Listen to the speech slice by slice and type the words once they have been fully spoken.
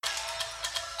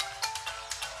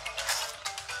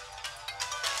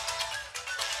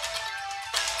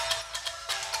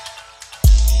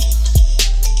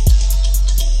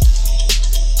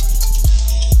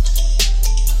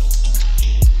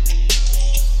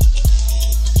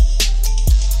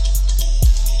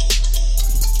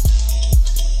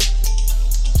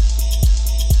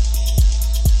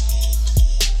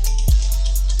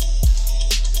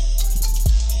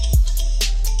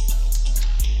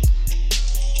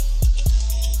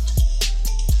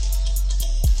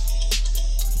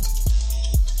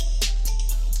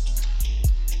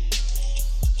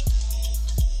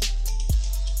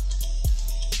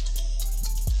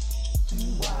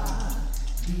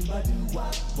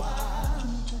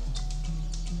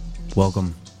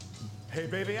Welcome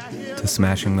to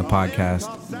Smashing the Podcast,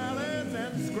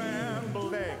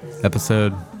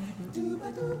 episode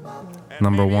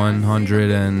number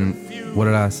 100 and what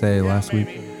did I say last week?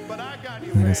 I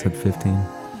think I said 15.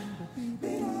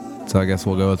 So I guess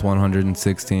we'll go with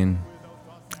 116.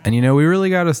 And you know, we really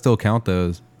got to still count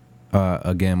those.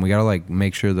 Again, we got to like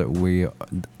make sure that we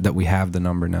have the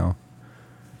number now.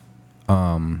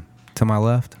 To my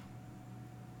left,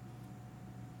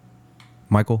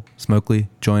 Michael Smokely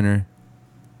Joyner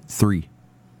 3.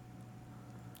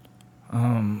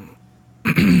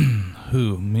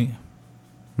 Who? Me?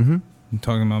 Mm-hmm. You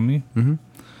talking about me? Mm-hmm.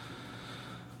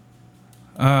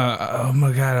 Oh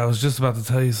my God! I was just about to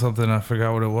tell you something. I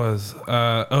forgot what it was.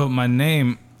 My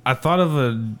name. I thought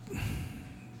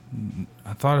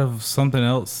of something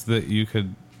else that you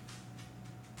could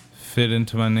fit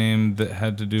into my name that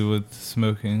had to do with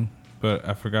smoking, but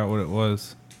I forgot what it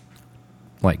was.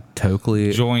 Like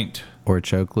Tokley Joint or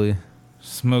Chokley?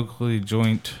 Smokely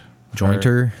Joint.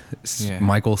 Jointer? Yeah.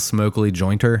 Michael Smokely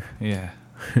Jointer? Yeah.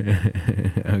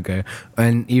 Okay.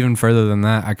 And even further than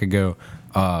that, I could go,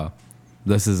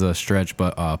 this is a stretch,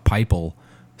 but Pipel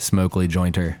Smokely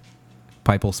Jointer.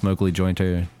 Pipel Smokely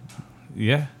Jointer.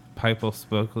 Yeah. Pipel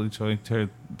Smokely Jointer.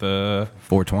 The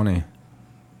 420.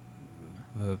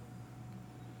 The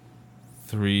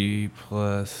 3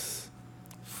 plus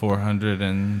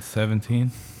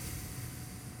 417.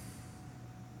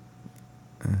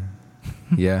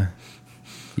 Yeah.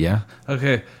 Yeah.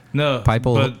 Okay. No.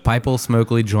 Pipel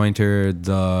Smokely Jointer,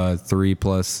 the 3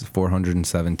 plus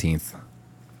 417th.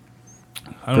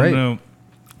 I don't know.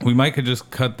 We might could just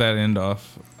cut that end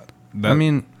off. I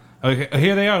mean, okay,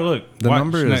 here they are. Look, the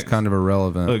number is kind of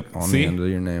irrelevant on the end of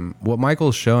your name. What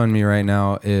Michael's showing me right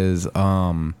now is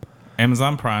Amazon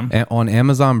Prime. On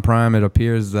Amazon Prime, it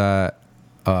appears that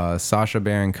Sacha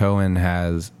Baron Cohen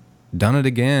has done it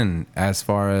again as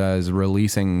far as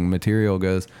releasing material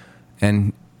goes,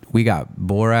 and we got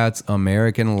Borat's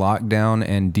American Lockdown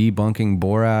and Debunking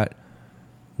Borat.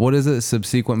 What is it?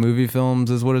 Subsequent movie films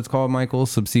is what it's called, Michael?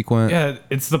 Subsequent. Yeah,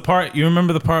 it's the part. You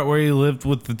remember the part where he lived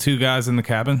with the two guys in the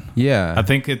cabin? Yeah. I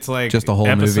think it's like just a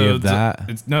whole movie of that.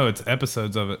 It's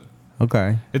episodes of it.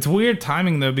 Okay. It's weird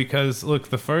timing though, because look,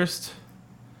 the first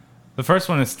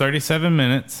one is 37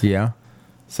 minutes. Yeah.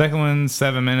 Second one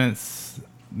 7 minutes.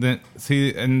 Then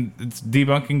and it's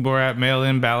Debunking Borat,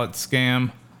 mail-in ballot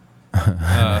scam,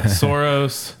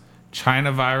 Soros,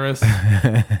 China virus,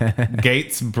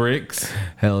 Gates bricks,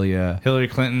 hell yeah, Hillary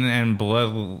Clinton, and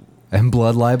blood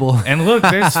libel. And look,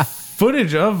 there's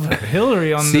footage of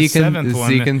Hillary on the seventh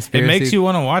one. It makes you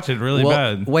want to watch it really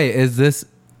bad. Wait, is this?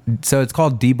 So it's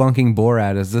called Debunking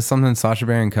Borat. Is this something Sacha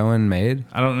Baron Cohen made?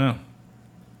 I don't know.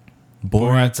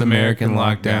 Borat's American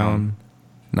Lockdown.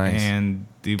 Nice. And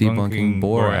Debunking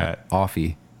Borat.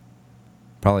 Offie.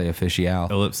 Probably official.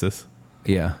 Ellipsis.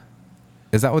 Yeah.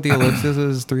 Is that what the ellipsis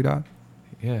is? 3 dot?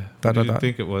 Yeah. What did you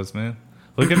think it was, man?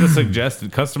 Look at the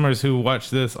suggested. Customers who watch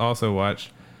this also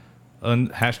watch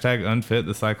hashtag unfit,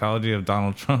 the psychology of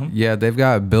Donald Trump. Yeah, they've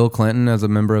got Bill Clinton as a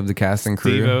member of the cast and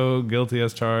crew. Steve-O, guilty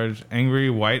as charged. Angry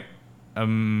white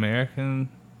American.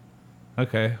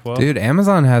 Okay, well. Dude,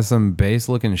 Amazon has some base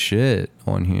looking shit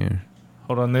on here.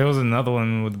 Hold on, there was another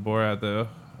one with Borat, though.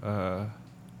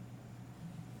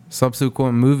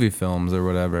 Subsequent movie films or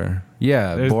whatever.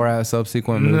 Yeah, Borat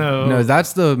subsequent movie. No,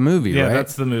 that's the movie, right? Yeah,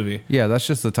 that's the movie. Yeah, that's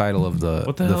just the title of the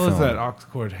What the hell is that aux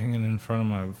cord hanging in front of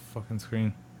my fucking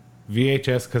screen?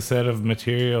 VHS cassette of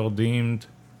material deemed...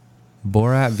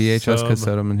 Borat VHS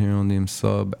cassette of material deemed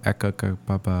sub...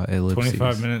 ellipses.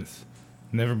 25 minutes.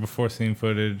 Never before seen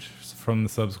footage from the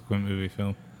subsequent movie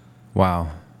film.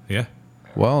 Wow. Yeah.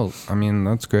 Well, I mean,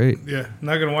 that's great. Yeah,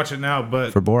 not gonna watch it now,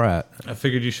 but for Borat, I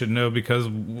figured you should know because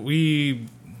we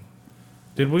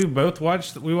both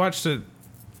watched. We watched it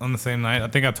on the same night. I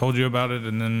think I told you about it,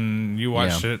 and then you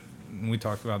watched it, and we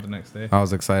talked about it the next day. I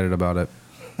was excited about it,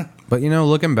 but you know,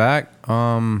 looking back,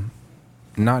 not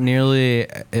nearly.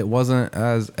 It wasn't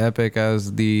as epic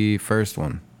as the first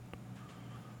one.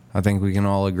 I think we can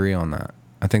all agree on that.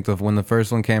 I think when the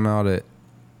first one came out, it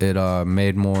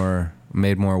made more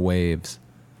waves.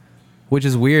 Which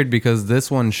is weird because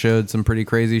this one showed some pretty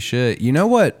crazy shit. You know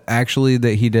what actually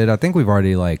that he did? I think we've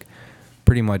already like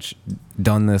pretty much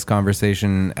done this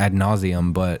conversation ad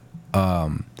nauseum, but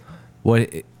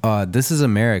This Is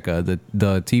America,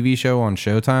 the TV show on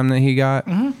Showtime that he got,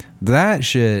 that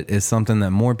shit is something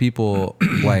that more people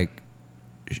like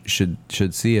should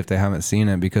see if they haven't seen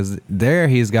it, because there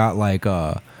he's got like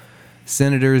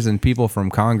senators and people from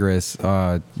Congress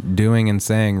doing and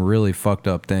saying really fucked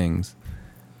up things.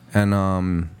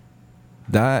 And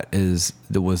That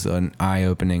was an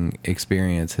eye-opening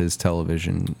experience. His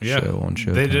television show on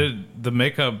Showtime. They did the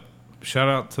makeup. Shout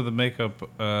out to the makeup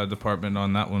department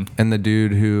on that one. And the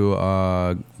dude who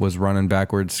was running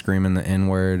backwards, screaming the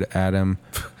N-word at him.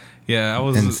 Yeah, I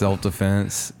was in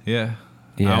self-defense. Yeah,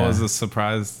 I was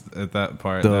surprised at that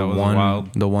part. That was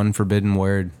wild. The one forbidden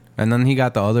word. And then he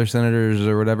got the other senators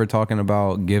or whatever talking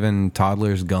about giving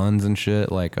toddlers guns and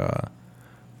shit. Like,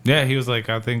 yeah, he was like,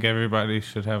 I think everybody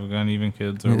should have a gun, even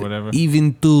kids or whatever.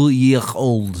 Even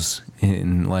 2-year-olds.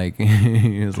 And like,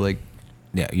 he was like,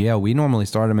 yeah, we normally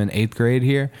start them in 8th grade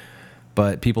here.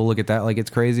 But people look at that like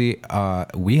it's crazy.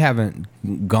 We haven't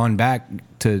gone back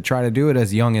to try to do it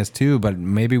as young as 2, but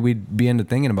maybe we'd be into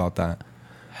thinking about that.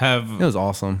 It was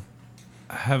awesome.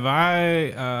 Have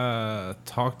I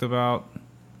talked about...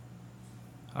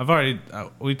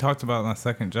 we talked about my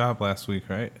second job last week,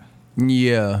 right?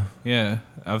 Yeah. Yeah.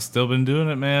 I've still been doing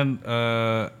it, man.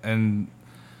 And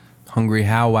Hungry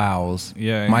How Wows.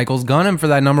 Yeah. Michael's gunning for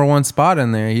that number 1 spot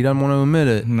in there. He doesn't want to admit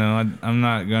it. No, I'm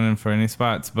not gunning for any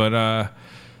spots, but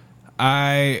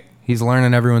he's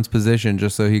learning everyone's position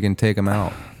just so he can take them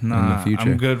out in the future.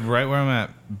 I'm good right where I'm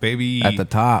at, baby. At the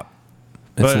top.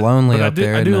 It's lonely up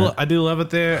there. I do love it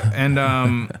there, and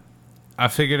I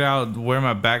figured out where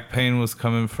my back pain was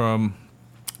coming from,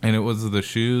 and it was the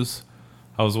shoes.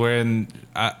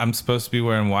 I'm supposed to be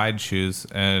wearing wide shoes,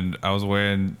 and I was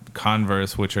wearing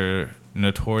Converse, which are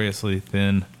notoriously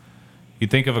thin. You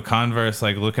think of a Converse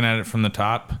like looking at it from the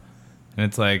top, and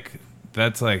it's like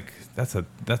that's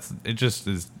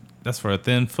for a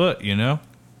thin foot, you know?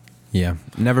 Yeah,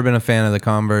 never been a fan of the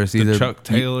Converse either. Chuck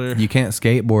Taylor. You can't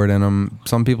skateboard in them.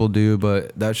 Some people do,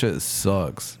 but that shit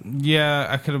sucks. Yeah,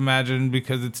 I could imagine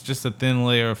because it's just a thin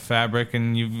layer of fabric,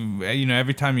 and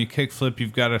every time you kickflip,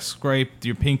 you've got to scrape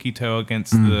your pinky toe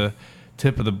against the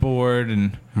tip of the board,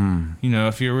 and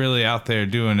if you're really out there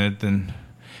doing it, then.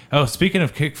 Oh, speaking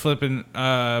of kickflipping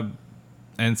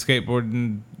and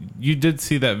skateboarding, you did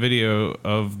see that video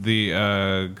of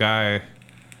the guy,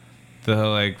 the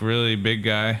like really big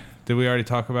guy. Did we already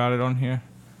talk about it on here?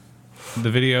 The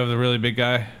video of the really big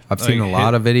guy? I've seen a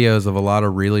lot of videos of a lot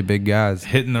of really big guys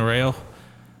hitting the rail.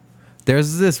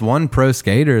 There's this one pro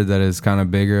skater that is kind of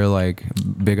bigger, and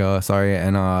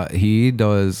he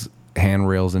does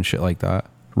handrails and shit like that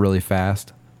really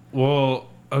fast. Well,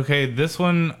 okay, this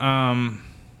one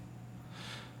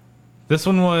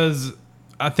was,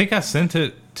 I think I sent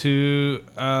it to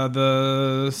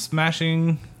the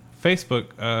Smashing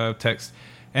Facebook text,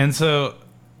 and so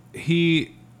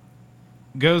he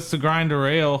goes to grind a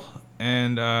rail,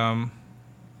 and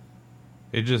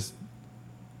it just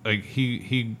like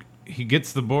he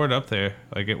gets the board up there,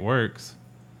 like it works.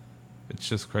 It's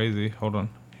just crazy. Hold on,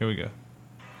 here we go.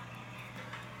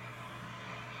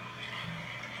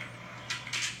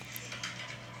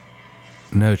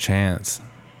 No chance.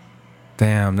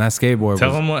 Damn, that skateboard.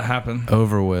 Tell him what happened.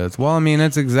 Over with. Well, I mean,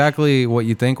 it's exactly what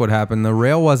you think would happen. The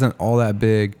rail wasn't all that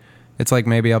big. It's like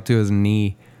maybe up to his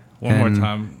knee. One more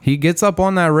time. He gets up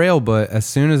on that rail, but as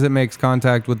soon as it makes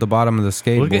contact with the bottom of the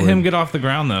skateboard. Look at him get off the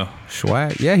ground, though.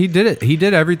 Swag. Yeah, he did it. He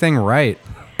did everything right.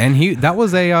 And that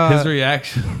was his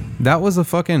reaction. That was a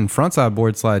fucking frontside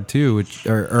board slide too, which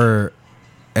or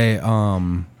a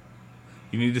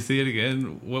You need to see it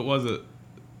again. What was it?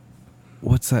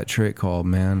 What's that trick called,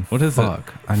 man? What is it?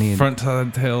 I need front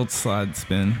tail slide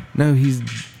spin. No, he's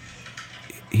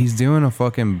doing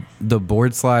the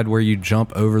board slide where you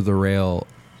jump over the rail.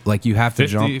 Like you have to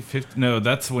jump. 50, no,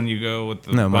 that's when you go with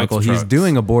the. No, Michael, he's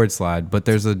doing a board slide, but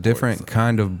there's a different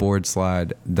kind of board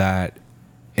slide that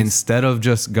instead of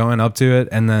just going up to it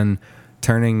and then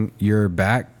turning your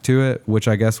back to it, which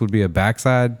I guess would be a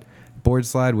backside board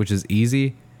slide, which is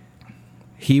easy.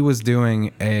 He was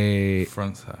doing a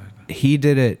front side. He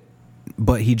did it,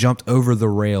 but he jumped over the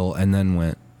rail and then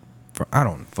went. I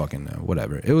don't fucking know.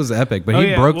 Whatever. It was epic, but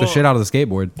he broke the shit out of the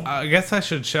skateboard. I guess I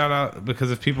should shout out because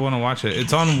if people want to watch it,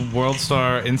 it's on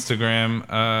WorldStar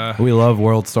Instagram. We love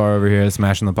WorldStar over here,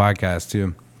 smashing the podcast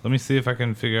too. Let me see if I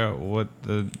can figure out what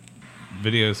the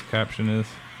video's caption is.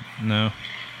 No,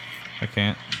 I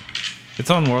can't.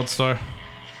 It's on WorldStar.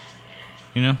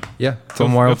 You know? Yeah, it's on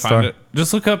WorldStar.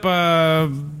 Just look up.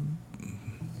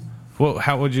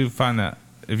 How would you find that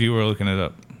if you were looking it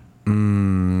up?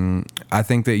 I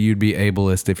think that you'd be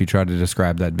ableist if you tried to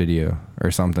describe that video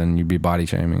or something. You'd be body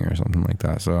shaming or something like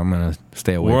that. So I'm going to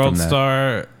stay away from that.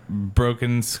 WorldStar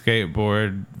broken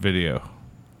skateboard video.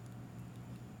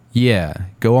 Yeah.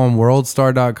 Go on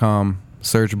worldstar.com,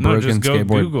 search broken just go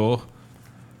skateboard. Google.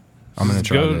 I'm going to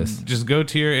try this. Just go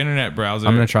to your internet browser.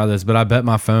 I'm going to try this, but I bet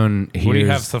my phone hears... What do you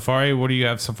have, Safari? What do you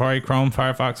have, Safari, Chrome,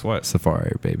 Firefox, what?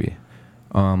 Safari, baby.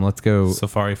 Let's go.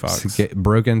 Safari Fox.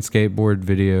 Broken skateboard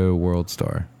video world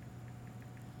star.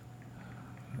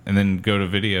 And then go to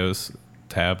videos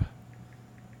tab.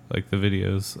 Like the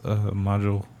videos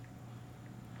module.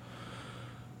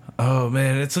 Oh,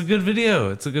 man. It's a good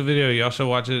video. Y'all should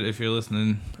watch it if you're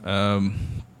listening.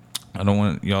 I don't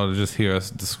want y'all to just hear us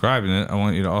describing it. I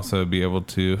want you to also be able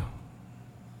to,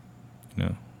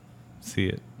 see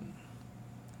it.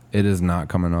 It is not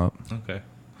coming up. Okay.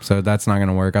 So that's not going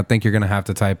to work. I think you're going to have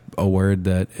to type a word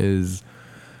that is,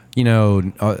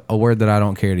 a word that I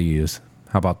don't care to use.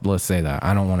 How about, let's say that.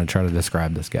 I don't want to try to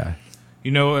describe this guy.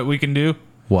 You know what we can do?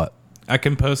 What? I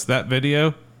can post that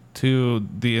video to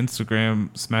the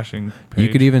Instagram smashing page. You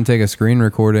could even take a screen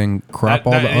recording, crop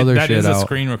all the other shit out. That is a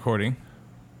screen recording.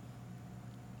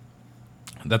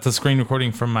 That's a screen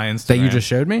recording from my Instagram. That you just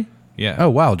showed me? Yeah. Oh,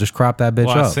 wow. Just crop that bitch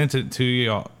up. I sent it to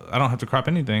y'all. I don't have to crop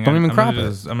anything. Don't even crop it.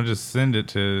 I'm going to just send it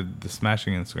to the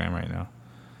smashing Instagram right now.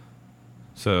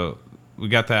 So we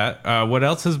got that. What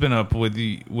else has been up with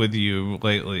you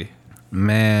lately?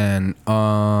 Man,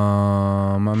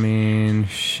 I mean,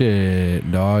 shit,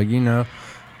 dog.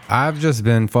 I've just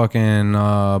been fucking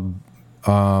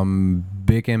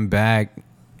bicking back,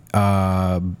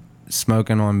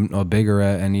 smoking on a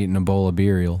cigarette and eating a bowl of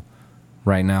cereal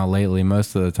right now lately,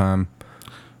 most of the time.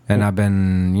 And I've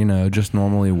been, just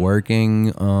normally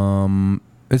working.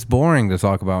 It's boring to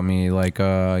talk about me, like,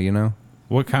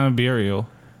 What kind of burial?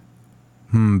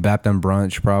 Baptist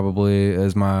brunch probably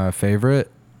is my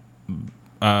favorite.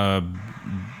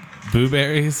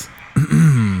 Blueberries?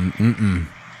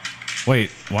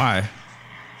 Wait, why?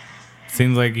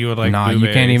 Seems like you would like blueberries.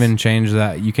 You can't even change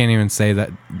that. You can't even say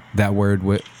that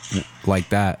word like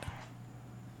that.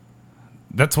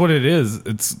 That's what it is.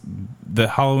 It's the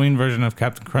Halloween version of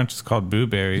Captain Crunch is called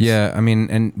blueberries. Yeah, I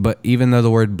mean, but even though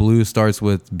the word blue starts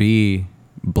with B,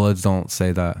 Bloods don't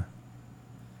say that.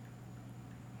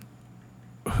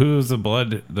 Who's a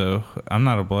blood, though? I'm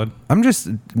not a blood. I'm just,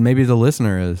 maybe the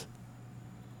listener is.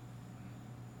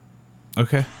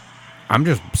 Okay. I'm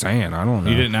just saying, I don't know.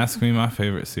 You didn't ask me my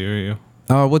favorite cereal.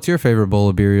 What's your favorite bowl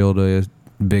of cereal to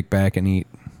bick back and eat,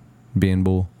 being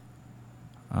bull?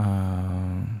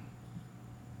 I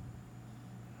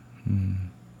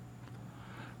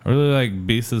really like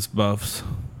Reese's Puffs.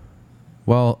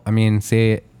 Well, I mean,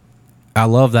 see, I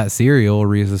love that cereal,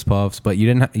 Reese's Puffs, but you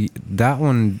didn't. That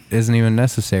one isn't even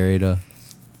necessary to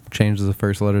change the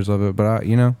first letters of it. But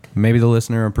maybe the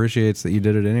listener appreciates that you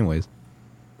did it anyways.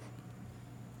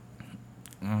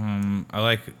 I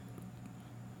like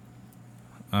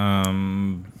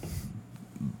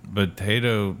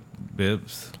potato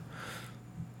bips.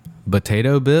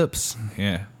 Potato bips?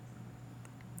 Yeah.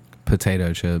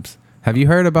 Potato chips. Have you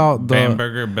heard about the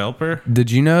Bamberger Belper?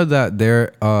 Did you know that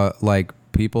there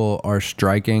people are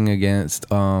striking against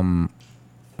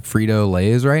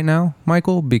Frito-Lays right now,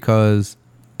 Michael, because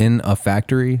in a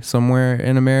factory somewhere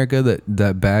in America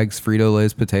that bags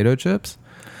Frito-Lay's potato chips,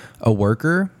 a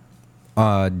worker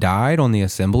died on the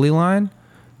assembly line,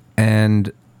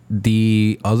 and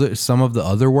some of the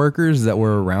other workers that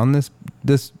were around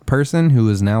this person who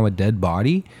is now a dead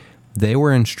body, they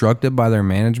were instructed by their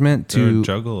management to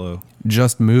juggalo.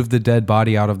 Just move the dead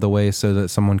body out of the way so that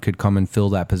someone could come and fill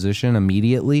that position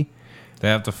immediately. They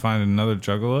have to find another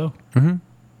juggalo? Mm-hmm.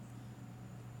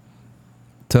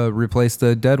 To replace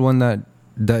the dead one that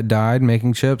died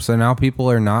making chips. So now people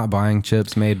are not buying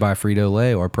chips made by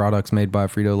Frito-Lay or products made by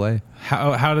Frito-Lay.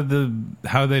 How did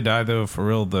they die though, for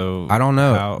real though? I don't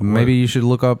know. Maybe you should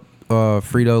look up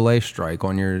Frito-Lay strike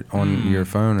on your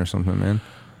phone or something, man.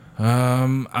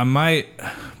 I might,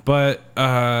 but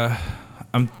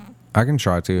I can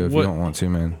try to if you don't want to,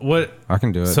 man. What? I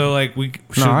can do it. So like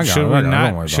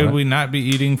should we not be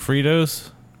eating Fritos?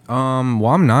 Well,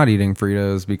 I'm not eating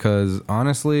Fritos because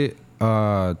honestly,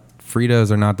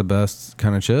 Fritos are not the best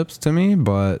kind of chips to me,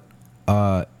 but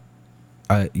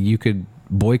you could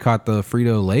boycott the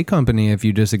Frito-Lay company if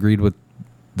you disagreed with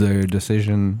their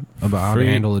decision about how to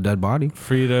handle a dead body.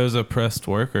 Fritos oppressed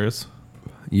workers.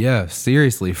 Yeah,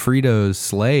 seriously, Fritos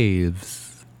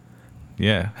slaves.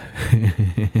 Yeah.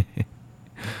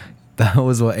 That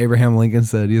was what Abraham Lincoln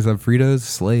said. He said, Fritos,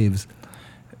 slaves.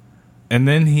 And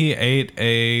then he ate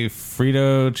a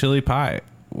Frito chili pie,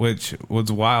 which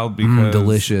was wild because...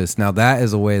 delicious. Now, that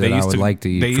is a way that I would like to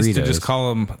eat Fritos. They used to just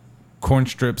call them corn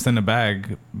strips in a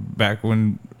bag back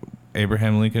when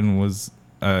Abraham Lincoln was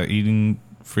eating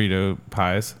Frito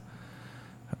pies.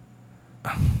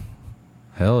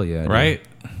 Hell yeah. Right? Dude.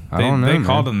 I don't know. They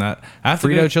called them that.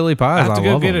 Frito chili pies. I have to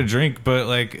go get them. a drink, but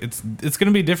like it's going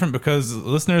to be different because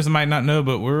listeners might not know,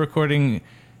 but we're recording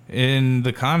in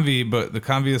the Convy, but the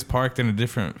Convy is parked in a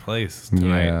different place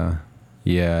tonight.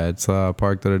 Yeah, it's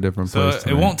parked at a different So place.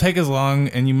 it won't take as long,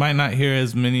 and you might not hear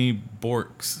as many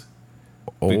borks.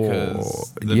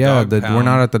 Because we're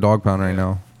not at the dog pound right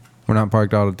now. We're not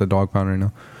parked out at the dog pound right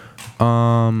now.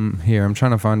 Here, I'm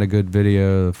trying to find a good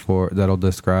video that'll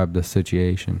describe the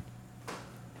situation.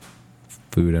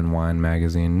 Food and Wine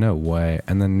magazine, no way.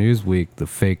 And then Newsweek, the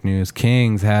fake news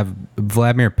kings have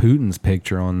Vladimir Putin's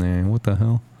picture on there. What the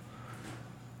hell?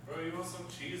 Bro, you want some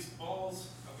cheese balls?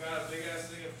 I've got a big ass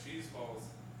thing of cheese balls.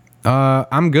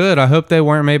 I'm good. I hope they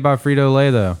weren't made by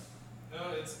Frito-Lay though. No,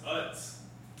 it's Utz.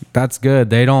 That's good.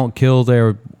 They don't kill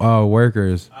their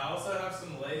workers. I also have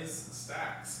some Lay's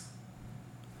stacks.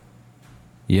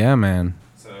 Yeah, man.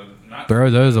 So not Throw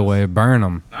Fritos. those away. Burn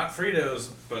them. Not Fritos,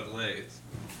 but Lay's.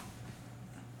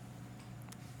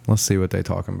 Let's see what they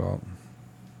talking about.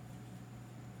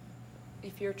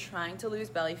 If you're trying to lose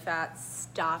belly fat,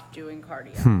 stop doing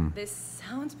cardio. This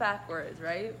sounds backwards,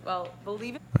 right? Well,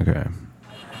 believe it. Okay.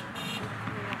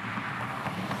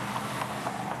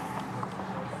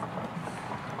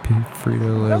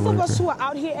 Frito-Lay Those of worker. us who are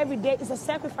out here every day, is a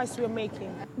sacrifice we're making.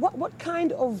 What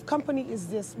kind of company is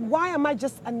this? Why am I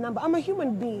just a number? I'm a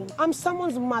human being. I'm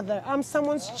someone's mother. I'm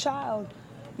someone's child.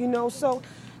 You know, so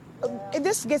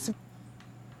this gets...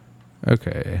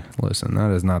 Okay, listen, that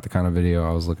is not the kind of video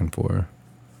I was looking for.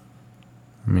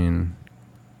 I mean,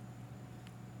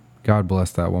 God bless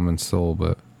that woman's soul,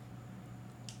 but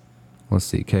let's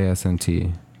see,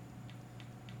 KSNT.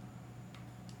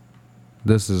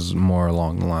 This is more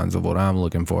along the lines of what I'm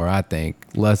looking for, I think.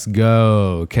 Let's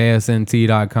go.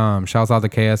 KSNT.com. Shouts out to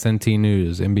KSNT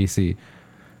News, NBC.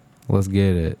 Let's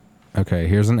get it. Okay,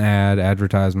 here's an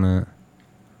advertisement.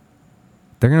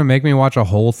 They're going to make me watch a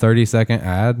whole 30-second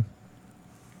ad?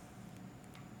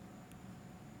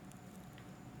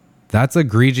 That's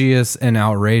egregious and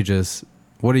outrageous.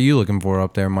 What are you looking for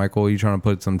up there, Michael? You trying to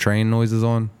put some train noises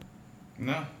on?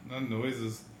 No, not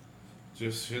noises.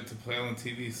 Just shit to play on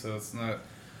TV, so it's not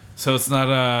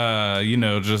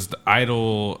just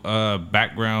idle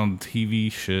background TV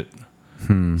shit.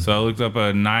 So I looked up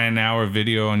a 9-hour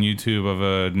video on YouTube of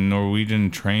a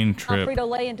Norwegian train trip.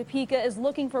 Frito-Lay in Topeka is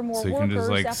looking for more So you can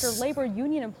workers just, after labor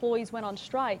union employees went on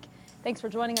strike. Thanks for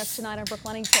joining us tonight. I'm Brooke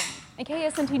Lunnington. And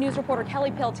KSNT News reporter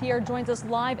Kelly Peltier joins us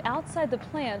live outside the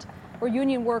plant where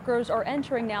union workers are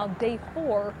entering now day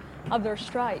 4 of their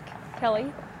strike.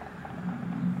 Kelly?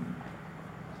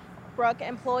 Brooke,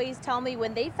 employees tell me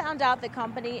when they found out the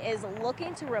company is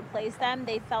looking to replace them,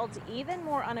 they felt even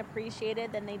more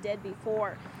unappreciated than they did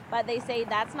before. But they say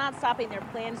that's not stopping their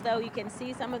plans, though. You can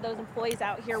see some of those employees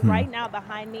out here right now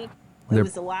behind me. It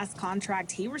was the last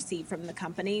contract he received from the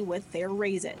company with their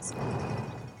raises.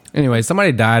 Anyway,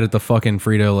 somebody died at the fucking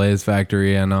Frito-Lay's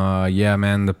factory, and yeah,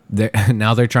 man,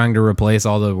 now they're trying to replace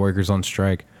all the workers on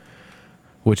strike,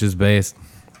 which is based.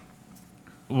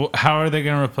 Well, how are they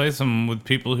going to replace them with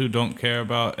people who don't care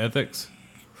about ethics?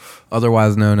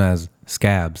 Otherwise known as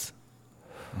scabs.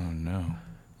 Oh no.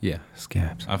 Yeah,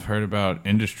 scabs. I've heard about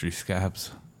industry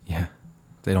scabs. Yeah.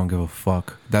 They don't give a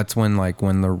fuck. That's when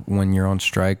when you're on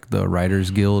strike, the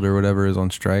Writers Guild or whatever is on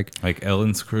strike. Like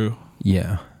Ellen's crew?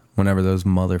 Yeah. Whenever those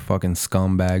motherfucking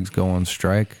scumbags go on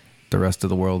strike, the rest of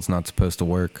the world's not supposed to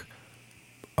work.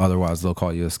 Otherwise, they'll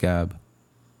call you a scab.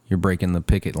 You're breaking the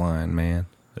picket line, man.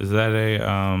 Is that a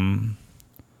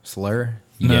slur?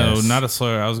 No, Yes. not a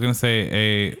slur. I was gonna say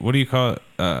a, what do you call it?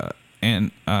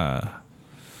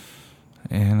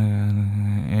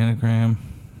 Anagram.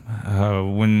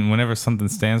 Whenever something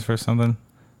stands for something.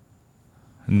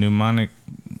 Mnemonic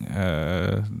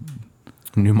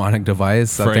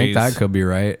device. I think Phrase. that could be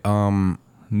right.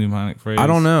 Mnemonic phrase. I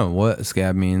don't know what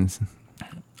scab means.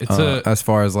 It's as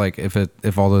far as like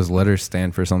if all those letters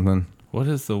stand for something. What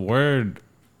is the word?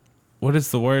 What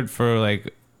is the word for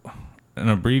like an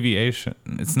abbreviation?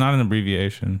 It's not an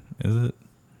abbreviation, is it?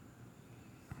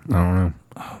 I don't know.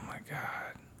 Oh my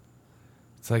god.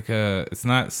 It's like it's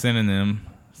not synonym.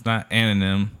 It's not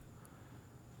anonym.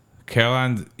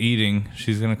 Caroline's eating.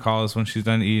 She's going to call us when she's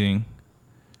done eating.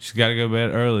 She's got to go to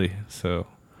bed early, so.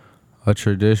 A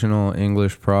traditional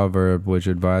English proverb which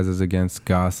advises against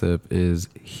gossip is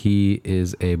 "He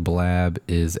is a blab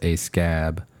is a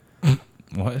scab."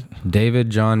 What? David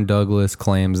John Douglas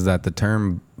claims that the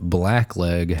term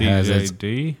blackleg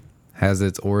has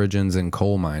its origins in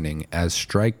coal mining, as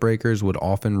strikebreakers would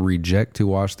often reject to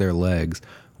wash their legs,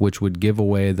 which would give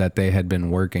away that they had been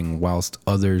working whilst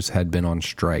others had been on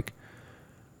strike.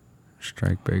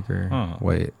 Strikebreaker. Huh.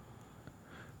 Wait.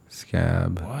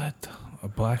 Scab. What? A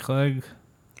blackleg?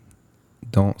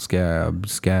 Don't scab.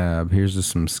 Scab. Here's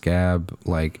just some scab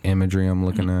like imagery I'm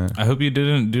looking at. I hope you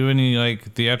didn't do any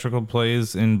like theatrical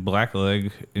plays in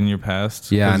blackleg in your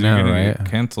past. Yeah, I 'cause know, you're gonna right? get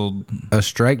canceled. A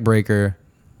strike breaker,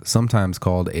 sometimes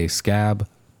called a scab,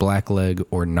 blackleg,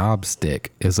 or knob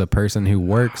stick, is a person who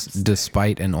works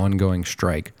despite an ongoing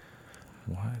strike.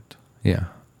 What? Yeah.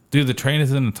 Dude, the train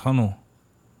is in a tunnel.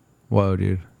 Whoa,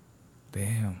 dude.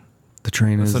 Damn. The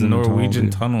train That's is a in Norwegian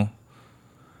tunnel. tunnel.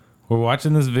 We're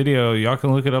watching this video. Y'all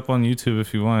can look it up on YouTube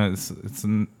if you want.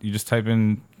 You just type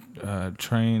in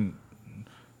train.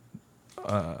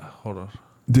 Hold on.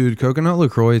 Dude, coconut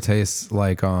LaCroix tastes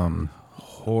like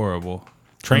Horrible.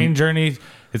 Train journey.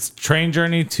 It's train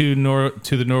journey to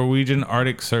the Norwegian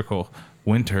Arctic Circle.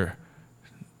 Winter.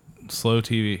 Slow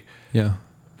TV. yeah.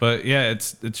 But yeah,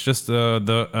 it's just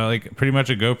like pretty much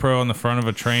a GoPro on the front of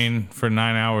a train for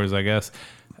 9 hours, I guess.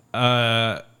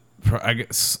 I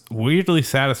guess weirdly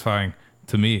satisfying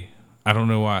to me. I don't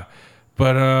know why,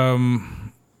 but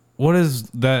what does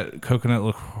that coconut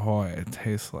LaCroix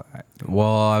taste like?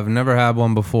 Well, I've never had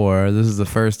one before. This is the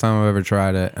first time I've ever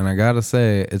tried it, and I gotta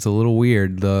say, it's a little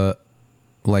weird.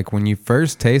 Like when you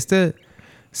first taste it,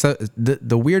 so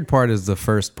the weird part is the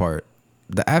first part.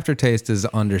 The aftertaste is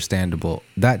understandable.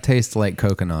 That tastes like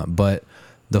coconut, but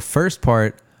the first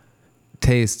part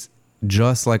tastes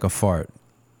just like a fart.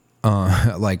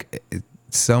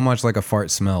 So much like a fart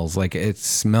smells. Like it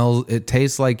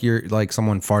tastes like you're like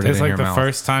someone farted It's in like your the mouth.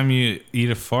 first time you eat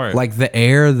a fart. Like the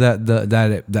air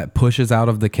that pushes out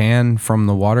of the can from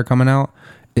the water coming out,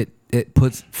 it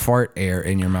puts fart air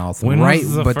in your mouth. when right?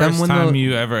 was the But first then when time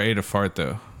you ever ate a fart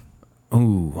though?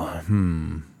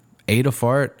 ate a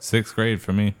fart, 6th grade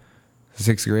for me.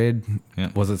 6th grade. Yeah.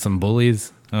 Was it some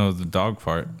bullies? No, it was a dog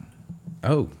fart.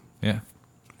 Oh, Yeah.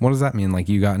 what does that mean? Like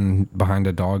you got in behind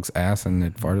a dog's ass and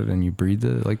it farted and you breathed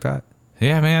it like that?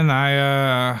 Yeah, man.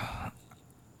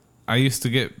 I used to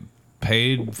get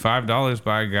paid $5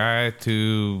 by a guy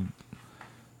to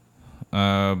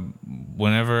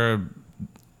whenever,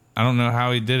 I don't know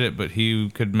how he did it, but he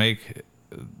could make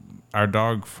our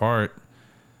dog fart,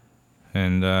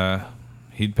 and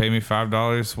he'd pay me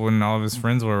 $5 when all of his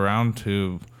friends were around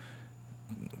to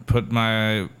put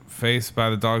my face by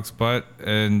the dog's butt,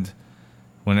 and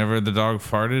whenever the dog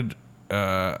farted,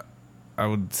 I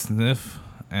would sniff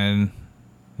and,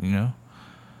 Man.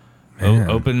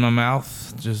 open my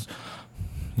mouth, just,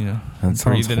 That sounds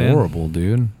breathe it in. horrible,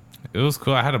 dude. It was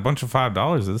cool. I had a bunch of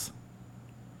 $5s.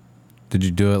 Did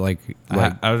you do it like I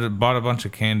bought a bunch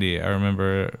of candy. I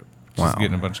remember just Wow.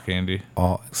 getting a bunch of candy.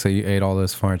 so you ate all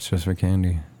those farts just for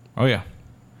candy? Oh yeah.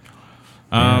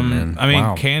 Man. I mean,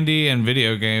 Wow. candy and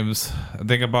video games. I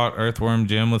think I bought Earthworm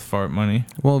Jim with fart money.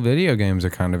 Well, video games are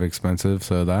kind of expensive,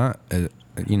 so that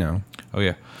Oh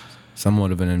yeah.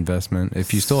 somewhat of an investment.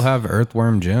 If you still have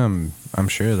Earthworm Jim, I'm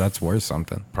sure that's worth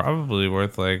something. Probably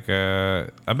worth like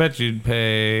I bet you'd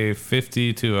pay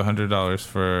 $50 to $100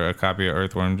 for a copy of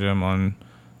Earthworm Jim on,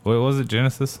 what was it,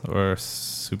 Genesis or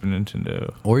Super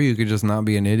Nintendo? Or you could just not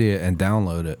be an idiot and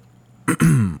download it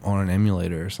on an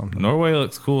emulator or something. Norway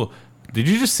looks cool. Did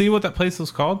you just see what that place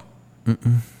was called?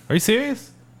 Are you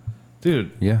serious,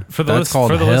 dude? Yeah, For the that's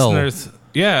called for the Hell. listeners,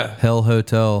 yeah. Hell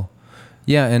Hotel.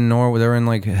 Yeah, in Norway, they're in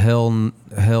like Hell,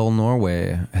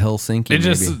 Norway, Helsinki.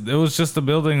 It was just a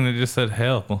building that just said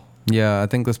hell. Yeah, I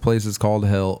think this place is called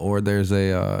Hell, or there's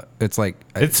a. It's like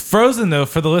It's frozen though.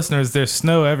 For the listeners, there's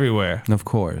snow everywhere. of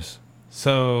course,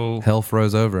 So Hell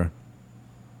froze over.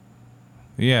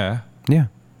 yeah, Yeah,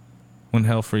 when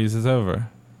hell freezes over.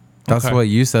 that's Okay. what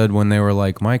you said when they were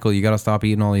like, Michael, you got to stop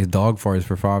eating all these dog farts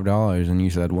for $5, and you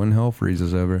said when Hell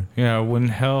freezes over, Yeah, when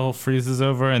hell freezes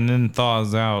over and then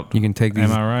thaws out. you can take these.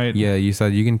 Am I right? Yeah, you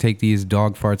said you can take these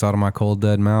dog farts out of my cold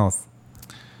dead mouth.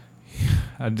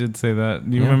 I did say that.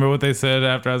 You Yeah. remember what they said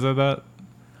after I said that?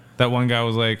 That one guy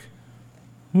was like,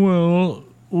 "Well,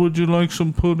 would you like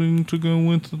some pudding to go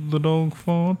with the dog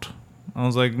fart?" I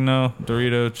was like, "No,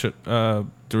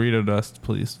 Dorito dust,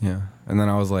 please." Yeah, and then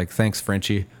I was like, thanks,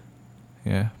 Frenchie.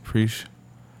 Yeah, preach.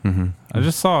 Mm-hmm. I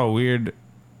just saw a weird.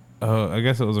 I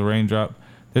guess it was a raindrop.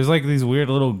 There's like these weird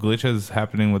little glitches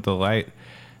happening with the light.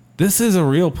 This is a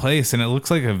real place, and it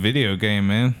looks like a video game,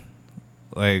 man.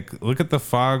 Like, look at the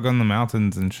fog on the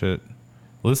mountains and shit.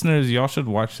 Listeners, y'all should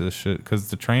watch this shit because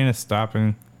the train is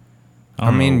stopping.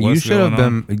 I mean, you should have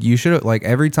been. You should have, like,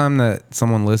 every time that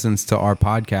someone listens to our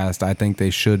podcast, I think they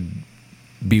should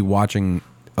be watching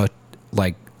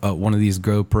one of these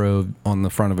GoPro on the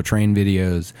front of a train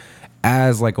videos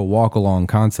as like a walk along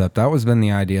concept. That was been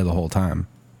the idea the whole time.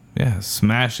 Yeah,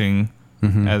 smashing,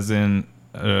 as in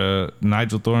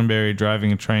Nigel Thornberry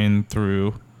driving a train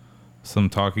through some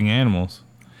talking animals.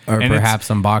 Or And perhaps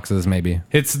some boxes, maybe.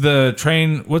 It's the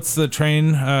train. What's the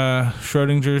train?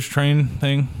 Schrodinger's train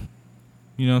thing.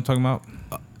 You know what I'm talking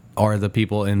about? Are the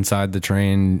people inside the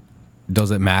train,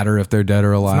 does it matter if they're dead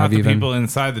or alive? It's not the even? people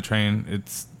inside the train.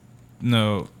 It's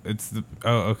the.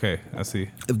 Oh, okay. I see.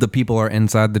 If the people are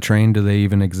inside the train, do they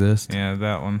even exist? Yeah,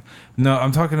 that one. No,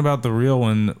 I'm talking about the real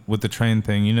one with the train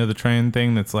thing. You know the train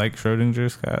thing that's like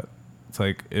Schrodinger's cat? It's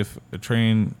like if a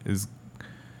train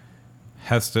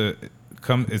has to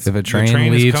come. If a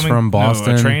train leaves from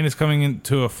Boston. No, a train is coming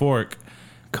into a fork.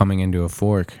 Coming into a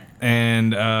fork.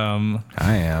 And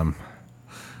I am.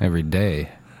 Every day.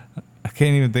 I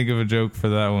can't even think of a joke for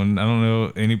that one. I don't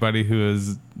know anybody who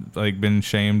has like been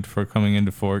shamed for coming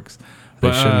into forks.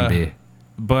 They shouldn't be.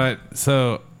 But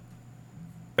so,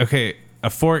 okay, a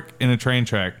fork in a train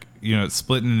track. You know, it's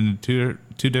split into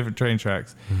two different train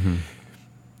tracks. Mm-hmm.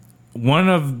 One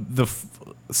of the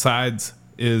sides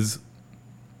is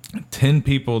 10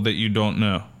 people that you don't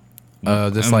know.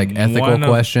 This And like ethical one of-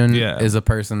 question yeah. is a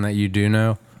person that you do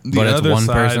know, The but it's other one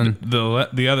side, person.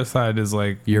 The other side is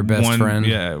like Your best friend?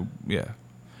 Yeah.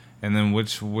 And then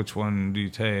which one do you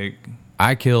take?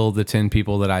 I kill the 10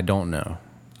 people that I don't know.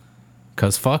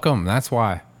 Cause fuck them. That's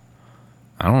why.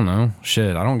 I don't know.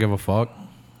 Shit. I don't give a fuck.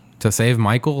 To save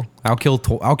Michael, I'll kill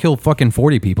fucking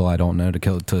 40 people I don't know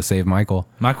to save Michael.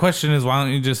 My question is, why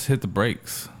don't you just hit the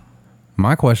brakes?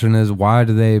 My question is, why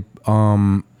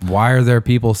are there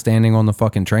people standing on the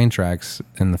fucking train tracks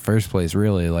in the first place?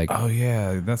 Really, like. Oh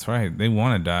yeah, that's right. They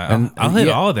want to die. And- I'll hit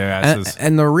yeah, all of their asses.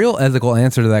 And the real ethical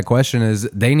answer to that question is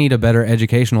they need a better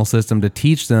educational system to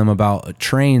teach them about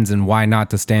trains and why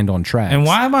not to stand on tracks. And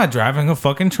why am I driving a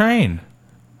fucking train?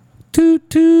 Toot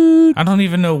toot. I don't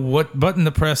even know what button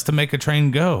to press to make a train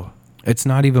go. It's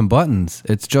not even buttons.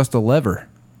 It's just a lever.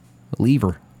 A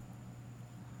lever.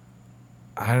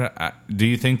 Do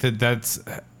you think that's?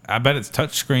 I bet it's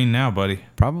touchscreen now, buddy.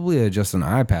 Probably just an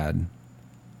iPad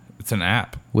It's an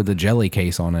app. with a jelly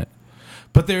case on it.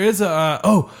 But there is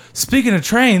a. Speaking of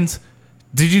trains,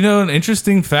 did you know an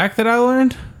interesting fact that I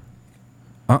learned?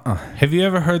 Have you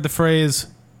ever heard the phrase,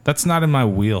 "That's not in my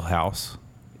wheelhouse"?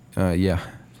 Yeah.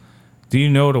 Do you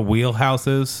know what a wheelhouse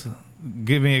is?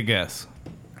 Give me a guess.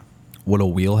 What a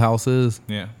wheelhouse is?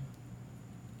 Yeah.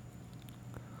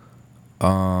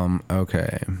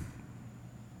 Okay.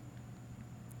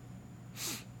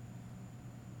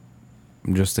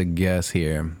 Just a guess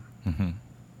here. Mm-hmm.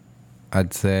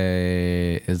 I'd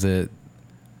say, is it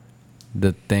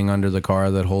the thing under the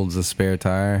car that holds the spare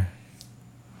tire?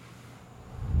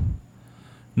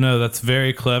 No, that's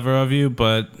very clever of you,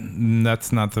 but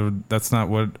that's not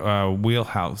what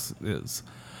wheelhouse is.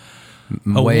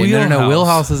 Wait, no.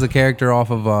 Wheelhouse is a character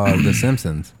off of The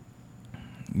Simpsons.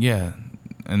 Yeah,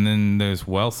 and then there's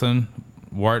Wilson,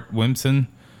 Wart Wimpson,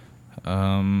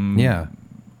 Yeah.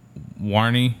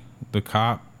 Warney, the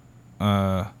cop,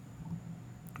 Wob,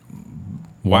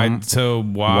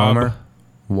 Wammer.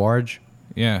 Warge.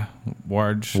 yeah,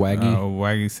 Warge, Waggy.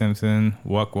 Waggy Simpson,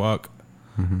 Wuck.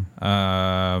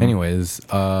 Anyways,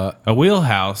 A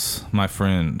wheelhouse, my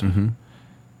friend. Mm-hmm.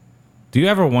 Do you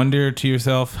ever wonder to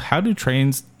yourself, how do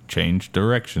trains change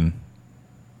direction?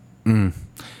 There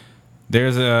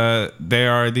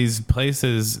are these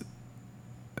places,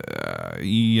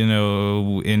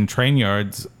 in train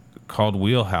yards called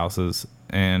wheelhouses.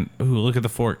 And look at the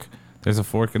fork. There's a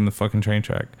fork in the fucking train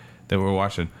track that we're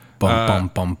watching. bum,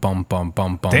 bum, bum, bum,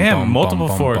 bum, bum, Damn, bum, multiple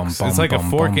bum, forks. bum, It's like a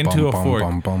bum, fork bum, into a bum, fork.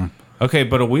 bum, bum. Okay,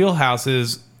 but a wheelhouse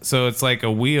is, so it's like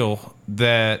a wheel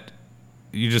that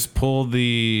you just pull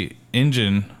the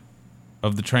engine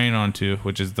of the train onto,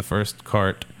 which is the first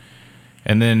cart,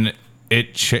 and then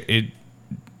it's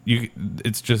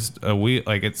just a wheel,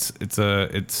 like it's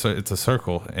a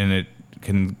circle, and it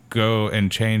can go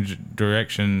and change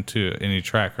direction to any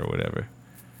track or whatever.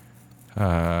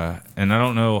 And I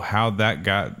don't know how that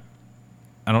got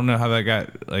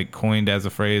like coined as a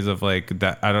phrase of like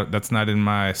that. That's not in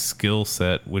my skill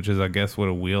set, which is I guess what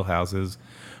a wheelhouse is.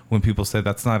 When people say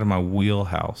that's not in my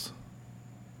wheelhouse,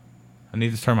 I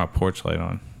need to turn my porch light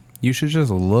on. You should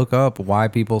just look up why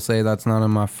people say that's not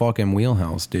in my fucking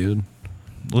wheelhouse, dude.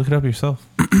 Look it up yourself.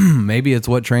 Maybe it's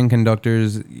what train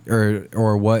conductors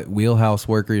or what wheelhouse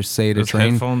workers say to Those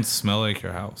train headphones smell like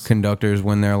your house. conductors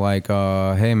when they're like,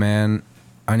 hey man,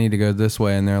 I need to go this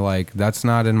way, and they're like, that's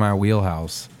not in my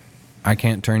wheelhouse. I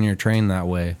can't turn your train that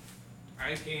way.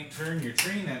 I can't turn your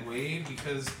train that way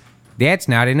because That's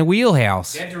not in the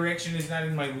wheelhouse. that direction is not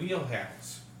in my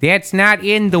wheelhouse. That's not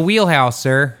in the wheelhouse,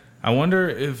 sir. I wonder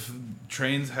if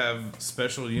trains have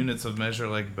special units of measure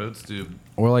like boats do.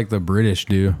 Or like the British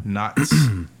do. Knots,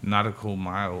 nautical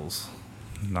miles,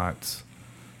 knots,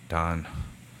 done.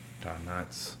 Don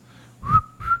Knotts.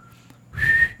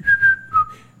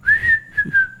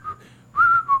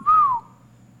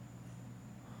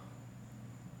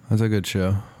 That's a good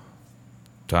show.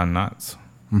 Don Knotts.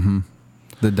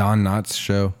 The Don Knotts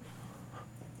show.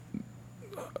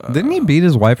 Didn't he beat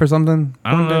his wife or something?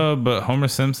 I don't know, but Homer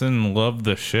Simpson loved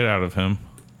the shit out of him.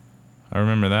 I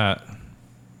remember that.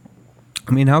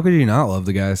 I mean, how could you not love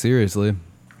the guy? Seriously.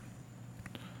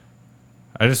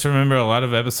 I just remember a lot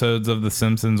of episodes of The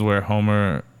Simpsons where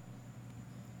Homer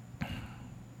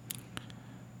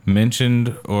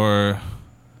mentioned or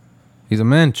He's a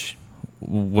mensch.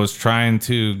 was trying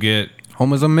to get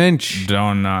Homer's a mensch.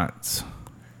 Don Knotts.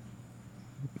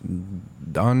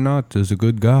 Don Knotts is a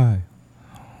good guy.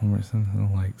 Homer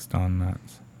Simpson likes Don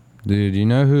Knotts. Dude, you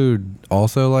know who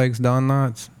also likes Don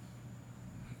Knotts?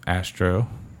 Astro.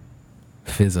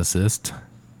 Physicist.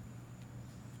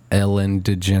 Ellen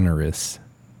DeGeneres.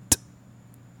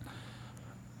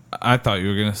 I thought you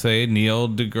were going to say Neil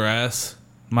deGrasse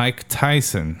Mike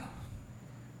Tyson.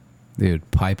 Dude,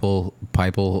 Pipel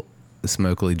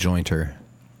Smokely Jointer.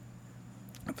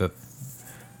 The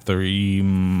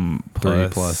 3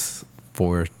 plus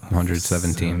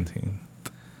 417.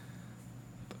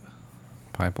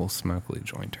 Pipel Smokely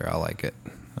Jointer. I like it.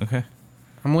 Okay.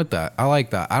 I'm with that. I like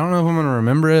that. I don't know if I'm going to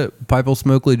remember it. Pipel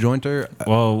Smokely Jointer.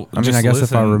 Well, I mean, I guess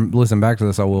if I listen back to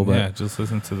this, I will. But yeah, just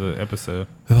listen to the episode.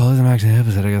 if I listen back to the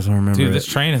episode, I guess I'll remember Dude, it. this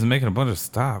train is making a bunch of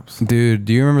stops. Dude,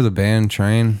 do you remember the band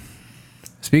Train?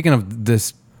 Speaking of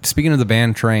the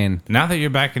band Train, Now that you're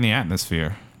back in the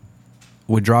atmosphere.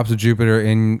 with drops of Jupiter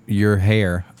in your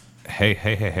hair. Hey.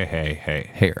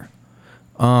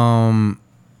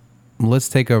 Let's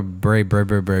take a break.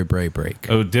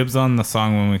 Oh, dibs on the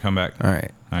song when we come back. All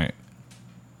right.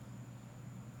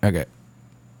 Okay.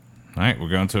 All right, we're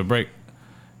going to a break.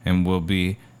 And we'll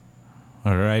be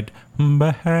right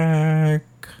back.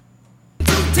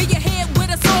 To your head with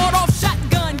a sawed-off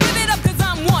shotgun. Give it up 'cause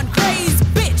I'm one crazy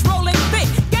bitch. Rolling big.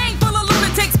 Gang full of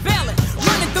lunatics bailing.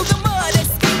 Running through the mud.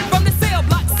 Escape from the cell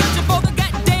block. Searching for the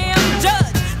goddamn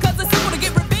judge. 'Cause it's simple to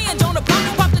get revenge on a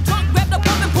punk. Pop the trunk, grab the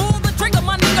pump and pull the trigger.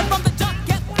 My nigga from the jump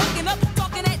kept fucking up.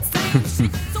 Talking that same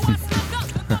shit. So I snuck up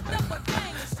and fucked up a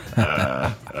gang shit.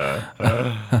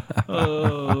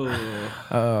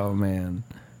 Oh man.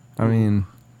 I mean,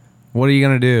 what are you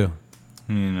gonna do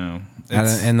You know,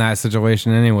 in that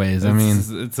situation? Anyways, I mean,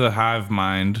 it's a hive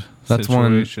mind that's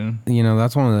situation. one. You know,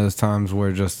 that's one of those times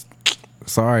where just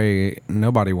sorry,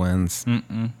 nobody wins.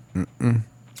 Nothing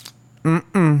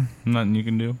you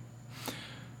can do.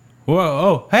 Whoa!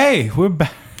 Oh, hey, we're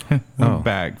back. We're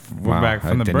back. We're back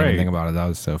from the I didn't break. even think about it. That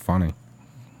was so funny.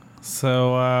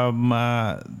 So,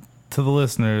 to the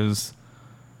listeners,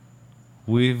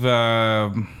 we've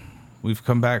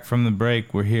come back from the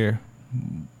break. We're here.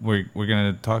 We're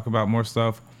gonna talk about more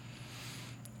stuff.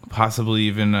 Possibly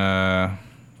even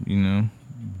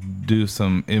do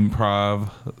some improv,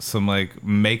 some like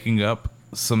making up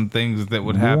some things that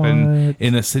would happen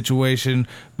in a situation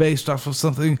based off of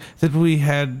something that we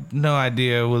had no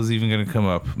idea was even gonna come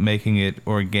up, making it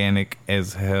organic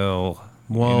as hell.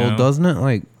 Well, doesn't it,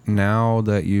 like, now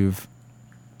that you've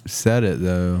said it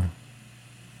though?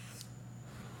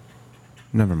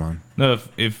 Never mind. No,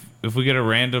 if we get a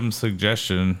random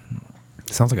suggestion,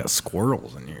 It sounds like got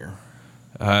squirrels in here.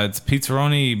 it's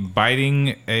Pizzaroni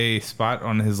biting a spot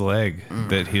on his leg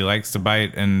that he likes to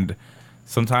bite, and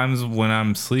sometimes when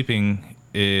I'm sleeping,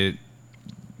 it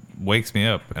wakes me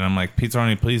up, and I'm like,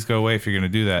 Pizzaroni, please go away if you're gonna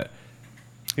do that.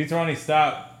 Pizzaroni,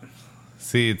 stop.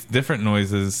 See, it's different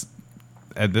noises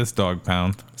at this dog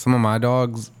pound. Some of my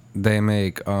dogs, they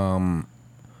make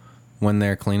when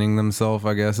they're cleaning themselves,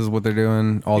 I guess is what they're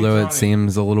doing. Although it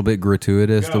seems a little bit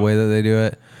gratuitous the way that they do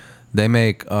it. They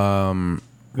make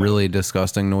really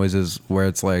disgusting noises where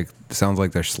it's like sounds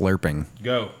like they're slurping.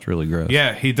 Go. It's really gross.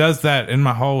 Yeah, he does that in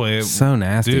my hallway. So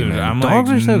nasty, dude. man. I'm Dogs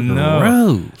like, are so no.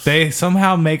 gross. They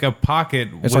somehow make a pocket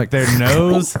It's with like their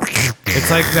nose.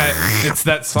 It's like that. It's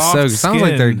that soft. So it skin. sounds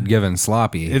like they're giving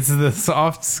sloppy. It's the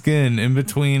soft skin in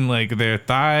between like their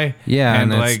thigh, Yeah,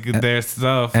 and and like their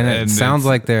stuff, and it sounds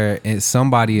like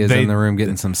somebody is in the room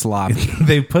getting some sloppy.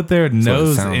 They put their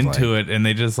nose sounds into it, and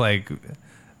they just like,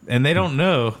 and they don't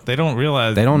know, they don't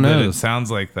realize, They don't that know. it sounds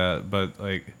like that. But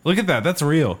like, look at that, that's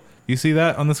real. You see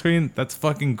that on the screen? That's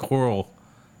fucking coral.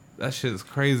 That shit is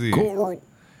crazy. Coral.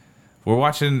 We're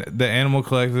watching the Animal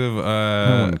Collective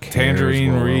one cares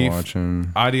Tangerine what we're Reef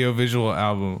watching. audio-visual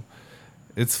album.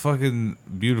 It's fucking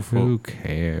beautiful. Who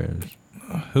cares?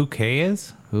 Who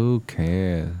cares? Who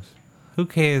cares? Who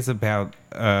cares about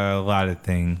a lot of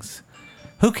things?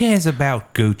 Who cares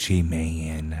about Gucci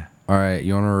Man? All right,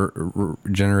 you want to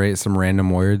generate some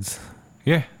random words?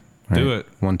 Yeah. Do it.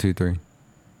 1, 2, 3.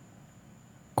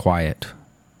 Quiet.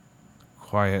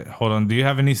 Quiet. Hold on. Do you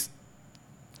have any?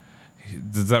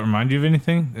 Does that remind you of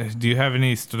anything? Do you have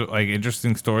any like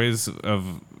interesting stories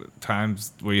of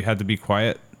times where you had to be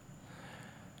quiet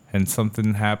and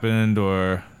something happened,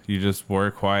 or you just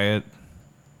were quiet?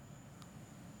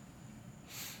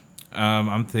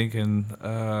 I'm thinking.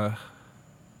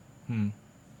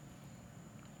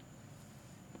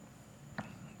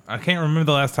 I can't remember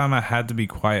the last time I had to be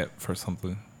quiet for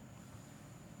something.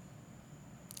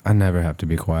 I never have to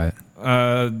be quiet.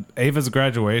 Ava's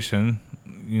graduation,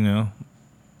 you know,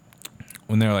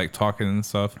 when they were like talking and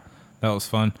stuff, that was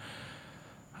fun.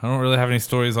 I don't really have any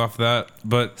stories off that,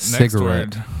 but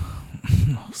Cigarette.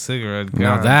 Cigarette.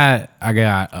 Now God. that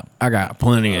I got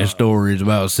plenty of stories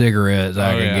about cigarettes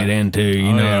I could get into.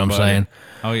 You know what I'm saying?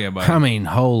 Oh yeah, buddy. I mean,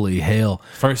 holy hell!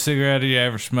 First cigarette you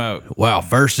ever smoked? Wow,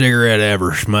 first cigarette I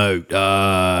ever smoked.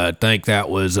 I think that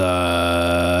was.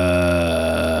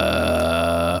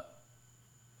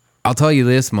 I'll tell you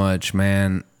this much,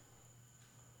 man.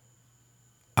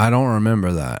 I don't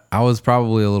remember that. I was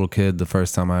probably a little kid the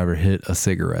first time I ever hit a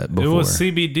cigarette before. It was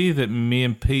CBD that me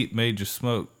and Pete made you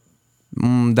smoke.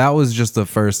 That was just the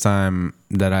first time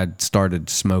that I'd started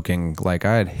smoking. Like,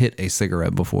 I had hit a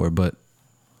cigarette before, but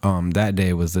that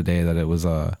day was the day that it was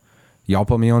y'all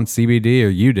put me on CBD, or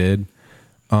you did.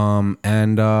 Yeah,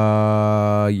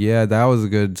 that was a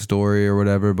good story or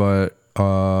whatever, but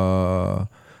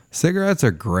cigarettes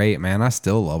are great, man. I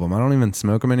still love them. I don't even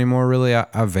smoke them anymore, really. I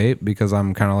vape because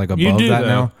I'm kind of like above that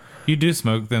now. You do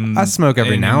smoke them. I smoke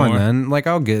every now and then. Like,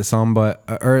 I'll get some, but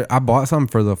I bought some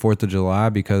for the 4th of July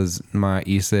because my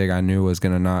e-cig I knew was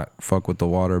gonna not fuck with the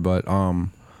water. But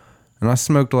and I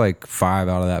smoked like 5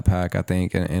 out of that pack, I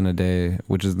think, in a day,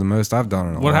 which is the most I've done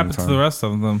in a long time. What happened to the rest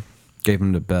of them? Gave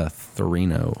them to Beth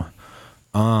Thorino.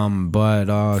 Friend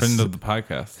of the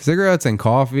podcast. Cigarettes and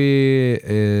coffee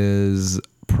is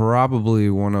probably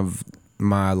one of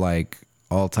my like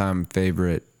all-time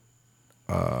favorite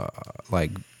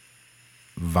like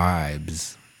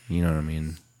vibes, you know what I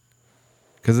mean?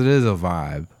 Because it is a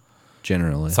vibe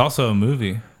generally. It's also a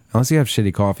movie, unless you have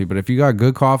shitty coffee. But if you got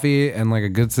good coffee and like a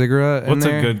good cigarette, what's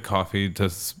a good coffee to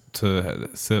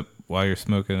sip while you're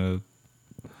smoking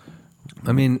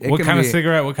I mean, what kind of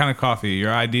cigarette, what kind of coffee?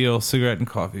 Your ideal cigarette and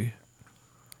coffee?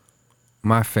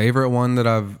 My favorite one that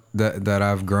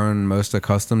I've grown most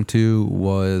accustomed to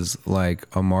was like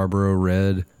a Marlboro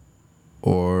Red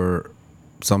or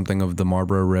something of the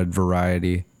Marlboro Red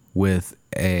variety with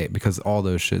because all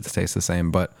those shits taste the same,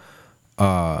 but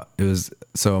it was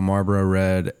a Marlboro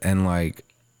Red and like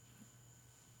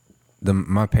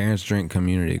my parents drink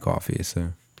community coffee,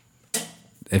 so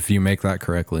if you make that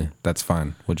correctly, that's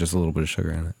fine with just a little bit of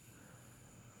sugar in it.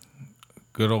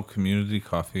 Good old community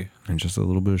coffee. And just a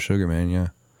little bit of sugar, man, yeah.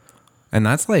 And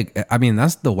that's like, I mean,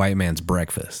 that's the white man's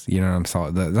breakfast. You know what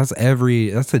I'm saying?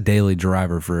 That's a daily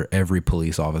driver for every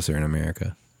police officer in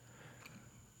America.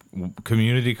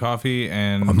 Community coffee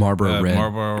and a Marlboro Red.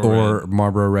 Marlboro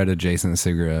Marlboro Red adjacent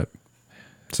cigarette.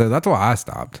 So that's why I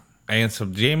stopped. And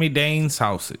some Jimmy Dean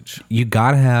sausage. You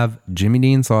gotta have Jimmy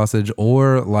Dean sausage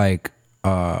or like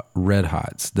Red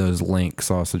Hots, those link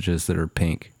sausages that are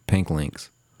pink links.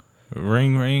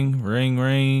 Ring, ring, ring,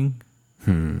 ring.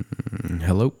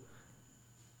 Hello.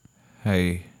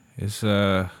 Hey, it's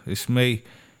me.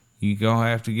 You gonna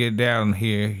have to get down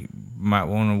here. You might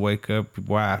want to wake up your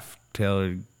wife. Tell her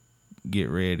to get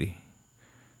ready.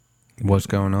 What's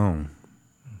going on?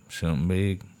 Something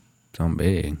big. Something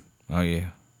big. Oh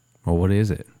yeah. Well, what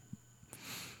is it?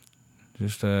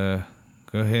 Just go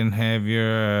ahead and have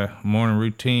your morning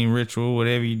routine ritual,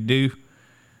 whatever you do.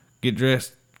 Get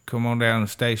dressed. Come on down to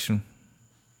the station.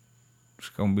 It's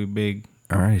gonna be big.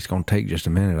 All right, it's gonna take just a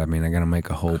minute. I mean, I gotta make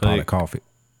a whole pot of coffee.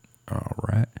 All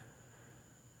right.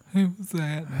 Who was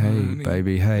that? Hey, honey?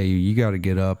 baby. Hey, you gotta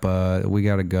get up. We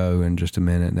gotta go in just a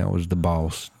minute. That was the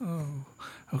boss. Oh,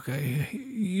 okay.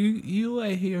 You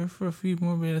lay here for a few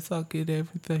more minutes. I'll get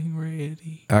everything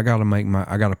ready. I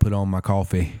gotta put on my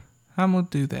coffee. I'm gonna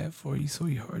do that for you,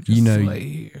 sweetheart. Just lay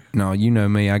here. No, you know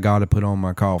me. I gotta put on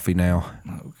my coffee now.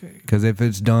 Okay. Because if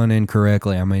it's done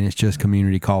incorrectly, I mean, it's just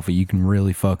community coffee. You can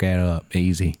really fuck that up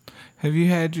easy. Have you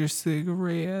had your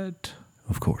cigarette?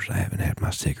 Of course, I haven't had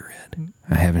my cigarette.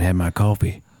 I haven't had my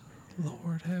coffee.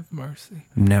 Lord have mercy.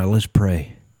 Now let's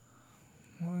pray.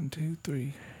 1, 2,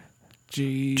 3.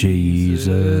 Jesus,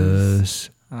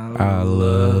 I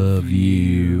love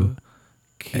you.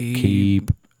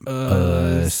 Keep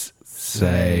us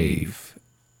safe.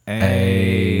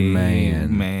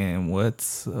 Amen. Man,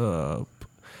 what's up?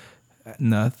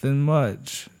 Nothing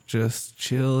much. Just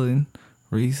chilling.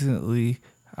 Recently,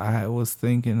 I was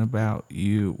thinking about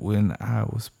you when I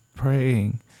was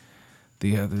praying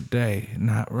the other day.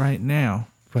 Not right now,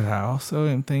 but I also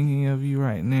am thinking of you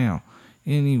right now.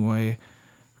 Anyway,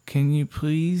 can you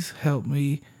please help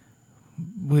me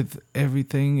with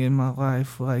everything in my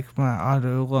life, like my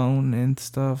auto loan and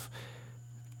stuff?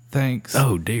 Thanks.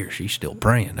 Oh dear, she's still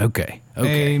praying. Okay.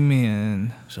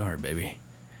 Amen. Sorry, baby.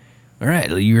 All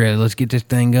right, you ready? Let's get this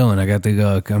thing going. I got to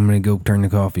go. I'm gonna go turn the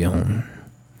coffee on.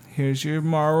 Here's your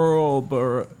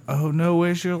Marlboro. Oh no,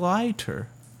 where's your lighter?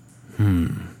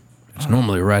 It's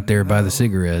normally right there by the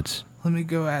cigarettes. Let me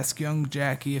go ask young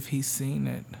Jackie if he's seen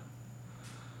it.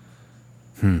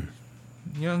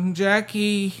 Young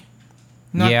Jackie.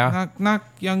 Knock, Yeah. Knock, knock,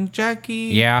 young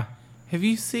Jackie. Yeah. Have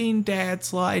you seen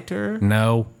Dad's lighter?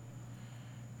 No.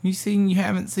 You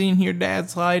haven't seen your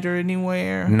dad's lighter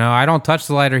anywhere? No, I don't touch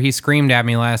the lighter. He screamed at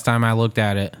me last time I looked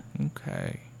at it.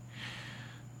 Okay.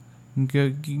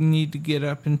 You need to get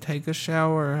up and take a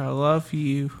shower. I love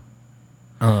you.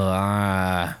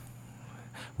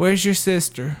 Where's your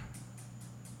sister?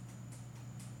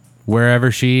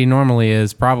 Wherever she normally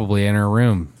is, probably in her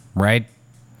room, right?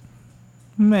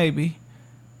 Maybe.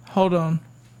 Hold on.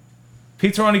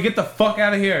 Pizza, get the fuck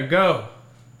out of here. Go.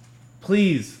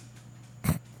 Please.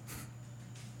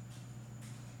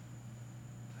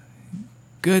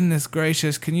 Goodness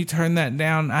gracious, can you turn that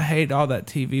down? I hate all that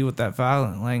TV with that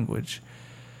violent language.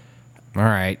 All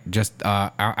right, just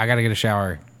I gotta get a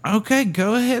shower. Okay,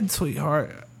 go ahead,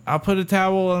 sweetheart. I'll put a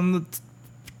towel on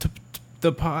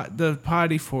the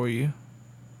potty for you.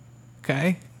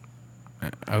 Okay?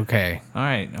 Okay. All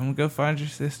right, I'm gonna go find your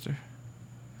sister.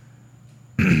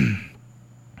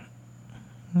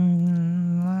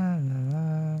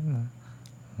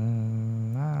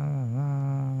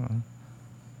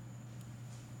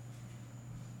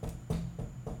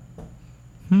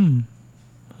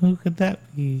 Who could that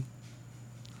be?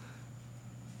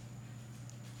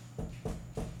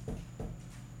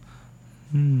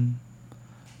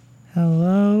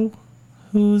 Hello?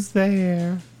 Who's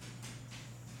there?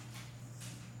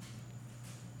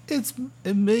 It's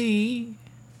me.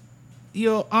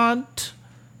 Your aunt.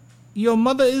 Your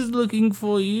mother is looking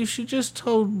for you. She just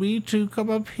told me to come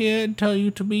up here and tell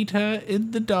you to meet her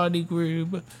in the dining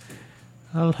room.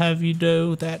 I'll have you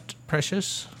know that,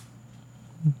 precious.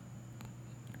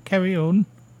 Carry on.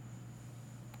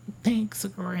 Thanks,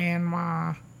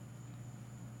 Grandma.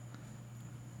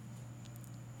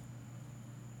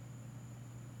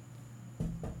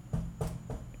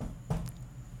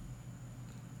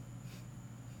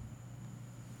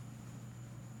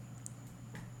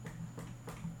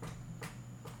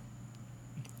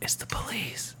 It's the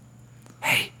police.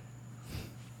 Hey,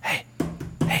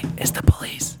 it's the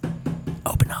police.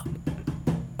 Open up,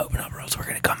 or else we're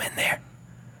gonna come in there.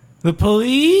 The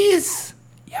police?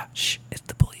 Yeah, shh, it's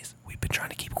the police. We've been trying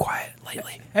to keep quiet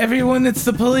lately. Everyone, it's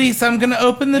the police. I'm gonna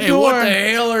open the Hey, door. what the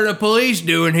hell are the police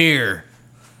doing here?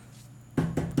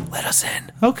 Let us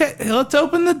in. Okay, let's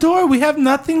open the door. We have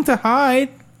nothing to hide.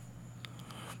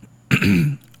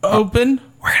 Open.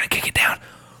 We're gonna kick it down.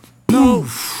 No.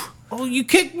 Oh, you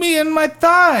kicked me in my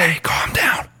thigh. Hey, calm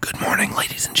down. Good morning,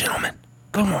 ladies and gentlemen.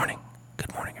 Good morning.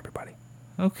 Good morning, everybody.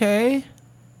 Okay.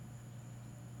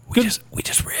 We just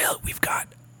realized we've got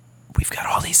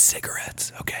all these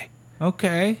cigarettes, okay?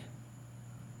 Okay.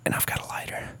 And I've got a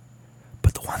lighter.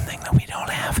 But the one thing that we don't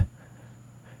have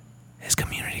is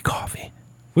community coffee.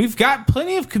 We've got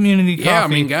plenty of community coffee. Yeah, I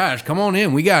mean, guys, come on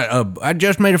in. We got I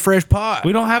just made a fresh pot.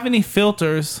 We don't have any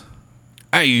filters.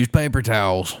 I use paper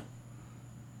towels.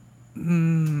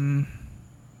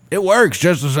 It works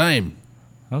just the same.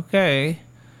 Okay.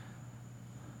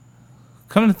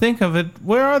 Come to think of it,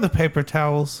 where are the paper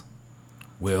towels?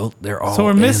 Well, they're all So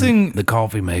we're in missing- the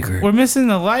coffee maker. We're missing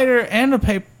the lighter and a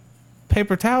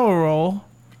paper towel roll.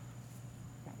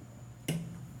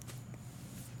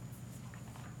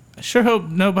 I sure hope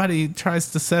nobody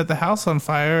tries to set the house on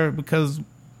fire because,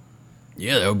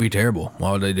 Yeah, that would be terrible.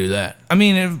 Why would they do that? I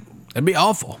mean, That'd be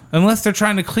awful. unless they're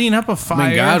trying to clean up a fire. I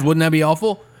mean, guys, wouldn't that be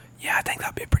awful? Yeah, I think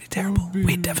that'd be pretty terrible.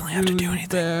 We'd definitely have to do anything.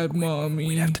 Bad, Mommy.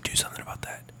 We'd have to do something about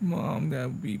that. Mom, that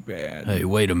would be bad. Hey,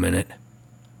 wait a minute.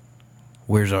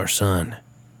 Where's our son?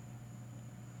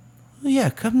 Well, yeah,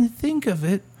 come to think of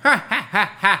it.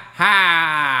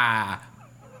 Ha!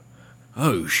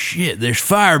 Oh, shit, there's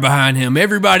fire behind him.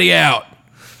 Everybody out.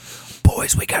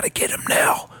 Boys, we gotta get him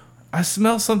now. I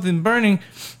smell something burning.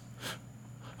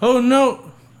 Oh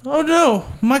no! Oh no!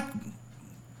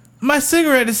 My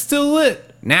cigarette is still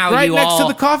lit. Now right you next all-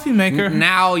 to the coffee maker.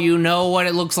 Now you know what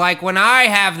it looks like when I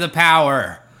have the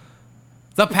power.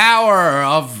 The power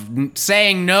of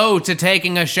saying no to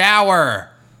taking a shower.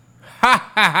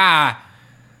 Ha ha ha.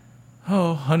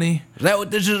 Oh, honey. Is that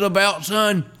what this is about,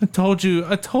 son? I told you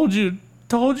to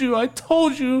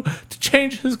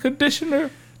change his conditioner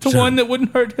to Son. one that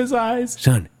wouldn't hurt his eyes.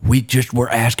 Son, we just were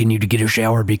asking you to get a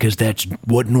shower because that's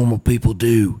what normal people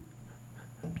do.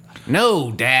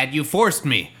 No, Dad, you forced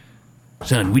me.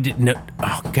 Son, we didn't know.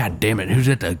 Oh, God damn it. Who's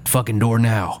at the fucking door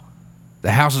now?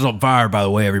 The house is on fire, by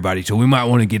the way, everybody, so we might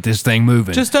want to get this thing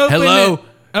moving. Just open Hello? it.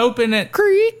 Open it.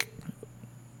 Creak.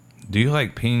 Do you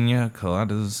like pina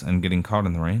coladas and getting caught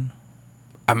in the rain?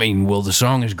 I mean, well, the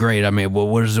song is great. I mean, well,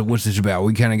 what is it? What's this about?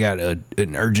 We kind of got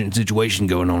an urgent situation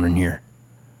going on in here.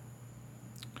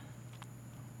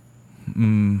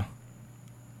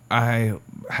 I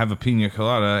have a pina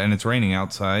colada and it's raining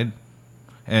outside,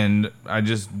 and I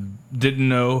just didn't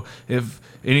know if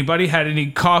anybody had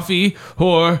any coffee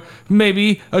or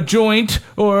maybe a joint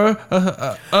or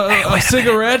a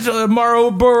cigarette, a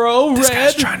Marlboro This Red.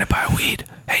 guy's trying to buy weed.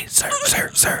 Hey, sir.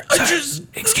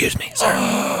 Excuse me, sir.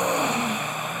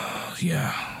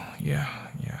 Yeah.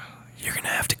 You're going to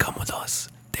have to come with us.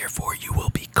 Therefore, you will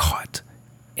be caught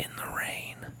in the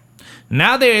rain.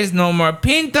 Now there is no more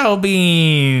pinto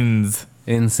beans.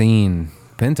 Insane.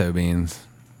 Pinto beans.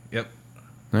 Yep.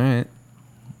 All right.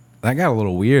 That got a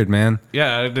little weird, man.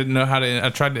 Yeah, I didn't know how to. I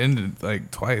tried to end it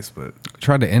like twice, but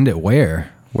Tried to end it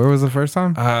where? Where was the first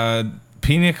time?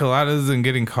 pina coladas and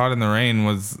getting caught in the rain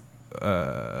was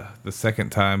the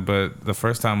second time, but the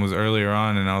first time was earlier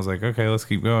on, and I was like, okay, let's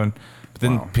keep going. But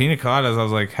then pina coladas, I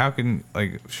was like, how can,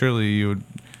 like, surely you would,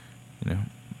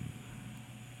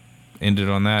 end it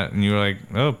on that, and you were like,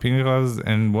 oh, pina coladas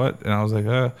and what? And I was like,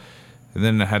 and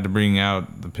then I had to bring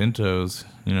out the pintos.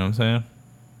 You know what I'm saying?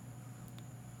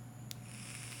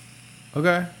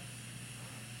 Okay.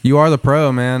 You are the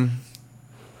pro, man.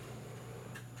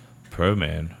 Pro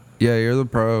man. Yeah, you're the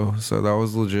pro, so that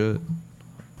was legit.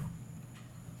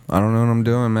 I don't know what I'm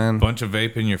doing, man. Bunch of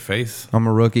vape in your face. I'm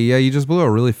a rookie. Yeah, you just blew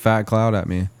a really fat cloud at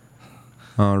me.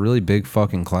 A really big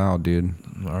fucking cloud, dude.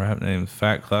 Our rap name is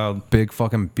Fat Cloud. Big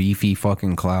fucking beefy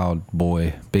fucking cloud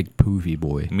boy. Big poofy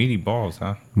boy. Meaty balls,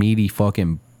 huh? Meaty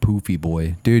fucking poofy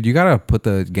boy. Dude, you gotta put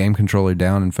the game controller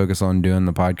down and focus on doing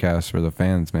the podcast for the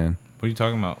fans, man. What are you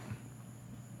talking about?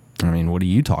 I mean, what are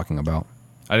you talking about?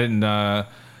 I didn't, I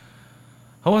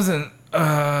wasn't,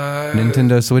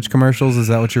 Nintendo Switch commercials? Is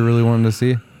that what you're really wanting to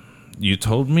see? You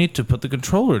told me to put the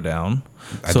controller down,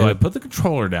 so I put the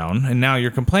controller down, and now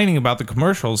you're complaining about the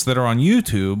commercials that are on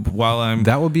YouTube while I'm...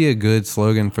 That would be a good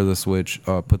slogan for the Switch.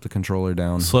 Put the controller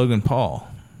down. Slogan Paul.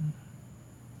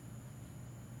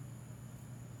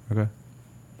 Okay.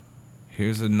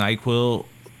 Here's a NyQuil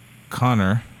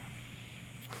Connor.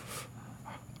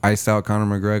 Iced out Conor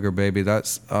McGregor, baby.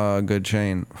 That's a good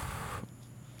chain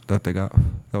that they got.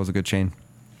 That was a good chain.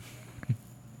 It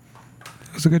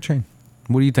was a good chain.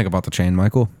 What do you think about the chain,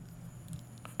 Michael?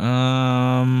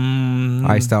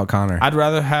 Iced out Connor. I'd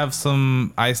rather have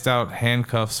some iced out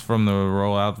handcuffs from the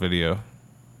rollout video.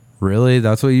 Really?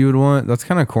 That's what you would want? That's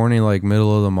kind of corny, like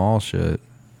middle of the mall shit.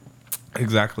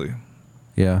 Exactly.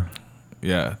 Yeah.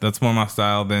 Yeah, that's more my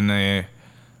style than a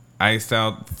iced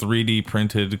out 3D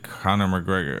printed Conor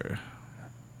McGregor.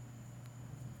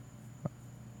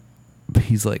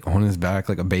 He's like on his back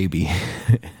like a baby.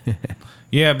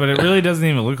 Yeah, but it really doesn't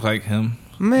even look like him.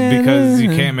 Man. Because you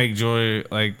can't make Joy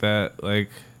like that. Like,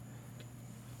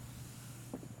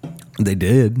 They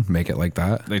did make it like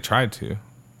that. they tried to.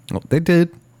 Well, they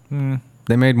did.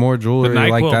 They made more The jewelry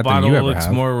like NyQuil that than you bottle ever looks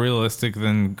have. more realistic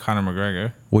than Conor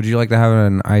McGregor. Would you like to have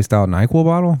an iced out NyQuil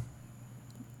bottle?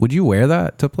 Would you wear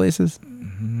that to places?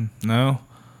 No.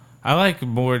 I like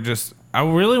more just... I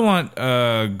really want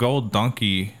a gold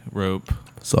donkey rope.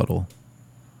 Subtle.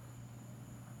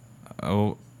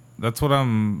 Oh, that's what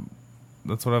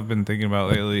I've been thinking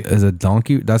about lately. Is a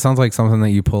donkey? That sounds like something that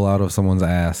you pull out of someone's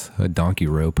ass. A donkey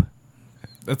rope.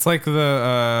 It's like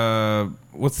the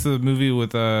what's the movie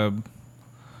with De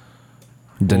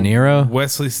Niro?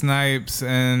 Wesley Snipes,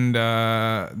 and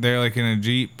they're like in a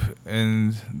Jeep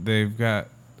and they've got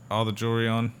all the jewelry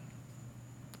on.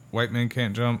 White Men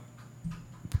Can't Jump.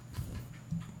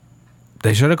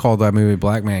 They should have called that movie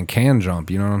Black Man Can Jump.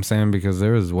 You know what I'm saying? Because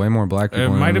there was way more black people It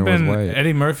in might there have was been white.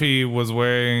 Eddie Murphy was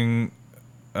wearing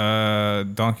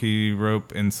donkey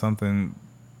rope in something.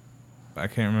 I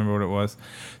can't remember what it was.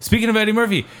 Speaking of Eddie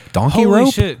Murphy, Donkey holy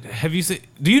rope? shit! Have you seen?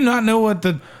 Do you not know what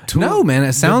the No, man. It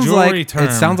the sounds jewelry like term.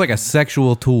 it sounds like a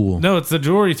sexual tool. No, it's the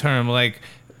jewelry term. Like,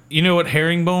 you know what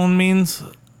herringbone means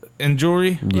in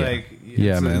jewelry? Yeah. Like,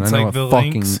 Yeah, man, It's I know like what the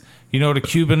fucking- links. You know what a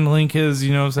Cuban link is?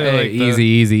 You know what I'm saying? Hey, Like the-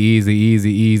 easy.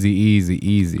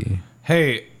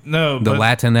 Hey, no, The but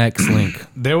Latinx link.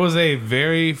 there was a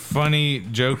very funny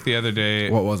joke the other day.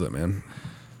 What was it, man?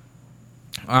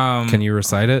 Can you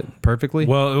recite it perfectly?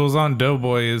 Well, it was on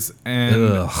Doughboys, and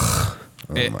Ugh.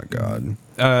 Oh my god.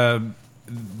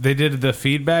 they did the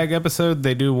feedback episode.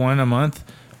 They do one a month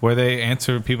where they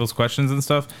answer people's questions and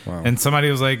stuff. Wow. And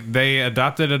somebody was like, they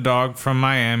adopted a dog from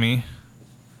Miami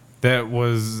that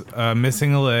was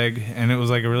missing a leg, and it was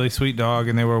like a really sweet dog,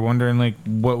 and they were wondering like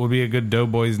what would be a good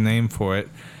Doughboys name for it.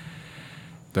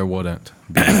 There wouldn't.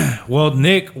 Well,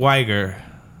 Nick Weiger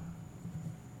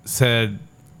said,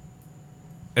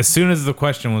 as soon as the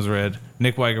question was read,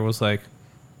 Nick Weiger was like,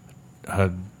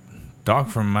 a dog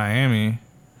from Miami.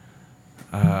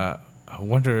 I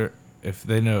wonder if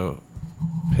they know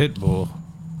Pitbull.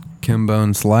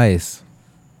 Kimbone Slice.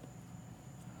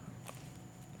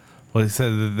 Well, he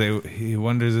said that he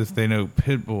wonders if they know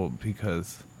Pitbull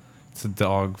because it's a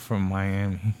dog from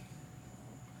Miami.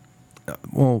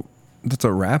 Well, that's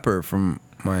a rapper from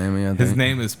Miami, I think. His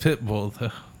name is Pitbull,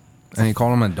 though. And he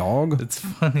called him a dog? It's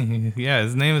funny. Yeah,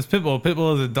 his name is Pitbull.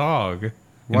 Pitbull is a dog.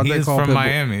 Why'd He's from Pitbull,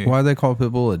 Miami. Why'd they call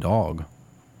Pitbull a dog?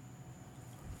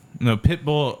 No,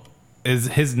 Pitbull is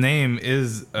his name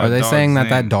is. Are they saying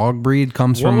that dog breed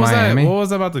comes from Miami? What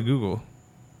was I about to Google?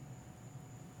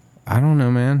 I don't know,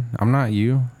 man. I'm not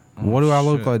you. What do I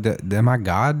look like? Am I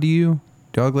God to you?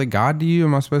 Do I look like God to you?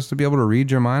 Am I supposed to be able to read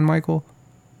your mind, Michael?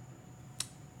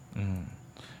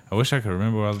 I wish I could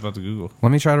remember what I was about to Google.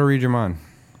 Let me try to read your mind.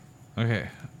 Okay,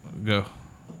 go.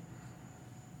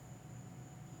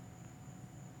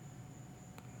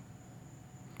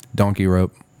 Donkey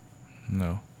rope.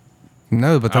 No.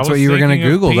 No, but that's I what was you were going to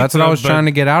thinking of Google. That's what I pizza, was but- trying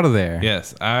to get out of there.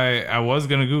 Yes, I was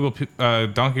gonna Google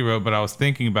donkey rope, but I was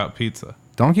thinking about pizza.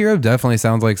 Donkey rope definitely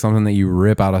sounds like something that you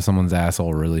rip out of someone's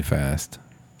asshole really fast.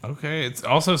 Okay, it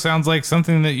also sounds like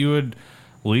something that you would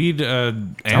lead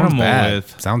an Sounds animal bad.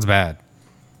 with. Sounds bad.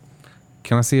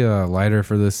 Can I see a lighter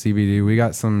for this CBD? We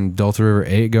got some Delta River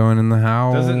 8 going in the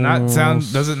house. Does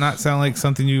it not sound like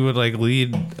something you would like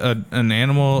lead an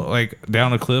animal like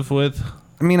down a cliff with?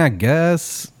 I mean, I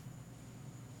guess.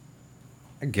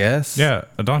 Yeah,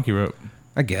 a donkey rope.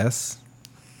 I guess.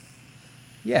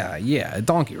 Yeah, a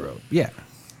donkey rope. Yeah.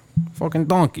 Fucking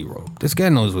donkey rope. This guy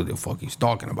knows what the fuck he's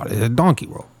talking about. It's a donkey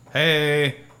rope.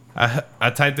 Hey,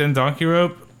 I typed in donkey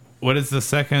rope. What is the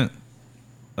second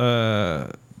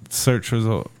search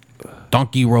result?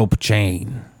 Donkey rope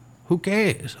chain. Who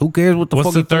cares? Who cares what the fuck?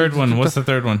 What's the third one? What's the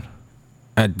third one?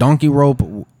 A donkey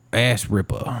rope ass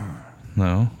ripper.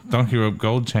 No, donkey rope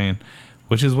gold chain,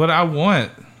 which is what I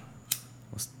want.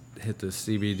 Let's hit the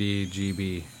CBD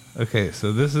GB. Okay,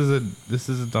 so this is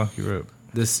a donkey rope.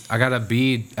 I got a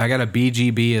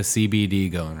BGB of CBD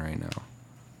going right now.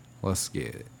 Let's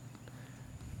get it.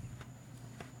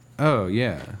 Oh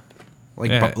yeah,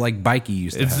 like Bikey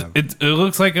used to have. It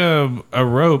looks like a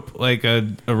rope, like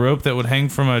a rope that would hang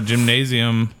from a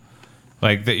gymnasium,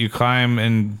 like that you climb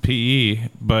in PE,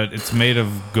 but it's made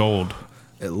of gold.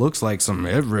 It looks like some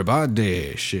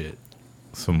everybody shit.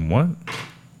 Some what?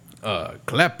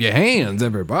 Clap your hands,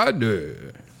 everybody.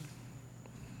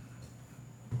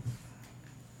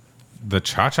 The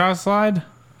cha-cha slide?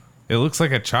 It looks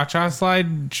like a cha-cha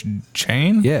slide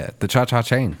chain? Yeah, the cha-cha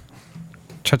chain.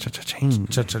 Cha-cha-cha chain.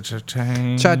 Cha-cha-cha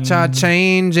chain. Cha-cha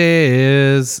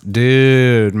changes.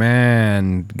 Dude,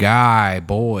 man. Guy,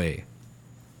 boy.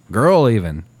 Girl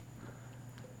even.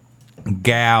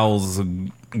 Gals,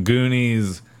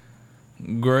 Goonies,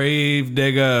 grave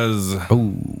diggers.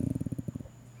 Ooh.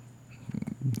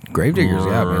 Gravediggers,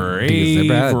 yeah, man. Because they're Grave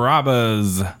bad.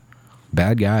 robbers.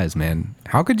 Bad guys, man.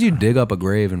 How could you dig up a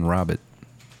grave and rob it?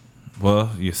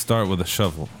 Well, you start with a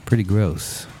shovel. Pretty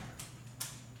gross.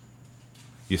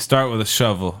 You start with a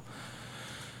shovel.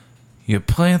 You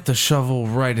plant the shovel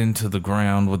right into the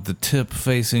ground with the tip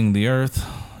facing the earth.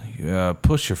 You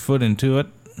push your foot into it,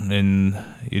 and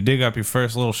you dig up your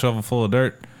first little shovel full of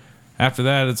dirt. After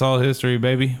that, it's all history,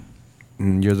 baby.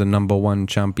 And you're the number one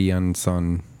champion,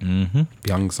 son. Mm-hmm.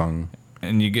 Young son.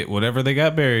 And you get whatever they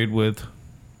got buried with.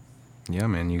 Yeah,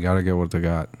 man, you gotta get what they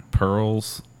got.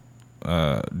 Pearls,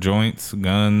 joints,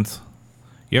 guns.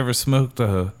 You ever smoked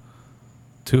a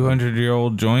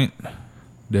 200-year-old joint?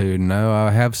 Dude, no,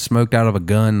 I have smoked out of a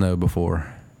gun, though,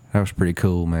 before. That was pretty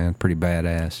cool, man. Pretty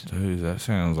badass. Dude, that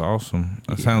sounds awesome.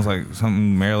 That sounds like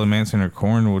something Marilyn Manson or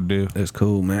Korn would do. It's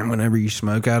cool, man. Whenever you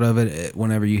smoke out of it,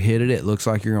 whenever you hit it, it looks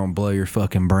like you're gonna blow your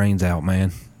fucking brains out,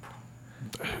 man.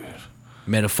 Dude.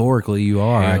 Metaphorically, you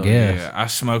are, I guess. Yeah, I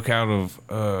smoke out of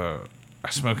a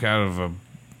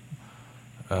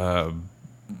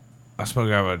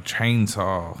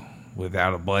chainsaw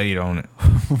without a blade on it.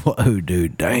 Whoa,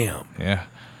 dude, damn. Yeah.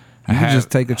 You can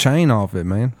just take a chain off it,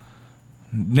 man.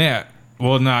 Yeah.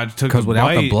 Well, no, I took Because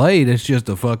without the blade, it's just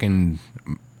a fucking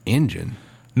engine.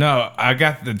 No, I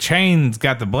got the chain's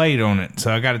got the blade on it,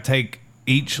 so I got to take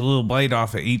each little blade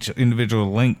off of each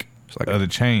individual link of the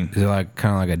chain. Is it like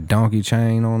kind of like a donkey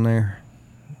chain on there?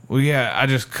 Well, yeah, I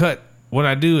just cut. What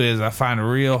I do is I find a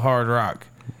real hard rock,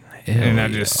 and I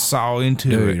just saw into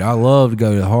it. Dude, I love to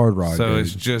go to the Hard Rock, So dude.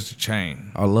 it's just a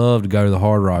chain. I love to go to the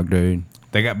Hard Rock, dude.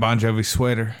 They got Bon Jovi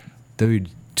sweater. Dude,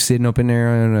 sitting up in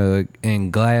there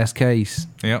in glass case.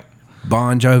 Yep.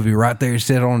 Bon Jovi right there,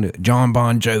 sit on it. John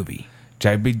Bon Jovi.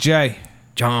 JBJ.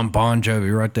 John Bon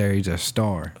Jovi right there. He's a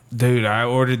star. Dude, I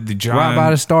ordered the John. Right by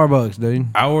the Starbucks, dude.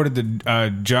 I ordered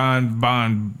the John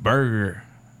Bon burger.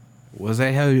 Was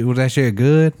that shit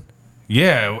good?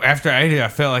 Yeah, after I ate it, I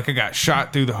felt like I got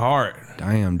shot through the heart.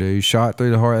 Damn, dude. Shot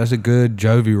through the heart. That's a good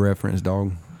Jovi reference,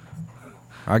 dog.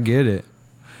 I get it.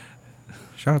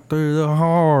 Shot through the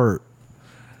heart.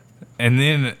 And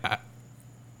then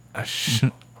I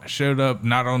showed up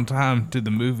not on time to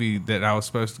the movie that I was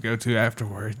supposed to go to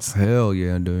afterwards. Hell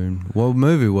yeah, dude. What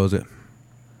movie was it?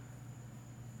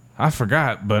 I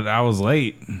forgot, but I was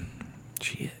late.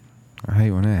 Shit. I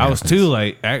hate when that I was happens. too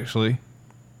late, actually.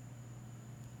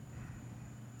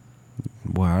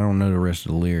 Well, I don't know the rest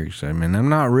of the lyrics. I mean, I'm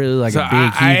not really like So a big,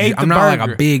 I ate huge. the I'm not like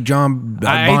burger. a big John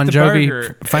I Bon ate the Jovi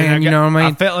burger, fan. and You know what I I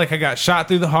mean? felt like I got shot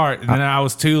through the heart, and then I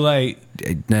was too late.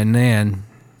 And then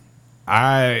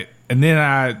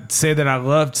I said that I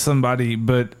loved somebody,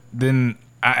 but then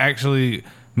I actually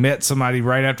met somebody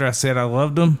right after I said I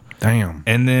loved them. Damn.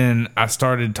 And then I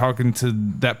started talking to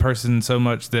that person so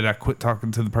much that I quit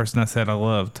talking to the person I said I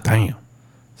loved. Damn.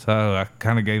 So I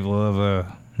kind of gave love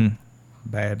a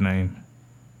bad name.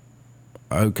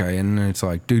 Okay, and then it's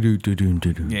like do.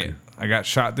 Yeah, I got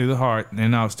shot through the heart, and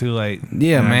then I was too late.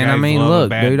 Yeah, And man. I gave mean, love a look,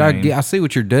 bad dude. name. I see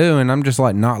what you're doing. I'm just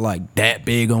like not like that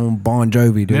big on Bon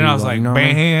Jovi, dude. Then I was like, you know what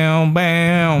I mean? bam,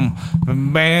 bam,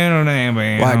 bam, bam,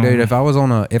 bam. Like, dude,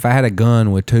 if I had a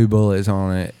gun with 2 bullets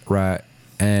on it, right,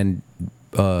 and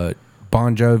Bon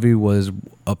Jovi was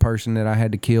a person that I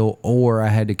had to kill, or I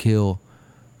had to kill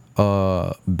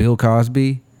Bill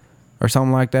Cosby or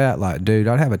something like that, like, dude,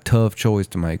 I'd have a tough choice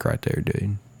to make right there,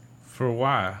 dude. For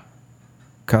why?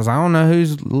 Because I don't know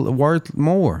who's worth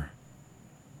more.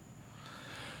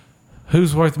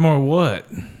 Who's worth more what?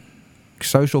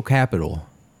 Social capital.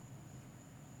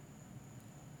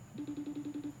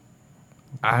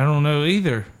 I don't know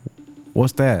either.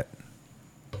 What's that?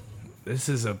 This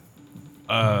is a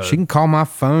She can call my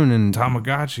phone and...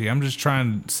 Tamagotchi. I'm just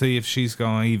trying to see if she's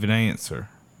going to even answer.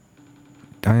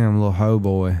 Damn, little hoe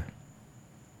boy.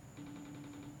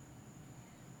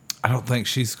 I don't think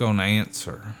she's going to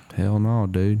answer. Hell no,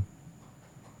 dude.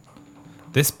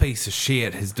 This piece of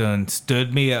shit has done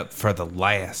stood me up for the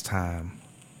last time.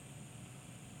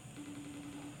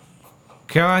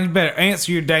 Caroline, you better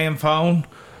answer your damn phone.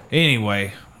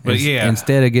 Anyway, but yeah.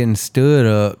 Instead of getting stood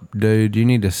up, dude, you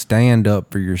need to stand up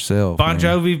for yourself. Bon man.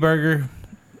 Jovi burger,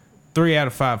 3 out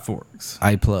of 5 forks.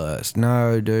 A+.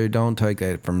 No, dude, don't take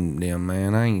that from them,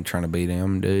 man. I ain't trying to be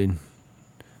them, dude.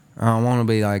 I don't want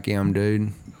to be like them,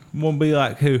 dude. Want to be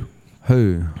like who?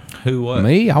 Who? Who what?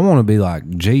 Me? I want to be like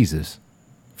Jesus.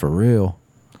 For real.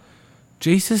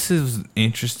 Jesus is an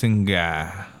interesting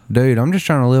guy. Dude, I'm just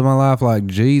trying to live my life like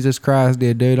Jesus Christ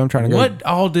did, dude. I'm trying to What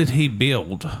all did he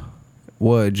build?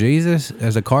 What, Jesus?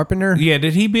 As a carpenter? Yeah,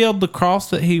 did he build the cross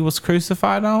that he was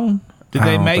crucified on? Did I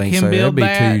they don't make think him so. build That'd be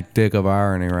that? too thick of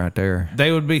irony right there.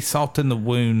 They would be salt in the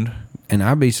wound. And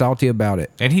I'd be salty about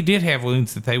it. And he did have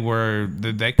wounds that they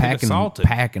could have salted.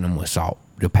 Packing them with salt.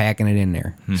 They're packing it in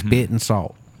there. Mm-hmm. Spit and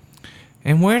salt.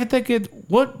 And where did they get?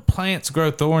 What plants grow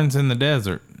thorns in the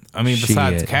desert? I mean,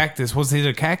 besides Shit. cactus, was it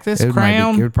a cactus It would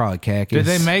crown? it would probably cactus.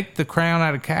 Did they make the crown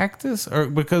out of cactus, or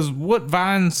because what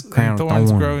vines Crown and of thorns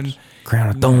thorns. grow in? Crown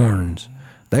of thorns.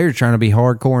 They're trying to be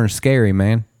hardcore and scary,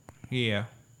 man. Yeah,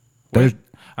 There's-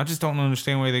 I just don't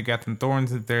understand where they got them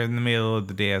thorns if they're in the middle of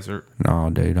the desert. No,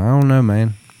 dude. I don't know,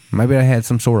 man. Maybe they had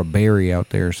some sort of berry out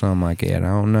there or something like that. I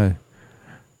don't know.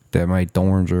 That made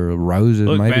thorns or roses,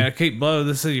 Look, maybe. man, I keep blowing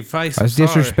this in your face. That's I'm sorry.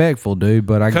 disrespectful, dude,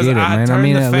 but I get 'Cause it, man. I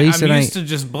mean, at least I'm it used ain't... to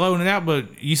just blowing it out,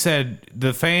 but you said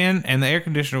the fan and the air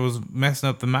conditioner was messing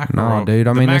up the micro. No, dude.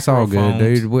 I the mean, it's all good,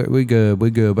 microphones. dude. We good.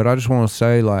 We good. But I just want to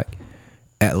say, like,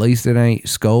 at least it ain't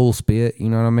skull spit. You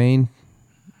know what I mean?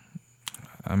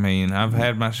 I mean, I've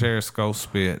had my share of skull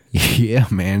spit. Yeah,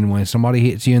 man. When somebody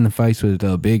hits you in the face with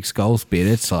a big skull spit,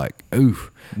 it's like, oof.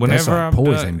 That's Whenever like I'm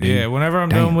poison, done, dude. yeah, whenever I'm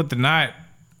Damn. done with the night,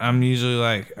 I'm usually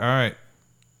like, all right,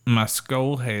 my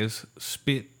skull has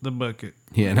spit the bucket.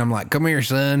 Yeah, and I'm like, come here,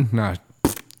 son. No.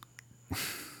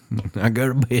 I go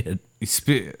to bed. You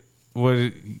spit.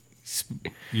 What?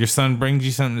 Your son brings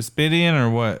you something to spit in, or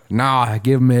what? Nah, I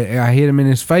hit him in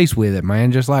his face with it,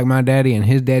 man, just like my daddy and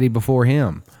his daddy before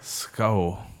him.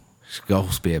 Skull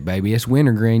spit, baby. It's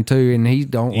wintergreen too, and he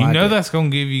don't. You like know it. that's gonna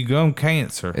give you gum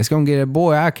cancer. It's gonna get a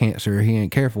boy eye cancer if he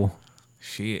ain't careful.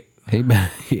 Shit. He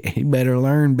better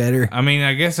learn better. I mean,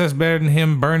 I guess that's better than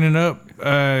him burning up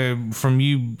from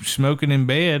you smoking in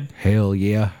bed. Hell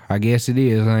yeah, I guess it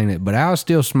is, ain't it? But I'll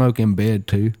still smoke in bed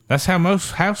too. That's how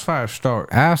most house fires start.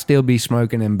 I'll still be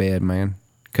smoking in bed, man.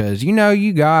 Cause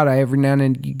you gotta every now and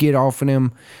then you get off of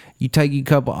them. You take a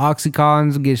couple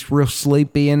Oxycontins and get real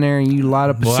sleepy in there, and you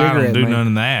light up a cigarette. I don't do man. none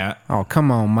of that. Oh,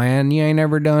 come on, man. You ain't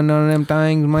ever done none of them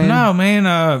things, man? No,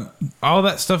 man. All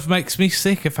that stuff makes me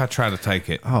sick if I try to take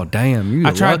it. Oh, damn.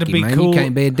 I tried lucky, to be man. Cool. You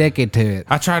can't be addicted to it.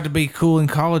 I tried to be cool in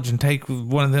college and take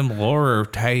one of them Laura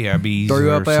Tabbies. Threw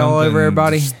up all over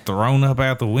everybody? Just thrown up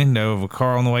out the window of a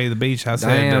car on the way to the beach. I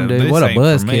said, damn, dude. What a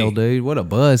buzzkill, dude. What a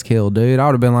buzzkill, dude. I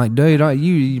would have been like,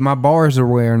 dude, my bars are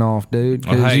wearing off, dude.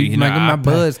 Because you making my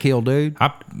buzzkill, dude.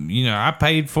 I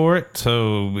paid for it,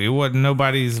 so it wasn't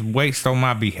nobody's waste on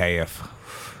my behalf.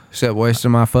 Except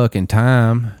wasting my fucking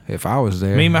time if I was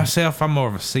there. Me, myself, I'm more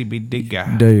of a CBD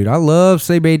guy. Dude, I love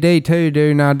CBD too,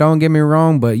 dude. Now, don't get me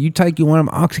wrong, but you take one of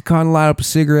them Oxycontin, light up a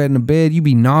cigarette in the bed, you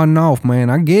be nodding off, man.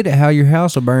 I get it how your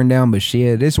house will burn down, but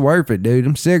shit, it's worth it, dude.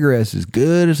 Them cigarettes is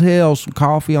good as hell. Some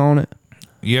coffee on it.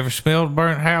 You ever smelled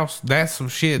burnt house? That's some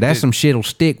shit. That's some shit'll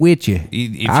stick with you.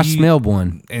 I smelled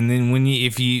one. And then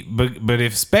but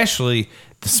if especially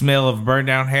the smell of burned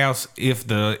down house, if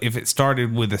it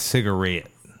started with a cigarette.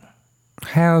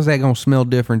 How's that gonna smell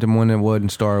different than when it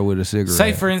wasn't started with a cigarette?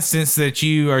 Say, for instance, that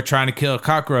you are trying to kill a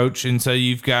cockroach, and so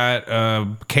you've got a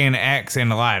can of Axe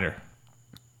and a lighter.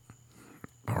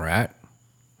 All right.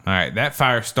 That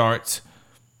fire starts.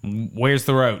 Where's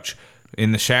the roach?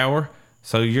 In the shower.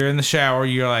 So you're in the shower.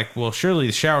 You're like, well, surely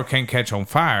the shower can't catch on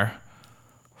fire.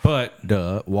 But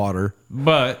water.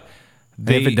 But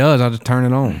if it does, I'll just turn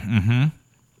it on.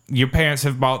 Mm-hmm. Your parents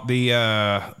have bought the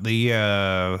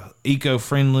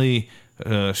eco-friendly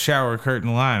shower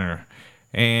curtain liner,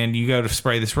 and you go to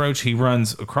spray this roach. He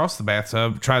runs across the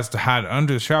bathtub, tries to hide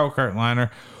under the shower curtain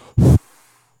liner.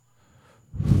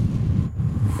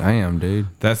 Damn, dude.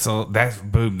 That's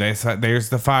boom. There's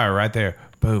the fire right there.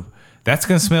 Boom. That's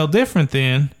gonna smell different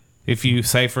than if you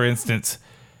say, for instance,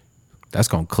 that's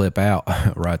gonna clip out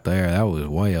right there. That was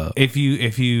way up. If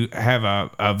you have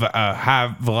a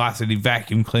high velocity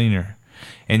vacuum cleaner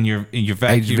and you're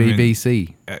vacuuming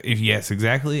HVAC. Yes,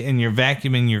 exactly, and you're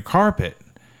vacuuming your carpet,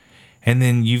 and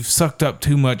then you've sucked up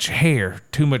too much hair,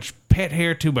 too much pet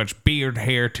hair, too much beard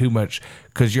hair, too much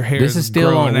because your hair. This is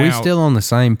still on. We're still on the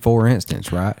same for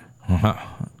instance, right?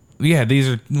 Yeah, these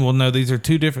are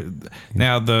two different.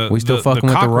 Now we still fucking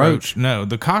with the roach. No,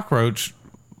 the cockroach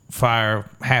fire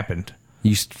happened.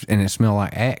 And it smelled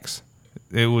like Axe.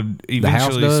 It would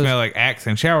eventually smell like Axe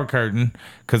and shower curtain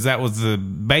because that was the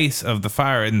base of the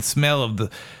fire, and the smell of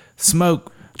the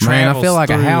smoke. Man, I feel like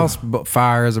a house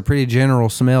fire is a pretty general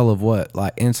smell of what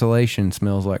like insulation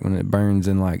smells like when it burns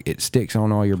and like it sticks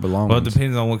on all your belongings. Well, it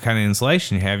depends on what kind of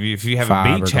insulation you have. If you have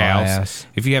a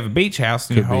beach house,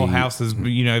 and your whole house is,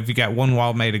 if you got one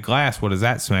wall made of glass, what does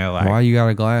that smell like? Why you got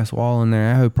a glass wall in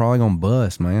there? That probably gonna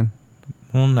bust, man.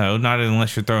 Well, no, not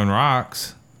unless you're throwing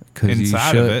rocks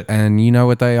inside of it. And you know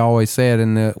what they always said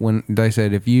when they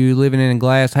said, if you living in a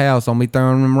glass house, don't be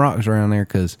throwing them rocks around there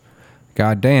because,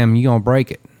 goddamn, you gonna break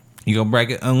it. You gonna break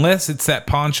it unless it's that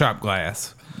pawn shop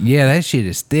glass. Yeah, that shit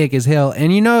is thick as hell.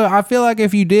 And I feel like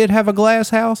if you did have a glass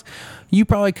house, you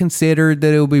probably considered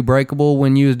that it would be breakable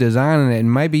when you was designing it,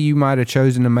 and maybe you might have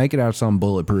chosen to make it out of something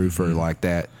bulletproof or like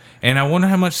that. And I wonder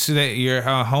how much your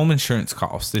home insurance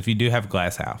costs if you do have a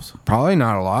glass house. Probably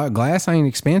not a lot. Glass ain't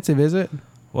expensive, is it?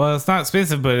 Well, it's not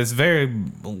expensive, but it's very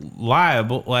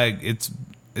liable. Like it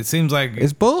seems like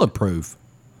it's bulletproof.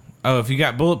 Oh, if you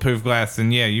got bulletproof glass,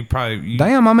 then yeah, you probably.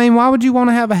 Damn, I mean, why would you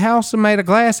want to have a house made of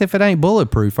glass if it ain't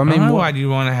bulletproof? I mean, why do you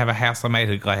want to have a house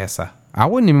made of glass? I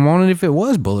wouldn't even want it if it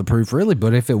was bulletproof, really.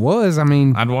 But if it was, I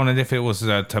mean, I'd want it if it was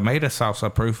tomato sauce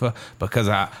proof, because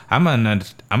I'm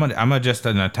just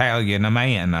an Italian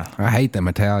man. I hate them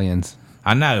Italians.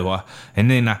 I know, and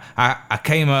then I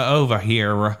came over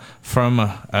here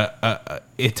from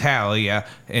Italia,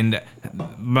 and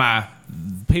my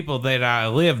people that I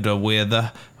lived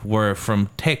with were from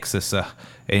Texas,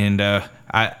 and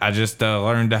I just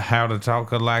learned how to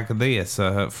talk like this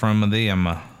from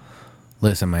them.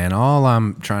 Listen, man, all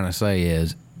I'm trying to say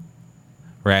is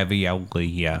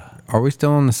ravioli. Are we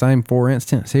still on the same 4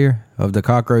 instance here of the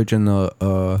cockroach and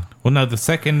the Well, no, the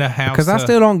second the house. Because I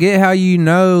still don't get how you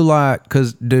know, like,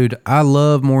 because dude, I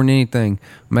love more than anything.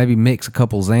 Maybe mix a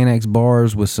couple Xanax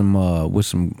bars with some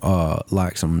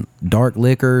like some dark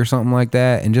liquor or something like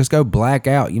that, and just go black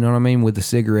out. You know what I mean? With the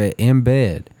cigarette in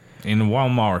bed. in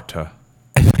Walmart.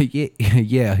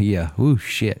 yeah. Ooh,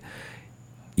 shit.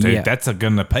 Dude, Yeah, that's a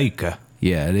gonna peka.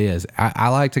 yeah, it is. I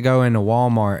like to go into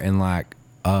Walmart and like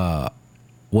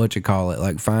what you call it,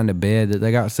 like find a bed that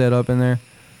they got set up in there.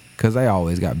 Because they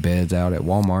always got beds out at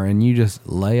Walmart, and you just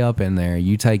lay up in there.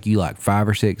 You take you like 5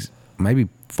 or 6, maybe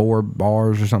 4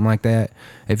 bars or something like that.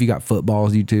 If you got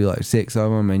footballs, you do like 6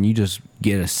 of them, and you just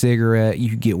get a cigarette.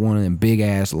 You get one of them big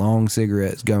ass long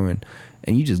cigarettes going,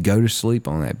 and you just go to sleep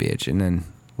on that bitch, and then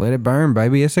let it burn,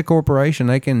 baby. It's a corporation.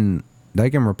 They can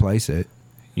replace it.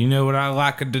 You know what I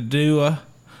like to do?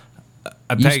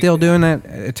 You still doing that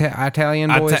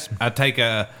Italian boys? I take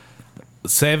a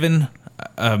 7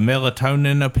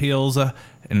 melatonin pills and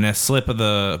a slip of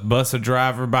the bus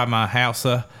driver by my house,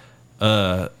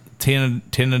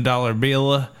 $10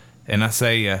 bill, and I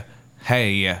say,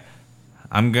 hey,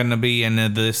 I'm gonna be in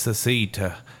this seat,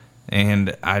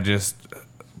 and I just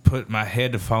put my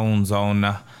headphones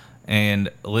on and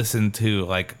listen to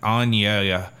like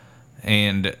Anya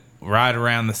and ride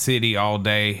around the city all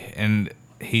day, and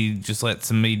he just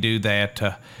lets me do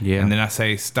that. Yeah. And then I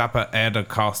say, stop at a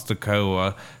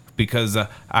Costco because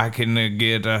I can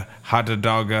get a hot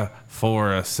dog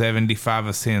for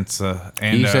 75 cents.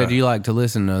 And You said you like to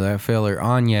listen to that feller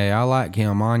Anye. I like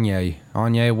him,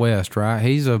 Anye West, right?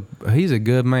 He's a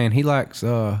good man. He likes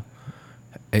I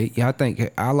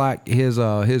think I like his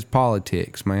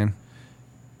politics, man.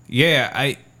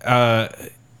 yeah, I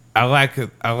like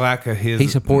his. He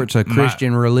supports a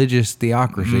Christian religious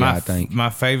theocracy, I think. My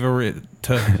favorite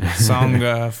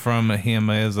song from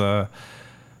him is oh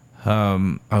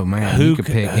man, you could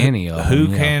pick any of them. Who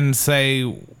can say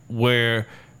where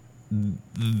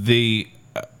the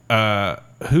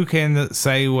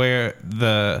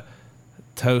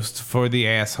toast for the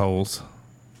assholes?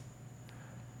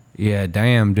 Yeah,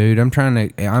 damn, dude. I'm trying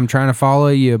to follow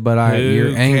you, but you're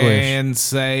English. Who can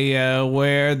say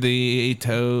where the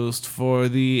toast for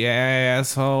the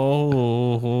assholes?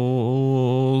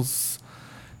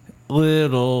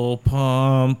 Little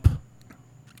Pump.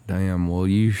 Damn. Well,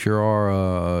 you sure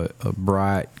are a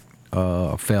bright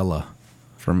fella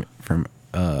from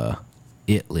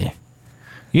Italy.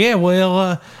 Yeah,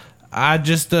 well, I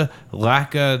just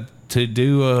like to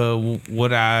do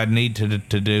what I need to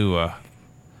do.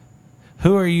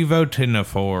 Who are you voting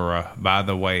for, by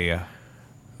the way?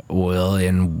 Well,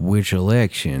 in which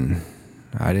election?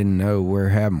 I didn't know we're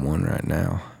having one right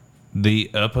now.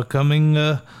 The upcoming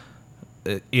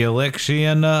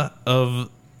election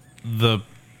of the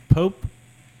Pope?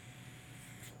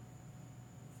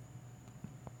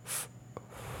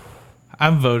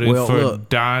 I'm voting for look,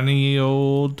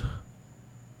 Donald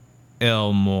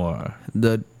Elmore.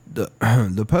 The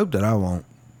Pope that I want,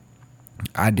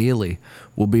 ideally,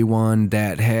 will be one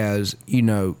that has,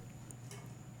 that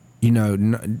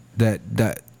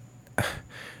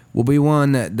will be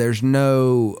one that there's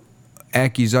no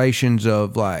accusations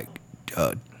of like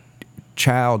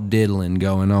child diddling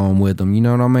going on with them. You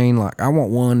know what I mean? Like, I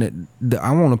want one that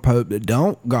I want a Pope that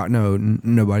don't got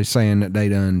nobody saying that they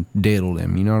done diddled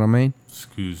him. You know what I mean?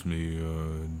 Excuse me,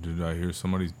 did I hear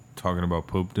somebody talking about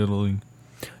Pope diddling?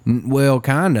 Well,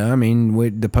 kinda. I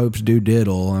mean, the popes do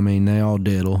diddle. I mean, they all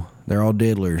diddle. They're all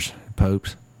diddlers,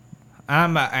 popes.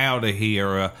 I'm out of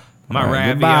here. My All right,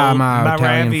 ravioli, goodbye, my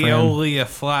Italian ravioli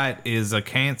flight is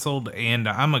canceled, and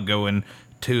I'm going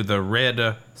to the Red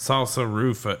Salsa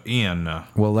Roof Inn.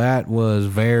 Well, that was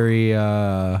very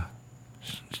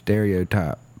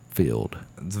stereotype filled.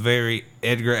 It's very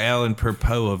Edgar Allan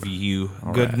Poe of you.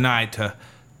 All Good right. night,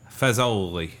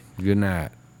 Fazoli. Good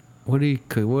night. What did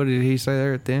he say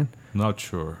there at the end? Not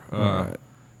sure. All right.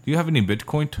 Do you have any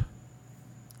Bitcoin?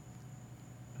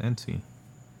 Fancy.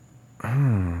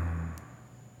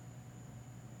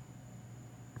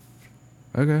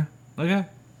 Okay. Okay.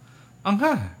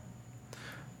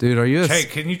 Dude, are you Hey,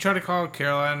 can you try to call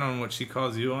Caroline on what she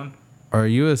calls you on? are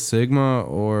you a Sigma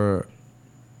or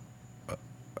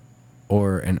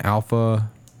an Alpha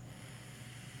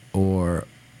or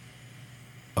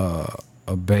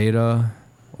a Beta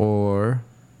or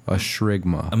a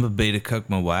Shrigma? I'm a beta cook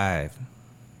my wife.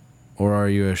 Or are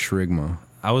you a Shrigma?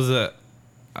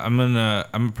 I'm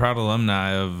a proud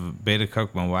alumni of Beta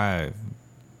Cook my wife.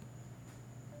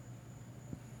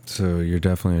 So you're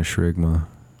definitely a Shrigma.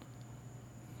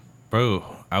 Bro,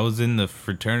 I was in the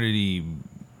fraternity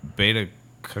Beta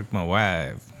Cook my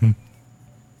wife.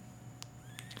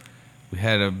 We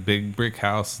had a big brick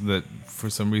house that for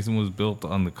some reason was built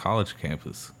on the college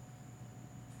campus.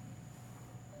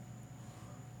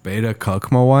 Beta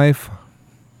cuck my wife?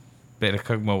 Better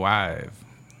cook my wife.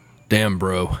 Damn,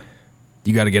 bro.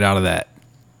 You got to get out of that.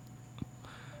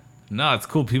 No, it's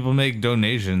cool. People make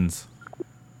donations.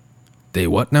 They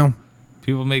what now?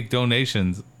 People make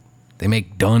donations. They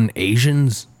make done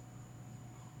Asians?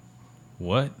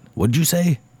 What? What'd you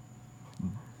say?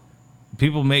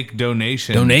 People make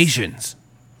donations. Donations.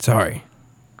 Sorry.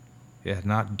 Yeah,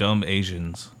 not dumb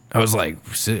Asians. I was like,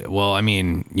 well, I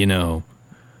mean, you know,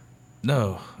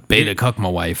 No. beta cuck my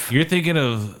wife. You're thinking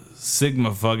of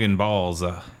Sigma fucking balls.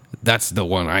 That's the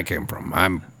one I came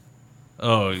from.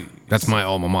 Oh, That's my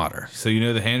alma mater. so you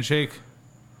know the handshake?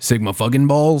 Sigma fucking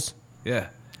balls? Yeah.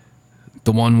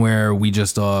 The one where we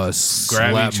just Grab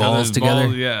slap each balls other's together?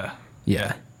 balls? Yeah.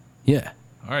 Yeah. Yeah.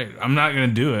 All right. I'm not going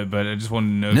to do it, but I just wanted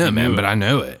to know if No, you man, knew but it. I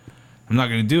know it. I'm not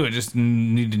going to do it. Just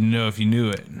need to know if you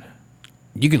knew it.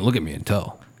 You can look at me and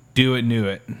tell. Do it, knew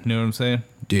it. Know what I'm saying?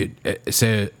 Dude, it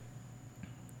said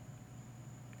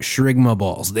Shrigma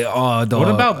balls. What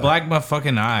about black my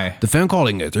fucking eye? The phone call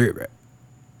didn't go through, bro.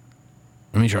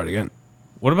 Let me try it again.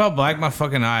 What about black my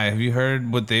fucking eye? Have you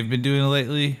heard what they've been doing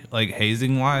lately? Like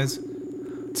hazing wise?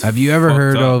 Have you ever fucked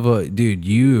heard up. of dude,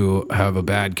 you have a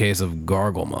bad case of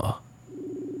garglema.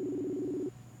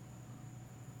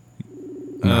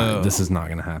 No, this is not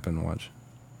gonna happen. Watch.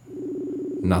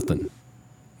 Nothing.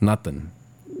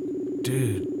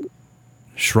 Dude.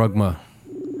 Shrug my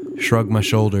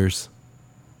shoulders.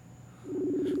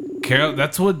 Carol,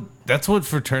 that's what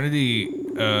fraternity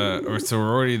or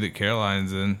sorority that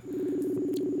Caroline's in.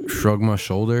 Shrug my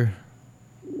shoulder.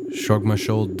 Shrug my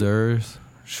shoulders.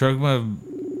 Shrug my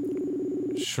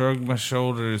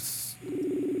shoulders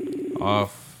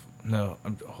off. No,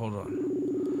 hold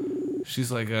on.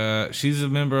 She's like she's a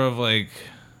member of like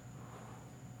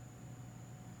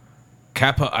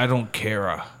Kappa I don't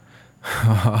care.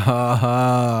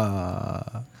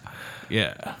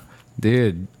 Yeah.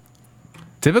 Dude.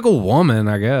 Typical woman,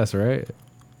 I guess, right?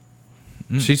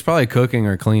 She's probably cooking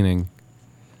or cleaning.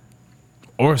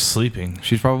 Or sleeping.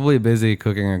 She's probably busy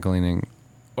cooking or cleaning.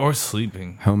 Or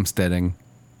sleeping. Homesteading.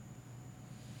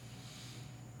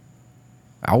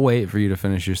 I'll wait for you to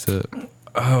finish your sip.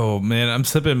 Oh man, I'm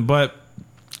sipping, but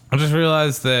I just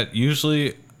realized that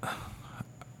usually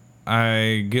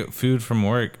I get food from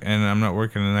work and I'm not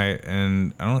working tonight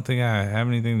and I don't think I have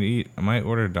anything to eat. I might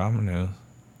order Dominoes.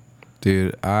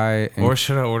 Dude, Or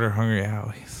should I order Hungry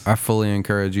Howie's? I fully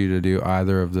encourage you to do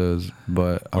either of those,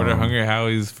 but Order Hungry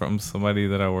Howie's from somebody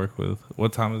that I work with.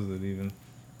 What time is it even?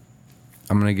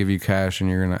 I'm gonna give you cash and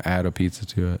you're gonna add a pizza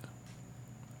to it.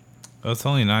 Oh, it's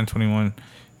only 9:21.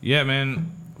 Yeah,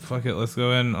 man. Fuck it. Let's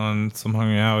go in on some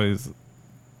Hungry Howie's.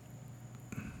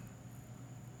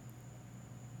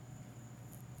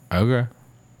 Okay.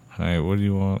 All right, what do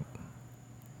you want?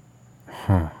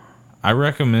 I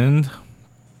recommend,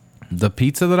 The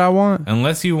pizza that I want?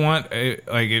 unless you want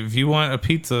if you want a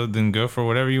pizza, then go for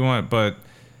whatever you want. But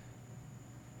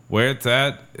where it's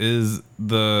at is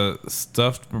the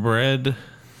stuffed bread.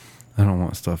 I don't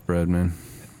want stuffed bread, man.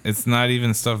 It's not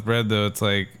even stuffed bread though. It's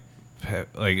like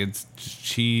it's just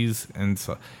cheese and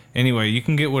so. Anyway, you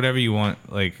can get whatever you want.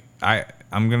 Like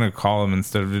I'm gonna call them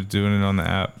instead of just doing it on the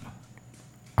app.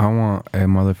 I want a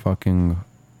motherfucking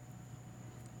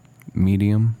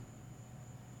medium.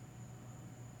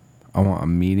 I want a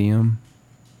medium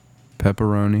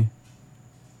pepperoni.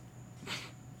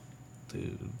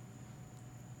 Dude,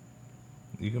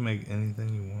 you can make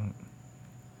anything you want.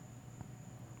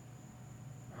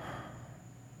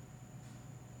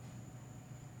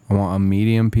 I want a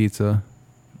medium pizza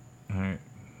All right,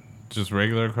 just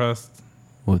regular crust.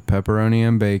 with pepperoni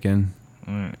and bacon.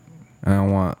 All right. And I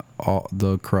want all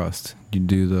the crust. You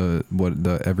do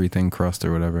the everything crust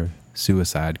or whatever.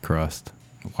 Suicide crust.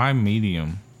 Why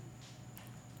medium?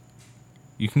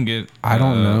 You can get I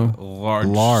don't know.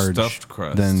 large stuffed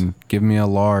crust. Then give me a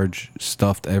large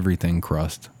stuffed everything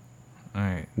crust all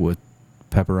right. with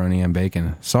pepperoni and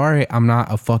bacon. Sorry, I'm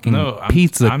not a fucking No,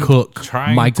 pizza I'm cook,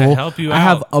 trying Michael. to help you I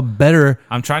have out. a better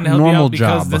I'm trying to help you normal out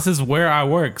because job. this is where I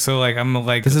work. So like I'm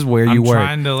like This is where I'm you work.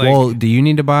 Trying to, like, Well, do you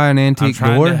need to buy an I'm antique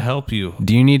trying door? to help you.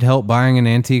 Do you need help buying an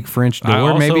antique French I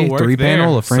door? also Maybe work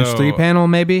 3-panel, there, a French so- 3-panel,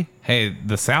 maybe. Hey,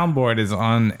 the soundboard is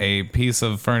on a piece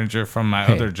of furniture from my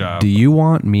Hey, other job. do you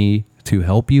want me to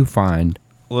help you find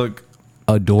Look,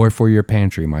 a door for your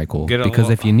pantry, Michael? Get a Because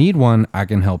lo- if you need one, I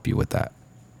can help you with that.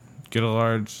 get a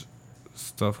large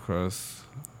stuffed crust.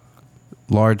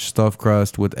 Large stuffed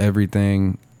crust with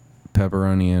everything,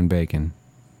 pepperoni and bacon.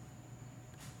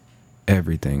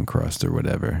 Everything crust or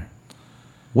whatever.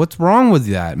 What's wrong with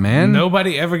that, man?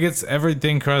 Nobody ever gets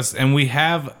everything crust, and we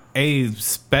have a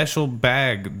special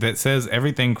bag that says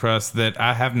everything crust that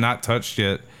I have not touched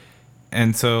yet.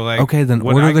 And so, like, Okay, then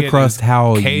what order I the get crust is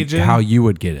how Cajun. you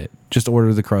would get it. Just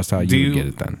order the crust how you would get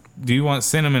it then. Do you want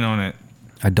cinnamon on it?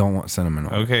 I don't want cinnamon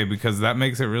on it. Okay, because that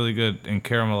makes it really good and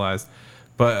caramelized.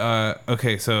 But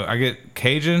okay, so I get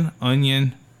Cajun,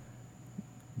 onion,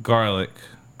 garlic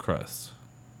crust,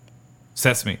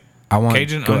 sesame. I want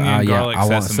Cajun, onion, garlic, I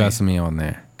want sesame. sesame on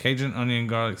there. Cajun, onion,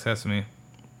 garlic, sesame.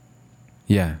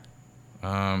 Yeah.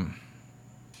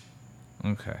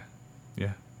 Okay.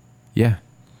 Yeah. Yeah.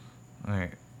 All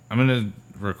right. I'm gonna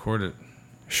record it.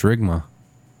 Shrigma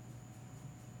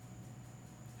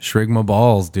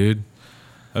balls, dude.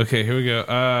 Okay, here we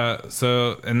go.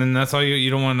 So, and then that's all you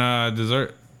don't want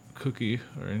dessert cookie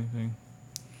or anything.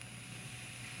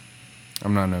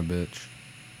 I'm not no bitch.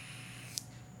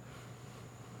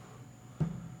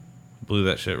 Blew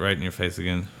that shit right in your face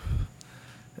again.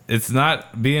 It's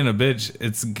not being a bitch.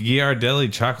 It's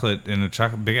Ghirardelli chocolate in a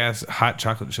big ass hot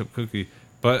chocolate chip cookie.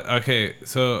 But okay,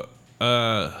 so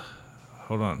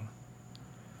hold on.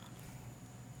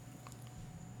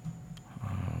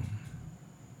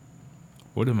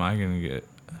 What am I gonna get?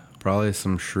 Probably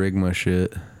some Shrigma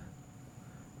shit.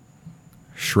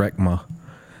 Shrekma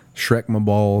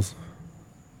balls.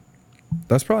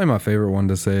 That's probably my favorite one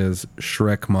to say is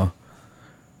Shrekma.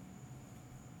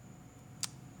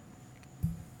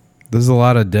 There's a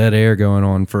lot of dead air going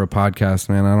on for a podcast,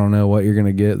 man. I don't know what you're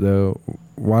gonna get though.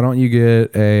 Why don't you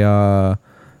get a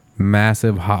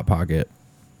massive Hot Pocket?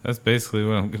 That's basically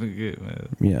what I'm gonna get, man.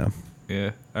 Yeah.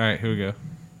 Yeah. All right, here we go.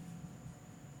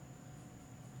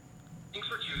 Thanks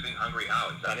for choosing Hungry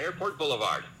House on Airport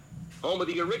Boulevard, home of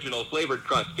the original flavored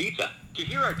crust pizza. To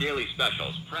hear our daily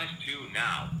specials, press 2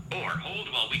 now, or hold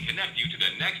while we connect you to the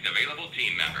next available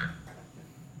team member.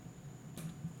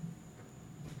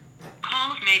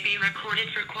 Calls may be recorded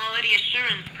for quality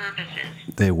assurance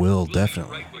purposes. They will,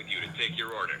 definitely. Right with you to take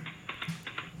your order.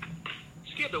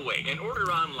 Skip away and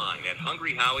order online at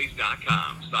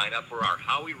hungryhowies.com. Sign up for our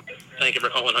Howie. Thank you for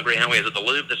calling Hungry Howie's at the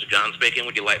Loop. This is John speaking.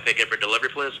 Would you like pickup or delivery,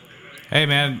 please? Hey,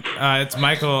 man, it's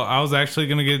Michael. I was actually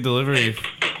gonna get a delivery.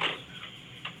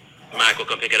 Michael,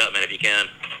 come pick it up, man, if you can.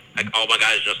 All my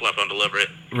guys just left on delivery.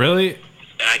 Really?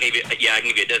 I can give you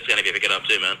a discount if you pick it up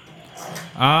too, man.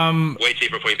 Way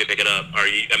cheaper for you to pick it up.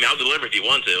 I'll deliver if you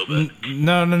want to, but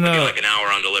No. I'll give you like an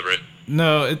hour on delivery.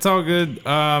 No, it's all good.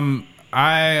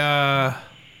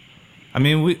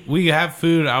 We have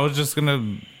food. I was just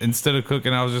gonna, instead of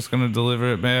cooking, I was just gonna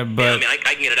deliver it, man. But yeah, I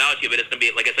can get it out to you, but it's gonna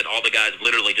be, like I said, all the guys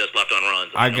literally just left on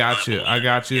runs. I got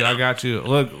you.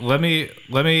 Look, let me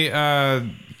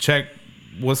check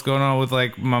what's going on with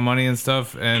like my money and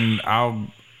stuff, and I'll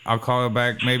call it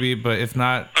back maybe. But if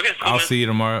not, okay, cool, I'll man. see you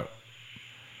tomorrow.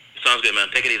 Sounds good, man.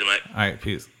 Take it easy, mate. All right,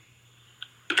 peace.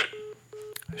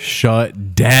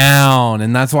 Shut down.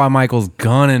 And that's why Michael's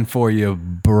gunning for you,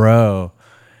 bro.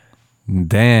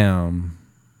 Damn.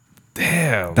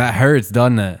 That hurts,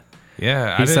 doesn't it?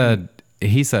 Yeah.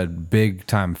 He said big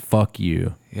time fuck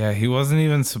you. Yeah, he wasn't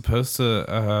even supposed to.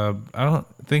 I don't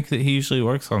think that he usually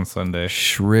works on Sunday.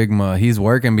 Shrigma. He's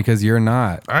working because you're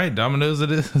not. All right, Dominoes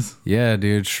it is. Yeah,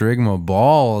 dude. Shrigma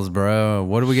balls, bro.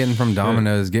 What are we getting from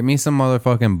Dominoes? Get me some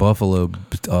motherfucking buffalo.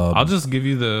 I'll just give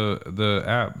you the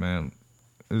app, man.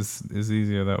 It's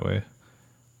easier that way.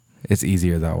 It's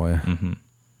easier that way. Mm-hmm.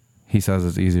 He says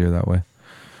it's easier that way.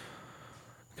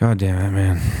 God damn it,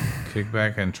 man. Kick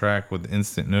back and track with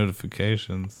instant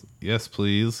notifications. Yes,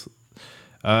 please.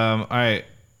 All right.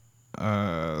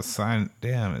 It signed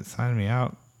me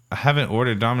out. I haven't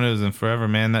ordered Domino's in forever,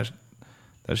 man. That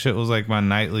shit was like my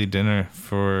nightly dinner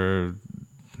for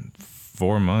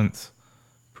 4 months,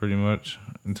 pretty much,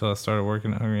 until I started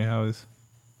working at Hungry Howie's.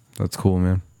 That's cool,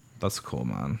 man. That's cool,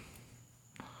 man.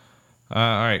 All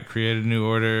right, create a new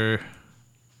order,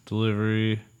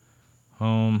 delivery,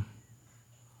 home,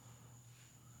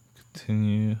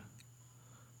 continue,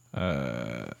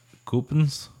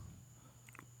 coupons.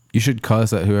 You should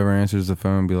cuss at whoever answers the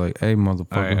phone and be like, hey,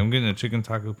 motherfucker. All right, I'm getting a chicken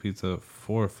taco pizza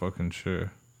for fucking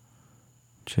sure.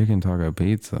 Chicken taco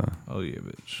pizza? Oh, yeah,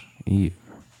 bitch. Eat.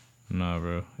 Nah,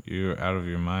 bro. You're out of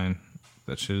your mind.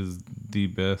 That shit is the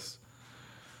best.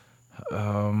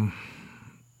 Okay.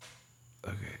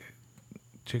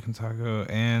 Chicken taco,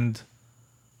 and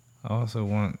I also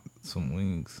want some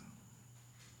wings.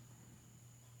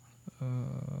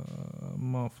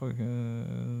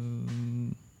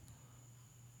 Motherfucking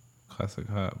classic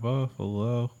hot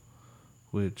buffalo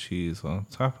with cheese on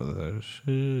top of that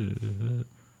shit.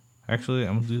 Actually,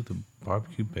 I'm gonna do the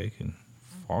barbecue bacon.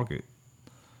 Fuck it.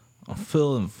 I'm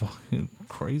feeling fucking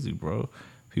crazy, bro.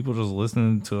 People just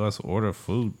listening to us order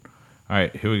food. All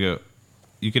right, here we go.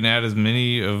 You can add as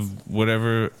many of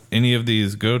whatever, any of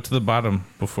these. Go to the bottom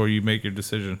before you make your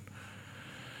decision.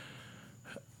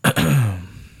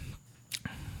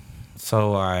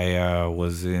 So I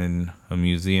was in a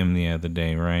museum the other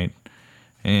day, right?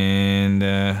 And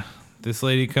this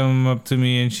lady come up to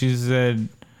me and she said,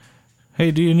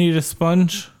 "Hey, do you need a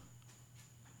sponge?"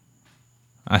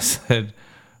 I said,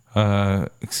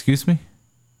 excuse me?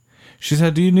 She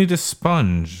said, "Do you need a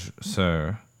sponge,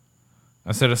 sir?"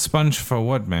 I said, "A sponge for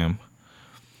what, ma'am?"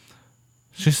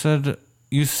 She said,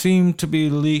 "You seem to be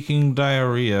leaking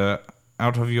diarrhea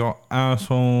out of your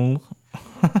asshole."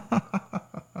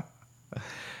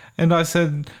 And I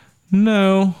said,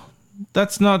 "No,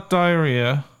 that's not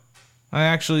diarrhea. I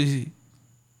actually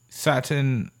sat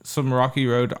in some Rocky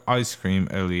Road ice cream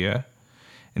earlier,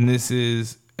 and this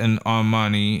is an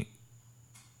Armani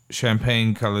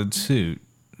champagne-colored suit.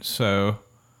 So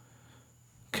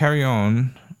carry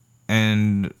on,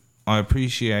 and I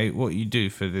appreciate what you do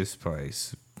for this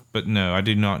place. But no, I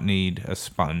do not need a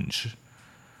sponge."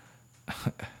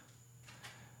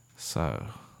 So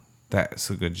that's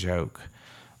a good joke.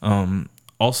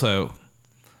 Also,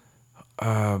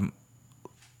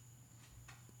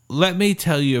 let me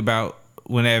tell you about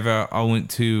whenever I went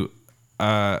to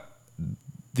the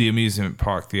amusement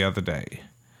park the other day.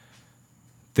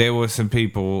 There were some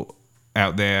people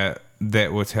out there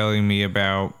that were telling me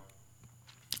about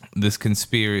this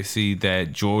conspiracy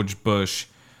that George Bush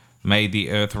made the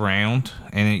earth round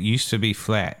and it used to be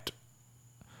flat.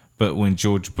 But when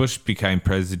George Bush became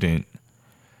president,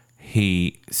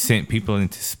 he sent people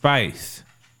into space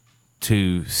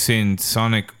to send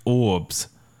sonic orbs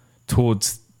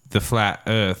towards the flat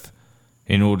earth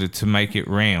in order to make it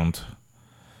round.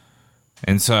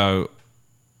 And so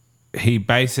he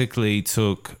basically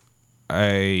took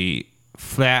a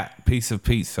flat piece of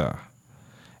pizza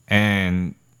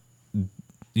and,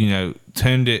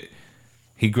 turned it.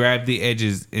 He grabbed the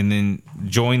edges and then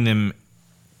joined them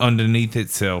underneath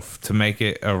itself to make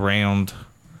it a round,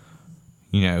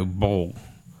 bowl.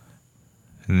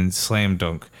 And then slam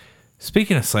dunk.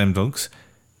 Speaking of slam dunks,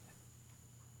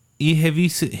 have you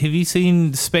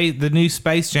seen the new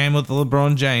Space Jam with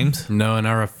LeBron James? No, and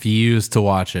I refuse to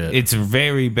watch it. It's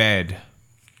very bad.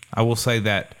 I will say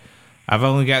that. I've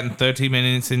only gotten 30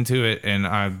 minutes into it and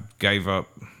I gave up.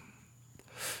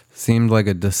 Seemed like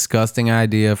a disgusting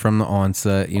idea from the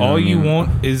onset. All you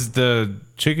want is the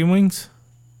chicken wings?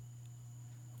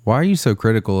 Why are you so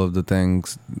critical of the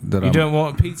things that you don't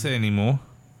want pizza anymore?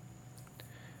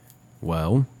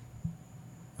 Well,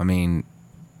 I mean,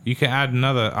 you can add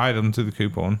another item to the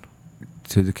coupon.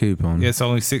 Yeah, it's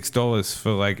only $6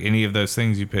 for like any of those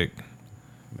things you pick.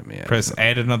 Press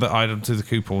add another item to the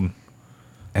coupon.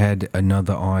 Add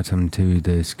another item to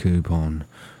this coupon,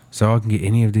 so I can get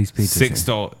any of these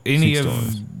pizzas.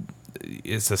 $6.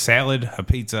 It's a salad, a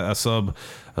pizza, a sub,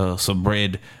 some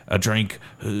bread, a drink.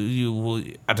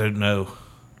 I don't know.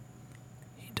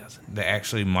 He doesn't. There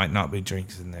actually might not be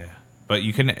drinks in there, but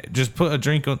you can just put a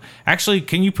drink on. Actually,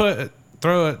 can you throw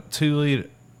a 2 liter?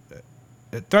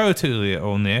 Throw a 2 liter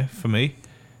on there for me,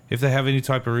 if they have any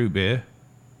type of root beer.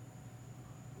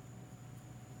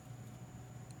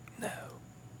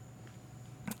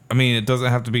 I mean, it doesn't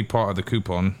have to be part of the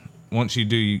coupon. Once you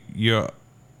do your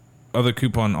other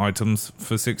coupon items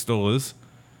for $6,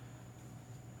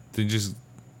 then just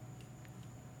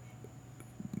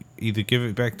either give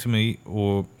it back to me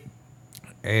or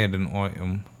add an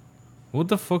item. What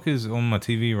the fuck is on my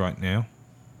TV right now?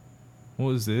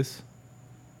 What is this?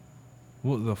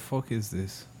 What the fuck is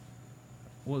this?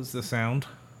 What's the sound?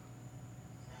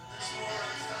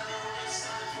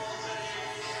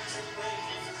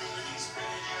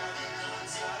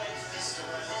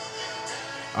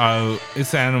 Oh,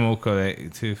 it's Animal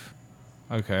Collective.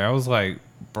 Okay, I was like,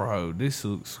 bro, this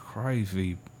looks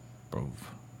crazy, bro.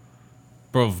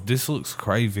 Bro, this looks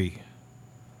crazy.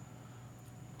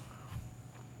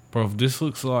 Bro, this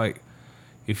looks like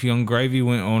if Young Gravy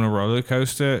went on a roller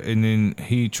coaster and then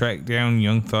he tracked down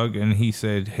Young Thug and he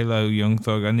said, "Hello, Young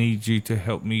Thug, I need you to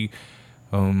help me,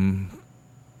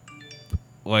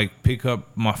 pick up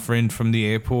my friend from the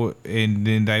airport." And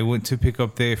then they went to pick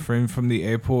up their friend from the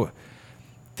airport.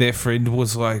 Their friend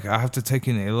was like, "I have to take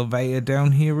an elevator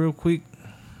down here real quick."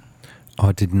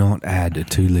 I did not add a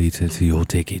 2 liter to your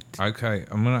ticket. Okay,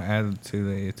 I'm going to add a 2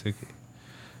 liter ticket.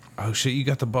 Oh shit, you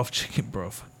got the buff chicken,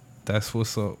 bruv. That's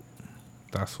what's up.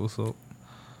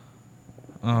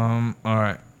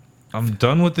 Alright. I'm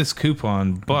done with this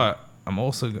coupon, but I'm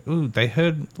also...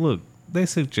 They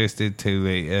suggested 2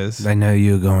 liters. They know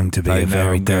you're going to be a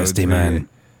very thirsty man.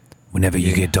 whenever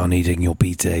you get done eating your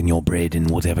pizza and your bread and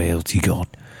whatever else you got,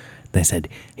 they said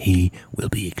he will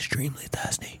be extremely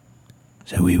thirsty.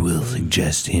 So we will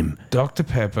suggest him Dr.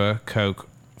 Pepper, Coke,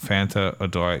 Fanta, or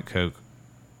Diet Coke.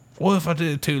 What if I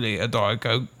did a 2-liter Diet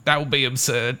Coke? That would be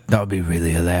absurd. That would be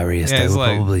really hilarious. Yeah, they it's would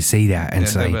like- probably see that and Yeah,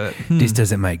 say, but, this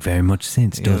doesn't make very much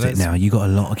sense, does it? that's- Now, you got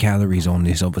a lot of calories on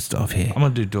this other stuff here. I'm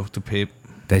going to do Dr. Pep.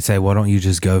 They say, why don't you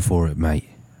just go for it, mate?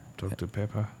 Dr.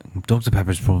 Pepper. Dr.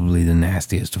 Pepper's probably the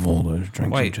nastiest of all those drinks you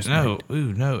Wait, just no. made.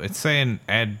 Ooh, no. It's saying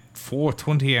add 4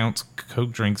 20-ounce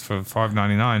Coke drinks for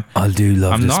 $5.99. I do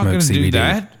love I'm the not smoked gonna do CBD.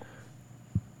 that.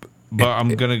 But I'm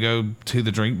going to go to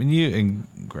the drink menu and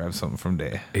grab something from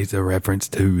there. It's a reference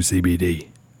to CBD.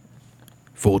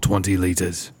 420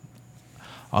 litres.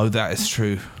 Oh, that is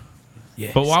true.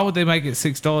 Yes. But why would they make it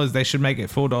 $6? They should make it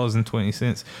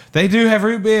 $4.20. They do have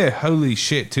root beer. Holy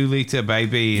shit, 2 liter,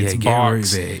 baby. It's get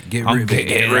box. root beer. Get I'm root beer.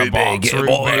 getting Get a root beer. box Get a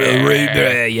bottle of root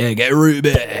beer. Yeah, get root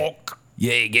beer. Bock.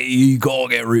 Yeah, you gotta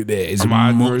get root beer. It's I'm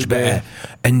on much root beer. better.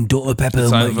 And Dr. Pepper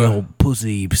It's will make over. your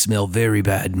pussy smell very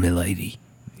bad, milady.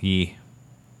 Yeah.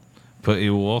 But it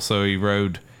will also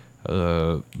erode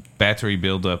battery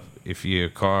buildup if your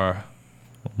car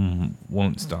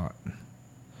won't start.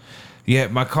 Yeah,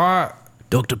 my car.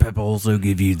 Dr. Pepper also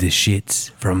give you the shits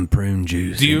from prune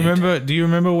juice. Do you in it. remember? Do you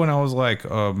remember when I was like,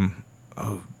 oh,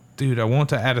 dude, I want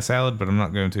to add a salad, but I'm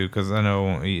not going to because I know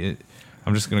I won't eat it.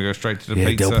 I'm just gonna go straight to the Yeah,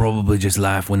 pizza. they'll probably just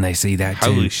laugh when they see that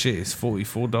Holy too. shit! It's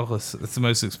 $44. That's the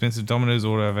most expensive Domino's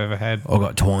order I've ever had. I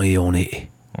got 20 on it.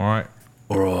 All right.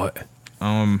 All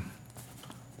right.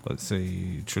 Let's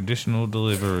see. Traditional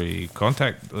delivery,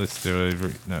 contactless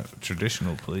delivery. No,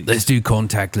 traditional, please. Let's do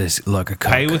contactless like a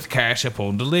Coke. Pay with cash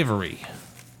upon delivery.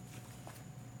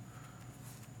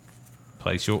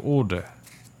 Place your order.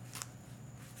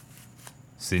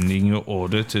 Sending your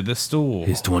order to the store.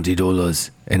 Here's $20,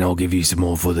 and I'll give you some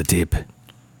more for the tip.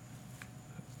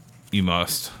 You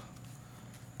must.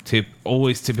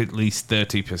 Always tip at least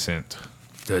 30%.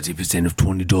 30% of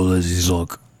 $20 is like...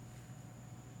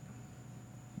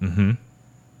 Mm-hmm.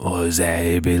 Oh, is that?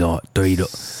 It'd be like $3.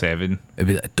 7. It'd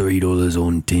be like $3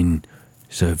 on 10.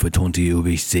 So for 20, it'll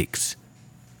be 6.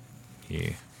 Yeah.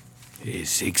 Here's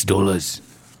 $6.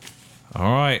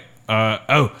 All right.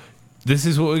 This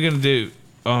is what we're gonna do.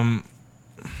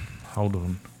 Hold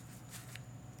on.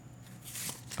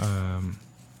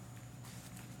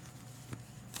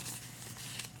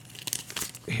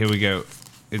 Here we go.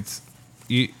 It's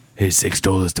you. Here's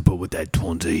 $6 to put with that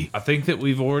 20. I think that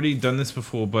we've already done this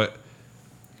before, but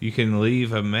you can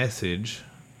leave a message,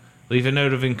 leave a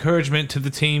note of encouragement to the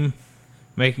team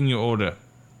making your order.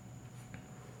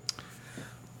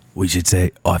 We should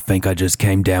say, I think I just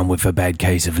came down with a bad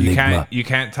case of ligma. You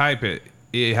can't type it.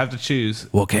 You have to choose.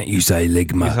 What can't you say,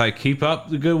 ligma? It's like, keep up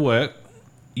the good work.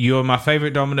 You're my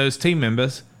favorite Domino's team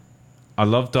members. I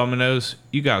love Domino's.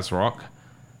 You guys rock.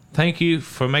 Thank you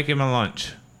for making my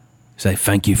lunch. Say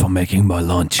thank you for making my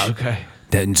lunch. Okay.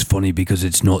 That's funny because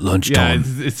it's not Yeah, lunchtime.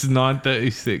 it's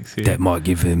 9:36 here. That might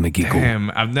give him a giggle. Damn,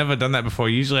 I've never done that before.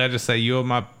 Usually I just say, you're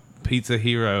my pizza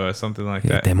hero or something like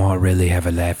Yeah, that. they might really have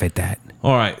a laugh at that.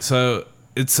 All right, so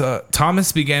it's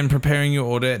Thomas began preparing your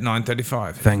order at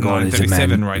 9:35. Thank God it's a 9:37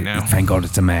 man. right now. Thank God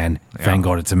it's a man. Thank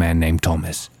God it's a man named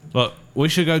Thomas. Look, we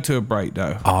should go to a break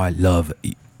though. I love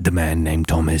the man named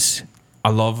Thomas. I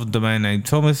love the man named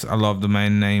Thomas. I love the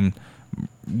man named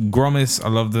Grommis. I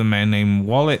love the man named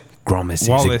Wallet. Grommis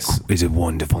Wallace. is a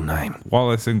wonderful name.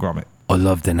 Wallace and Gromit. I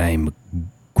love the name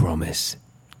Grommis.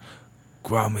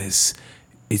 Grommis.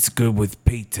 It's good with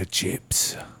pizza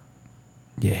chips.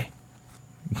 Yeah.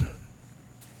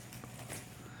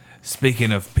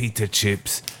 Speaking of pizza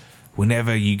chips,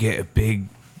 whenever you get a big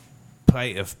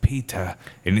plate of pita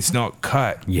and it's not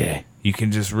cut, Yeah. you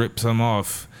can just rip some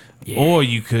off. Yeah. Or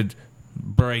you could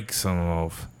break some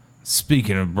off.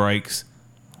 Speaking of breaks,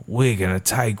 we're going to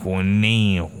take one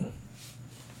now.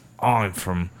 I'm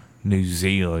from New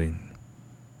Zealand.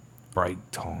 Break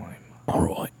time. All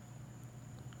right.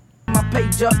 My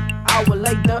page up, hour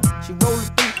later, she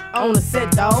rolled through on the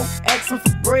set, dog. Asking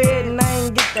for bread and I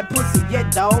ain't get that pussy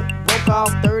yet, dog. Broke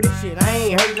off 30, shit, I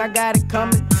ain't hurting, I got it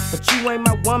coming. But you ain't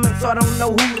my woman, so I don't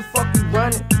know who the fuck you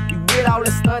running. You with all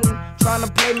this stunning, trying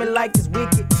to play me like it's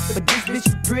wicked. But this bitch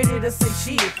is pretty to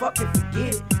say shit, fuck it,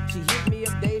 forget it. She hit me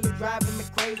up daily, driving me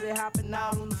crazy, hopping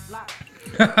out on the block.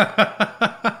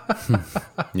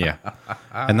 Yeah.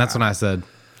 And that's when I said,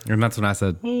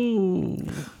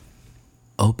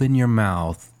 open your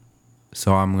mouth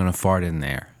so I'm going to fart in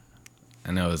there.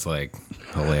 And it was like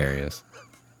hilarious.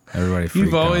 Everybody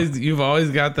freaked You've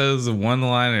always got those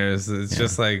one-liners. It's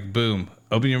just like, boom,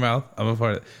 open your mouth. I'm a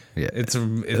part of it. Yeah. It's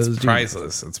was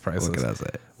priceless. It's priceless. What can I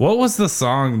say? What was the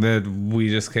song that we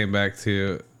just came back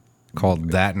to?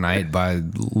 Called That Night by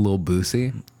Lil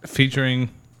Boosie. Featuring?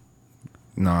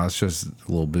 No, it's just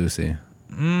Lil Boosie.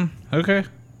 Okay.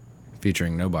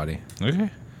 Featuring nobody. Okay.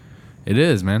 It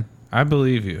is, man. I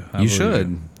believe you. You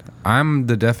should. I'm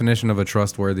the definition of a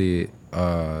trustworthy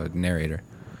narrator.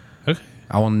 Okay.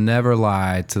 I will never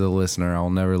lie to the listener. I will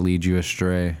never lead you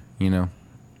astray, you know?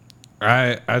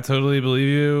 I totally believe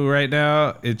you right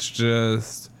now. It's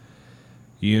just,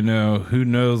 you know, who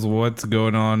knows what's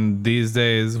going on these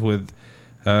days with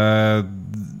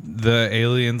the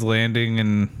aliens landing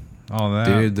and all that.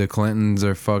 Dude, the Clintons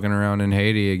are fucking around in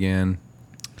Haiti again.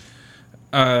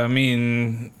 I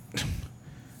mean,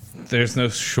 there's no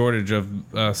shortage of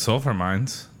sulfur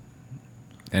mines.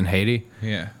 In Haiti?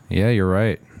 Yeah. Yeah, you're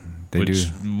right. Which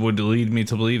would lead me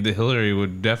to believe that Hillary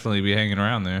would definitely be hanging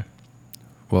around there.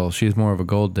 Well, she's more of a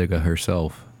gold digger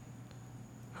herself.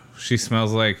 She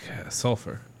smells like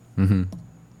sulfur. Mm-hmm.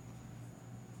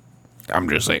 I'm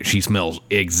just saying, she smells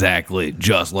exactly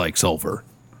just like sulfur.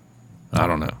 I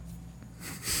don't know.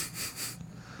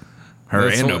 Her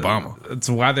and Obama. That's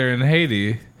why they're in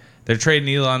Haiti. They're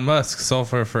trading Elon Musk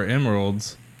sulfur for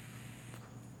emeralds.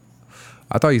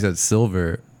 I thought you said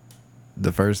silver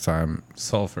the first time.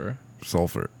 Sulfur.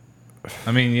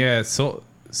 I mean, yeah,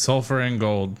 sulfur and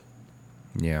gold.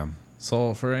 Yeah.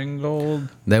 Sulfur and gold.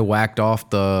 They whacked off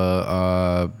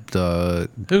the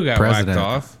Who got president. whacked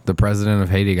off? The president of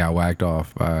Haiti got whacked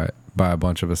off by a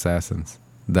bunch of assassins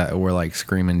that were like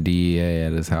screaming DEA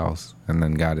at his house, and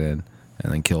then got in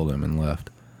and then killed him and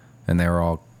left. And they were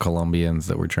all Colombians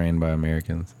that were trained by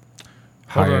Americans,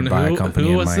 hired by a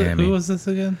company in Miami. Who was this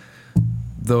again?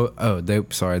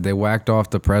 They whacked off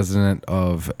the president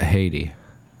of Haiti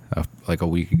like a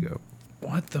week ago.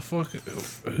 What the fuck?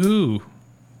 Who?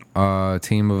 A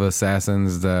team of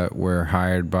assassins that were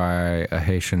hired by a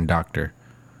Haitian doctor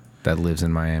that lives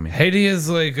in Miami. Haiti is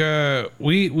like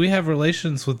we have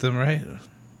relations with them, right?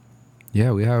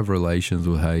 Yeah, we have relations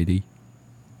with Haiti.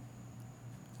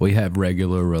 We have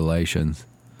regular relations.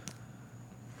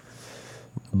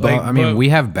 But we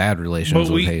have bad relations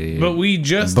with Haiti. But we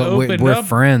just opened we're up.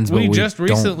 Friends. But we just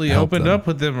recently don't opened them. up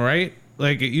with them, right?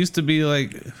 Like it used to be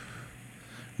like.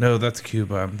 No, that's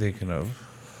Cuba. I'm thinking of.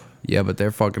 Yeah, but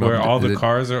they're fucking where up. all the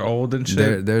cars are old and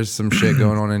shit. There's some shit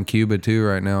going on in Cuba too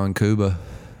right now. In Cuba,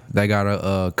 they got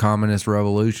a communist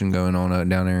revolution going on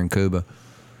down there in Cuba.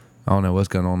 I don't know what's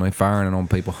going on. They firing it on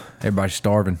people. Everybody's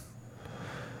starving.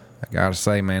 I gotta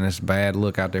say, man, it's a bad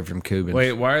look out there from Cubans.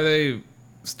 Wait, why are they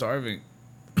starving?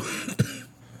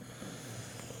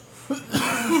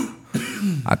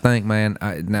 I think, man,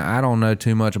 I don't know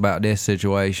too much about this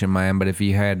situation, man, but if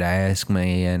you had to ask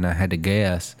me and I had to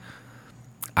guess.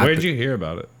 Where'd you hear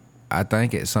about it? I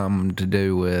think it's something to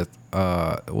do with,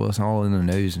 it's all in the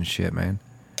news and shit, man.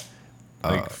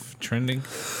 Like trending?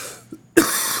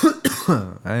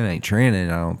 It ain't trending,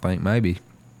 I don't think, maybe.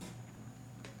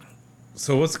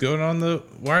 So what's going on, though?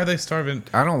 Why are they starving?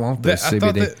 I don't want this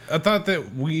CBD. I thought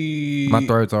that we... My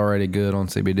throat's already good on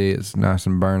CBD. It's nice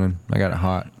and burning. I got it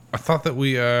hot. I thought that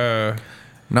we...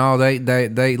 No,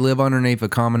 they live underneath a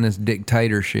communist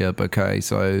dictatorship, okay?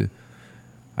 So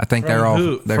I think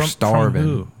they're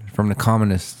starving. From the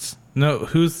communists. No,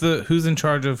 who's in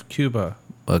charge of Cuba?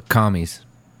 Commies.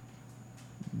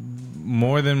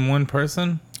 More than one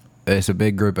person? It's a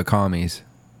big group of commies.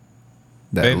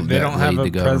 They don't have a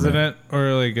president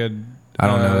or like a... I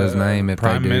don't know his name if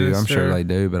they do. Minister? I'm sure they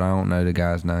do, but I don't know the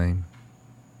guy's name.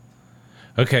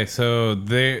 Okay, so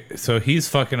he's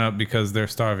fucking up because they're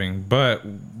starving, but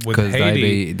with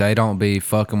Haiti... they don't be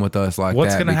fucking with us like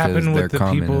what's that. What's going to happen with the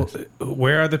communists. people...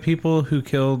 Where are the people who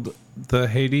killed the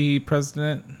Haiti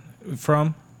president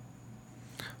from?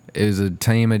 It was a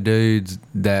team of dudes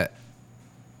that...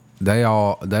 They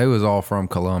was all from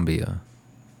Colombia.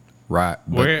 Right.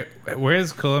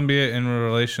 Where's Colombia in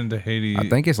relation to Haiti? I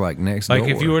think it's like next door. Like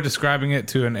if you were describing it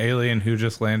to an alien who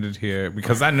just landed here,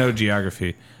 because I know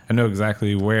geography. I know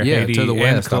exactly where Haiti to the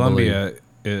west, and Colombia,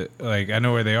 I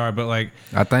know where they are, but like...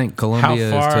 I think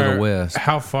Colombia is to the west.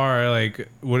 How far, like,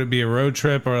 would it be a road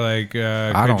trip or like,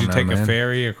 could you take a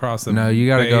ferry across the No, you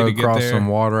got to go get across there? some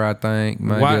water, I think.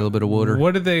 Maybe a little bit of water.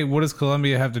 What does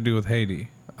Colombia have to do with Haiti?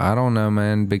 I don't know,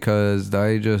 man, because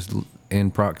they just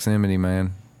in proximity,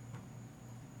 man.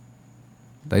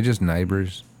 They just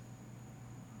neighbors.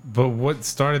 But what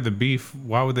started the beef?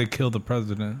 Why would they kill the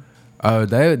president? Oh,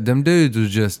 them dudes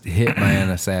was just hitman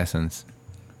assassins.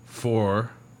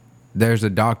 There's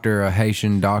a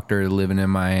Haitian doctor living in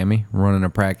Miami, running a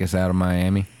practice out of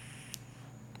Miami.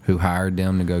 who hired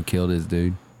them to go kill this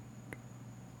dude.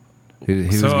 He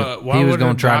was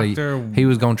gonna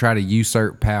try to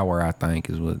usurp power, I think,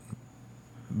 is what.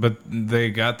 But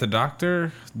they got the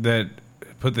doctor that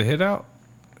put the hit out,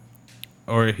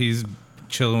 or he's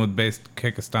chilling with based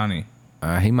Kekistani.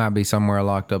 He might be somewhere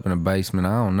locked up in a basement.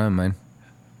 I don't know, man.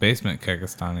 Basement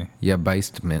Kekistani. Yeah,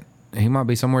 basement. He might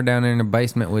be somewhere down there in the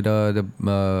basement with the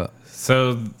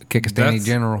Kekistani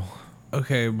general.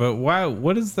 Okay, but why?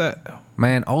 What is that?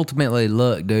 Man, ultimately,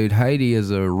 look, dude, Haiti is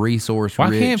a resource-rich Why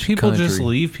can't people country. just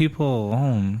leave people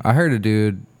alone? I heard a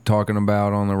dude talking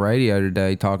about on the radio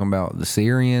today, talking about the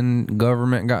Syrian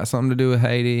government got something to do with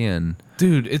Haiti, and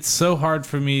dude, it's so hard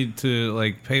for me to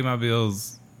like pay my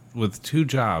bills with 2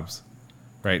 jobs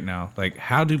right now. Like,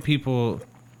 how do people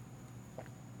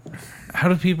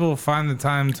find the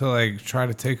time to like try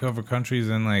to take over countries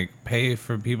and like pay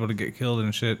for people to get killed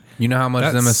and shit? You know how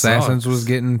much them assassins sucks. was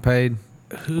getting paid?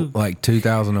 Like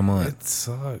 $2,000 a month. It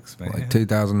sucks, man. Like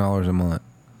 $2,000 a month.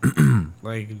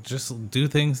 Like, just do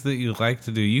things that you like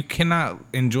to do. You cannot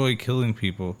enjoy killing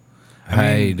people.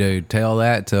 Hey, dude, tell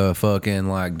that to fucking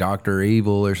like Dr.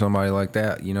 Evil or somebody like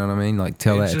that. You know what I mean? Like,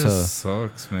 tell that to. It just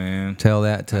sucks, man. Tell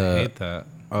that to. I hate that.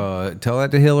 Tell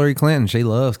that to Hillary Clinton. She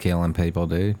loves killing people,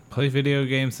 dude. Play video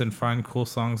games and find cool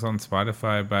songs on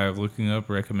Spotify by looking up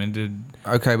recommended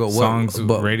songs,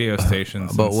 radio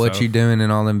stations. But what you doing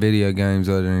in all them video games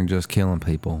other than just killing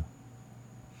people?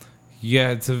 Yeah,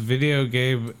 it's a video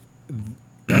game.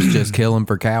 That's just killing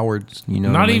for cowards. You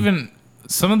know. Not what I mean? even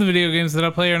some of the video games that I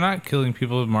play are not killing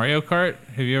people. Mario Kart.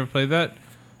 Have you ever played that?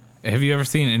 Have you ever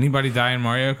seen anybody die in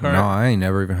Mario Kart? No, I ain't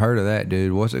never even heard of that,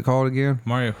 dude. What's it called again?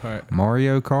 Mario Kart.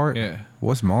 Mario Kart? Yeah.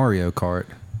 What's Mario Kart?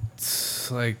 It's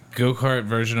like go-kart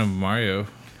version of Mario,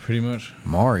 pretty much.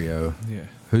 Mario? Yeah.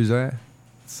 Who's that?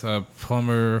 It's a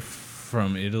plumber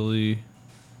from Italy.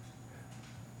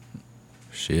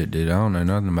 Shit, dude, I don't know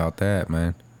nothing about that,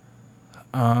 man.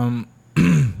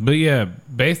 But yeah,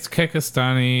 based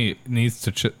Kekistani needs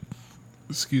to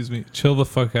chill the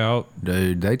fuck out,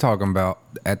 dude. They talking about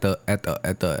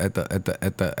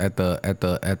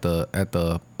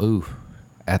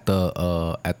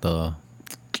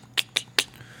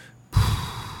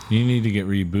you need to get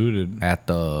rebooted at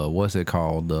the what's it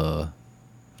called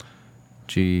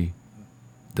Ghislaine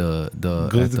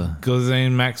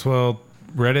Maxwell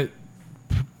Reddit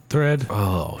thread.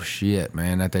 Oh shit,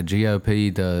 man! At the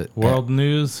GOP, the World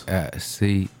News at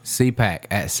CPAC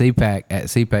at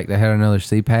CPAC they had another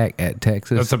CPAC at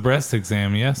Texas. That's a breast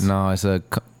exam, yes? No, it's a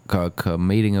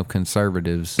meeting of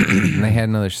conservatives. And they had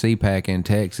another CPAC in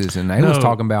Texas, and they was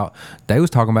talking about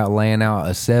laying out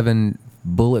a 7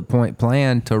 bullet point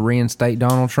plan to reinstate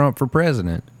Donald Trump for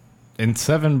president. In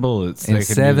 7 bullets. In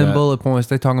 7 bullet points,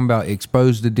 they're talking about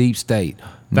expose the deep state.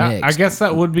 I guess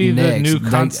that would be the new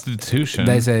Constitution.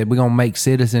 They said we're gonna make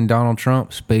citizen Donald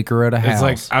Trump Speaker of the House.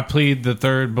 It's like I plead the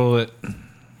 3rd bullet.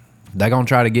 They're gonna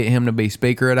try to get him to be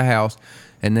Speaker of the House,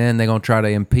 and then they're gonna try to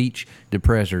impeach the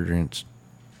presidents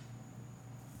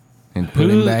and put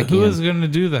him back in. Who is gonna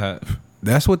do that?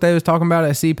 That's what they was talking about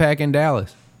at CPAC in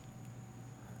Dallas,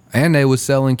 and they was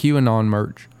selling QAnon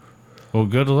merch. Well,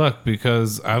 good luck,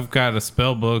 because I've got a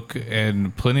spell book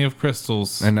and plenty of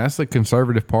crystals. And that's the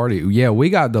conservative party. Yeah, we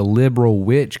got the liberal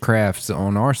witchcrafts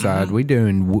on our side. Mm-hmm. We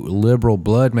doing liberal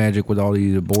blood magic with all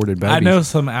these aborted babies. I know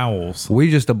some owls.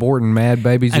 We just aborting mad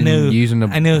babies and using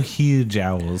them. I know huge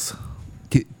owls.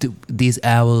 These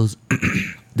owls,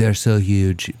 they're so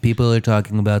huge. People are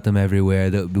talking about them everywhere.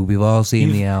 We've all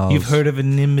seen the owls. You've heard of a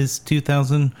Nimbus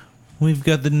 2000? We've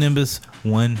got the Nimbus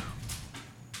 1.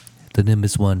 The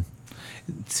Nimbus 1.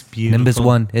 It's beautiful. Nimbus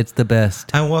 1, it's the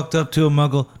best. I walked up to a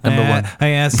muggle. Number 1. I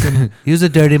asked him. He was a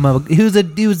dirty muggle.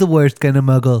 He was the worst kind of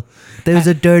muggle. There was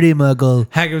a dirty muggle.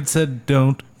 Haggard said,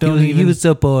 "Don't He was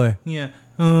so poor. Yeah.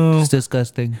 Oh, it's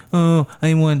disgusting. Oh,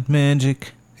 I want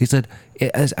magic." He said,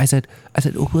 I said,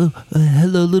 oh, well,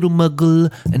 hello, little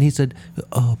muggle. And he said,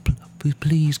 oh,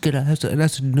 please get out. And I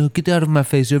said, no, get out of my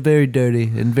face. You're very dirty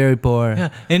and very poor. Yeah,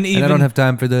 and I don't have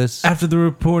time for this. After the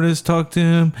reporters talked to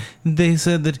him, they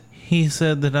said that he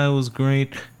said that I was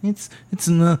great. It's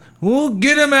not. We'll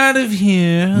get him out of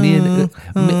here. Me and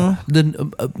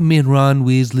Ron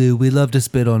Weasley, we love to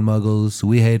spit on muggles.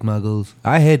 We hate muggles.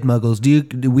 I hate muggles.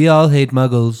 We all hate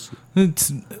muggles.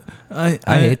 I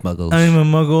hate muggles. I'm a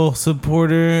muggle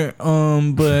supporter,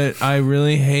 but I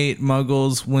really hate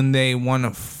muggles when they want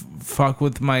to fuck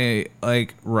with my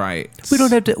rights. We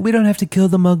don't have to kill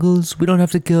the muggles. We don't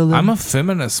have to kill them. I'm a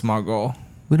feminist muggle.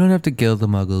 We don't have to kill the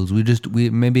muggles. We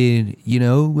maybe,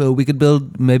 we could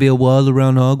build maybe a wall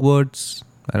around Hogwarts.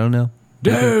 I don't know.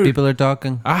 Dude, people are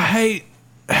talking. I hate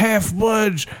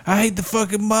Half-Bloods. I hate the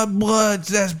fucking Mudbloods.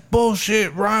 That's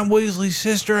bullshit. Ron Weasley's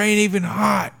sister ain't even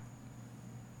hot.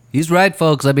 He's right,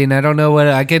 folks. I mean, I don't know what...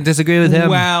 I can't disagree with him.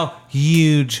 Wow.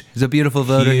 Huge. He's a beautiful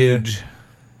voter here.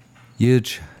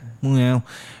 Huge. Well,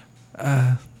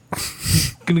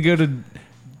 gonna go to...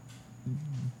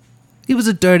 He was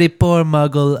a dirty, poor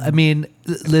muggle. I mean,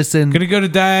 listen. Gonna go to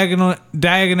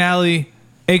Diagon Alley,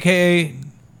 a.k.a.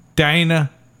 Dinah.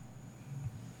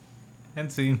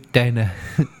 And scene. Dinah.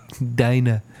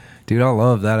 Dinah. Dude, I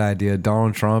love that idea.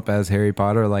 Donald Trump as Harry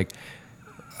Potter. Like,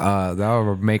 that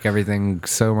would make everything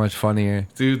so much funnier.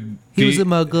 Dude, he was a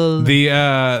muggle.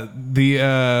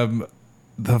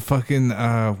 The fucking,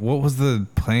 what was the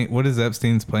plane? What is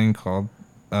Epstein's plane called?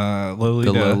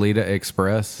 Lolita. The Lolita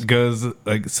Express goes,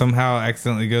 like, somehow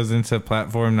accidentally goes into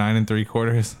platform 9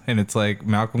 3/4, and it's like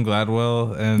Malcolm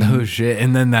Gladwell and oh shit,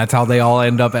 and then that's how they all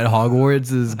end up at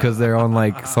Hogwarts is because they're on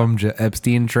like some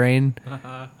Epstein train.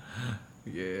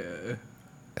 Yeah.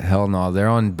 Hell no, they're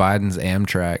on Biden's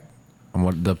Amtrak, on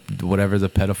whatever the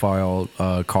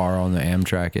pedophile car on the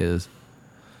Amtrak is.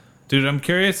 Dude, I'm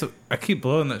curious. I keep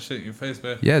blowing that shit in your face,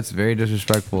 man. Yeah, it's very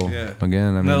disrespectful. Yeah.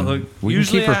 Again, I mean, look, we can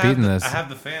keep repeating this. I have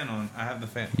the fan on. I have the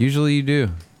fan. Usually you do.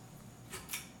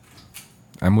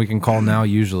 And we can call now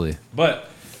usually. But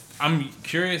I'm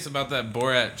curious about that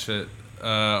Borat shit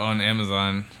on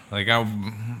Amazon. Like, I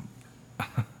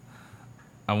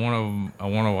want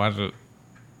to watch it.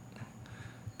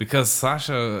 Because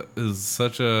Sasha is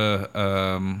such a...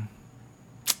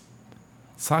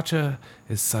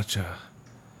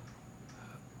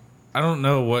 I don't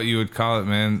know what you would call it,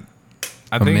 man.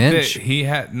 I think mensch? that he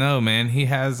had... No, man. He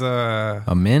has a...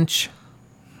 A mensch?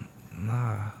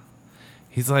 Nah.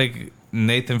 He's like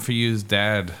Nathan For You's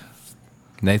dad.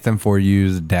 Nathan For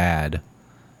You's dad.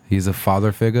 He's a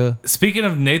father figure? Speaking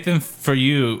of Nathan For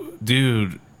You,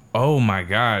 dude. Oh, my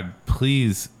God.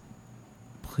 Please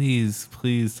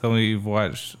tell me you've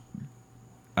watched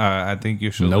I Think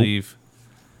You Should Leave.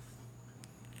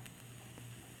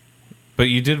 But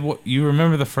you did what? You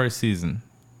remember the first season?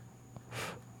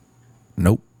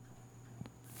 Nope.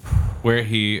 Where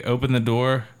he opened the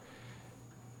door.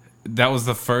 That was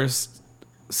the first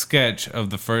sketch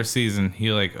of the first season.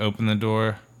 He like opened the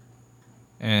door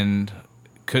and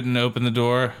couldn't open the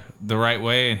door the right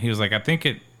way, and he was like, "I think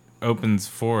it opens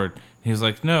forward." He was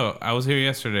like, "No, I was here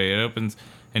yesterday. It opens,"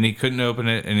 and he couldn't open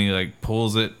it, and he like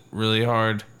pulls it really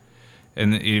hard,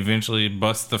 and he eventually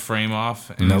busts the frame off,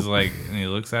 and he's like, and he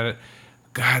looks at it.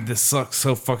 God, this sucks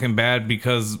so fucking bad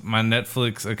because my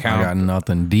Netflix account... I got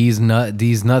nothing. These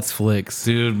nuts flicks.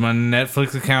 Dude, my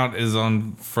Netflix account is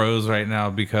on froze right now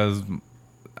because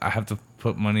I have to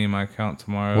put money in my account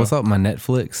tomorrow. What's up, my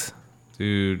Netflix?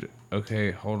 Dude,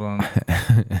 okay, hold on.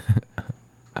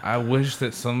 I wish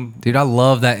that some... Dude, I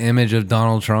love that image of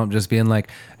Donald Trump just being like,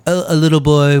 a little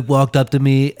boy walked up to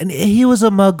me, and he was a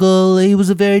muggle. He was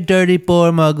a very dirty,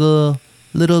 poor muggle.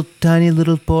 Tiny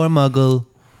little poor muggle.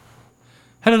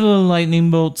 Had a little lightning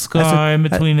bolt scar in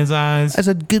between his eyes. I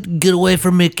said, "Get away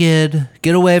from me, kid.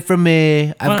 Get away from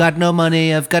me. I've got no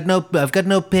money. I've got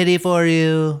no pity for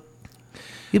you."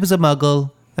 He was a muggle.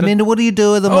 I mean, what do you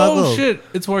do with a muggle? Oh shit!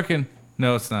 It's working.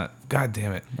 No, it's not. God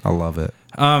damn it! I love it.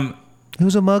 He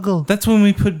was a muggle. That's when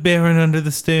we put Baron under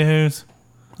the stairs.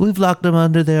 We've locked him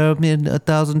under there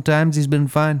 1,000 times. He's been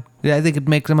fine. Yeah, I think it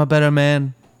makes him a better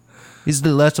man. He's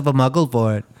less of a muggle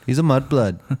for it. He's a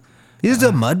mudblood. He's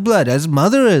a mudblood. His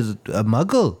mother is a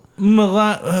muggle.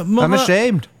 I'm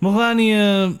ashamed.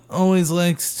 Melania always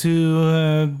likes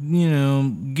to,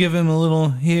 give him a little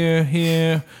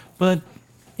here, but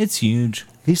it's huge.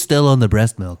 He's still on the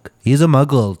breast milk. He's a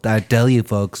muggle. I tell you,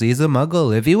 folks, he's a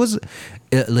muggle. If he was...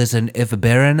 listen, if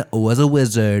Baron was a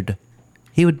wizard,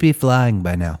 he would be flying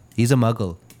by now. He's a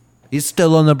muggle. He's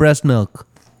still on the breast milk.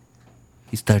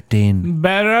 He's 13.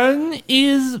 Baron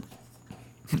is...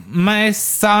 my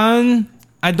son,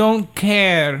 I don't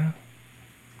care.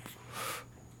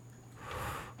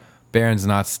 Baron's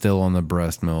not still on the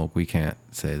breast milk. We can't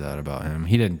say that about him.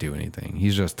 He didn't do anything.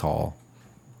 He's just tall.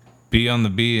 B on the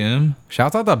BM?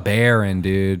 Shouts out to Baron,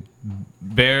 dude.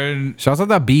 Baron. Shouts out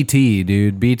to BT,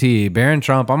 dude. BT. Baron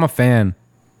Trump. I'm a fan.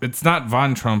 It's not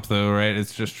Von Trump, though, right?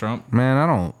 It's just Trump? Man, I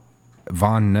don't...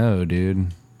 Von, no, dude.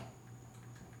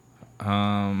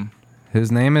 His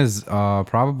name is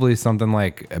probably something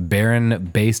like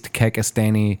Baron-based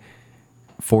Kekistani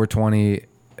 420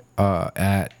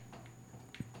 at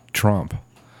Trump.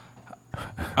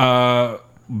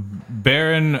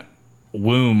 Baron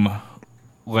Womb,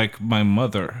 like my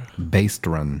mother. Based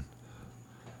run.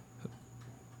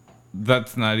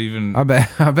 That's not even... I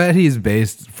bet he's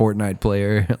based Fortnite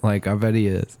player. Like, I bet he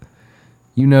is.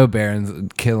 You know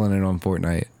Baron's killing it on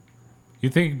Fortnite. You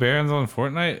think Baron's on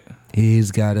Fortnite?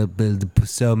 He's got to build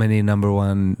so many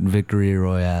 #1 victory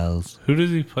royales. Who does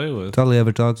he play with? That's all he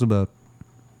ever talks about.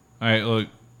 All right, look.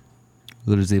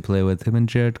 Who does he play with? Him and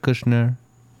Jared Kushner.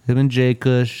 Him and Jay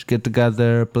Kush get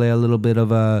together, play a little bit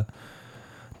of a...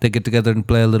 They get together and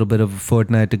play a little bit of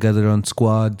Fortnite together on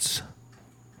squads.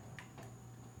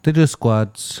 They do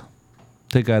squads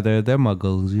together. They're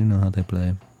muggles. You know how they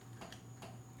play.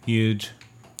 Huge.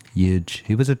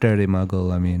 He was a dirty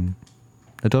muggle. I mean,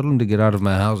 I told him to get out of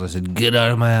my house. I said, get out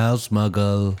of my house,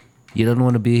 muggle. You don't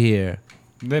want to be here.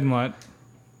 Then what?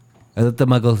 And then the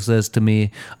muggle says to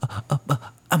me,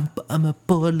 I'm a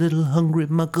poor little hungry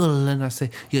muggle. And I say,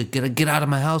 you gotta get out of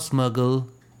my house, muggle.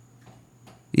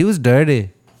 He was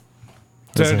dirty.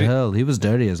 Dirty. As hell. He was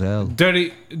dirty as hell. A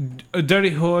dirty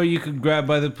whore you could grab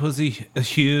by the pussy. A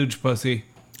huge pussy.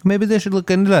 Maybe they should look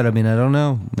into that. I mean, I don't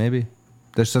know. Maybe.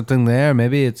 There's something there.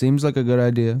 Maybe it seems like a good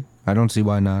idea. I don't see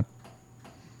why not.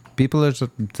 People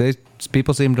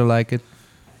seem to like it.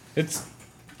 It's...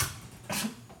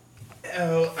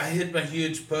 Oh, I hit my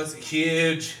huge pussy.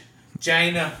 Huge.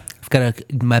 Gina.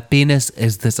 My penis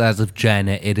is the size of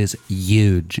China. It is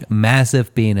huge.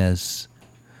 Massive penis.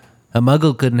 A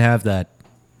muggle couldn't have that.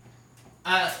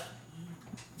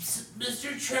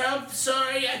 Mr. Trump,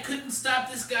 sorry, I couldn't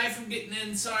stop this guy from getting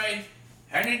in. Sorry.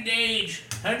 100 days.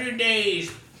 100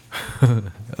 days. Oh,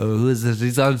 who is this?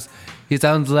 He sounds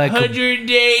like 100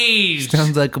 days.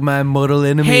 Sounds like my mortal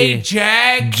enemy. Hey,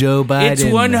 Jack. Joe Biden. It's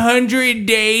 100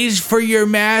 days for your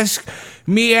mask.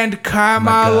 Me and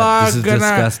Kamala this is gonna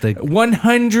disgusting.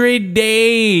 100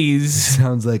 days.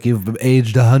 Sounds like you've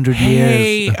aged 100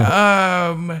 years.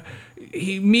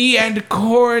 Me and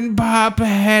Corn Pop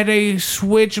had a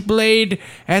switchblade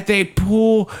at the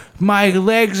pool. My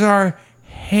legs are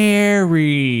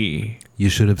hairy. You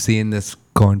should have seen this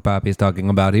Corn Pop he's talking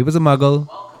about. He was a muggle.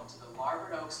 All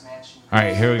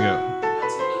right, here we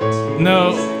go.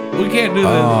 No, we can't do this.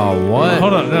 Oh, what?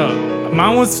 Hold on, no.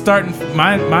 Mine was starting.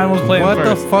 Mine was playing What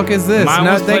first. the fuck is this? Mine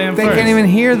No, was they playing first. can't even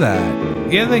hear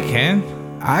that. Yeah, they can.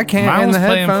 I can't Mine in was the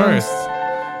playing headphones.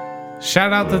 first.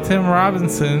 Shout out to Tim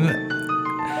Robinson.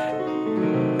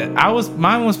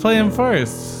 Mine was playing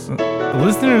first.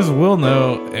 Listeners will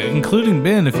know, including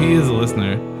Ben, if he is a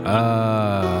listener.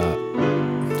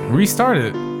 Restart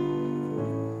it.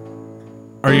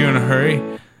 Are you in a hurry?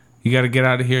 You got to get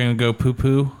out of here and go poo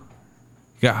poo.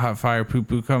 You got hot fire poo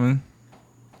poo coming.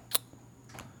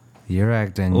 You're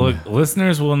acting. Look,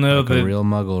 listeners will know like that a real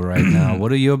muggle right now.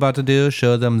 What are you about to do?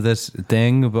 Show them this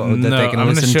thing that they can I'm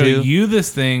listen show to? you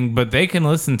this thing, but they can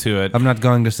listen to it. I'm not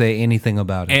going to say anything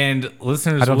about it. And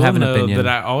listeners I don't will have an know opinion. that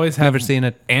I always have Never seen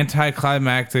it.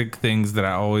 anticlimactic things that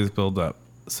I always build up.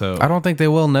 So I don't think they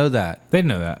will know that. They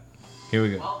know that. Here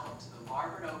we go. Welcome to the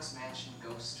Margaret Oaks Mansion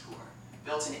Ghost Tour.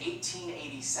 Built in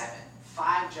 1887,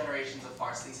 5 generations of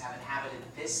Farsleys have inhabited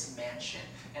this mansion,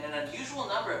 and an unusual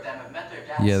number of them have met their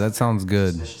deaths. Yeah, that sounds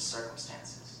good. Suspicious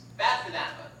circumstances. Bad for them,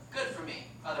 but good for me.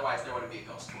 Otherwise, there wouldn't be a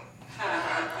ghost tour.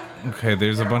 Okay,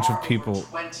 there's a bunch of people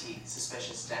 20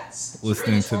 suspicious deaths.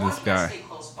 listening to this guy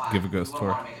give a ghost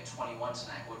tour.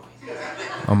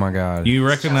 Oh my god. You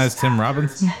recognize Tim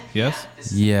Robinson? Yes?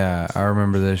 Yeah, I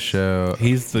remember this show.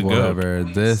 He's the whatever.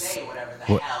 This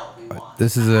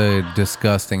is a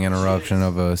disgusting interruption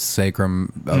of a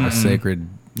sacrum of a sacred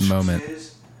moment.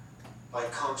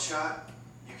 Like cum shot,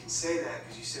 you can say that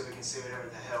because you said we can say whatever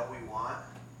the hell we want.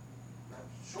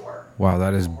 Sure. Wow,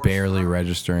 that is barely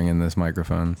registering in this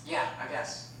microphone. Yeah, I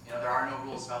guess. You know, there are no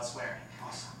rules about swearing.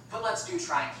 Awesome. But let's do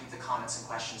try and keep the comments and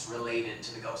questions related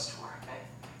to the ghost tour, okay?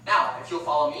 Now, if you'll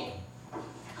follow me.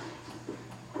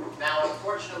 Now,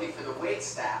 unfortunately for the wait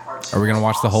staff, Are we gonna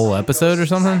watch the whole episode or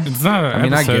something? It's not an I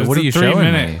mean, episode. I get. What are you It's a showing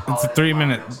 3-minute. me? It's a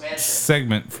 3-minute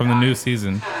segment from the new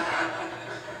season.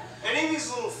 Any of these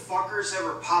little fuckers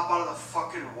ever pop out of the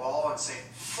fucking wall and say,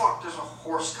 fuck, there's a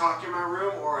horse cock in my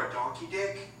room or a donkey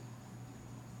dick?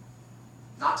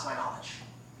 Not to my knowledge.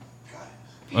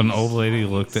 An old lady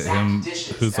looked at him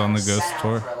who's on the ghost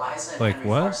tour. Like,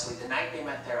 what? The night they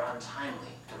met their untimely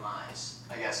demise.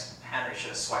 I guess Henry should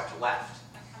have swiped left.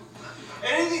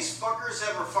 Any of these fuckers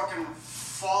ever fucking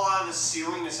fall out of the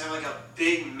ceiling and have like a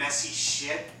big messy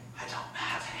shit? I don't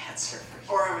have an answer for you.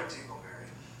 Or have a dingleberry?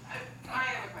 I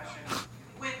have a question.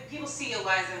 When people see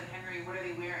Eliza and Henry, what are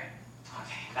they wearing?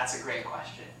 Okay, that's a great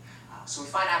question. So we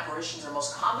find apparitions are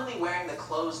most commonly wearing the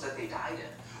clothes that they died in.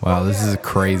 Wow, this is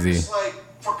crazy. Just like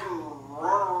fucking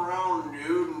run around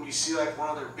nude and you see like one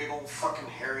of their big old fucking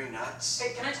hairy nuts.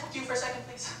 Hey, can I talk to you for a second,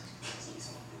 please?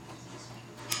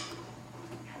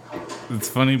 It's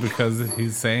funny because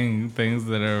he's saying things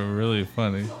that are really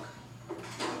funny.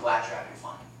 I'm glad you're having fun.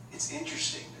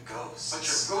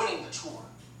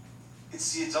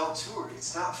 It's the adult tour.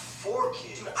 It's not for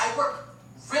kids. Dude, I work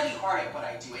really hard at what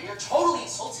I do, and you're totally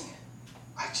insulting it.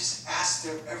 I just asked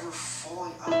them ever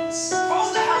falling out of the seat.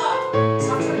 Fall the hell out! It's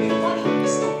not trying to be funny.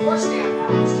 This is the worst day I've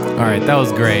had on this job. All right, that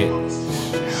was great.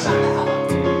 Shut the hell up.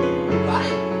 Got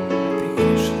it?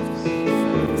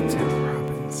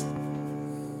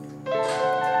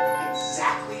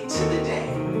 Exactly to the day,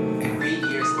 3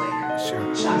 years later,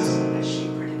 just as she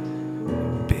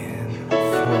predicted. Ben,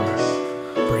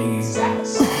 for bringing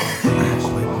equipment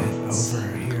over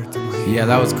here to my Yeah,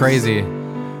 that was crazy.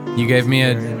 You gave me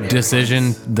a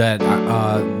decision that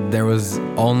there was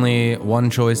only one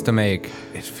choice to make.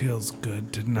 It feels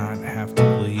good to not have to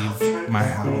leave my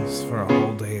house for a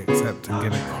whole day except to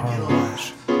get a car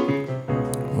wash.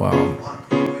 Wow.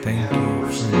 Thank you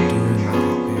for doing that,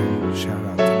 Ben. Shout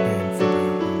out to Ben for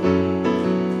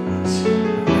that.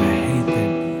 I hate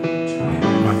that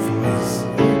my voice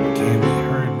can't be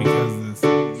heard because this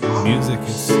music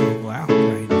is so loud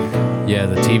right now. Yeah,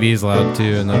 the TV's loud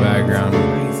too in the background.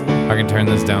 I can turn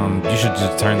this down. You should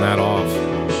just turn that off.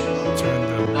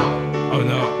 Oh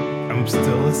no, I'm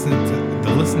still listening to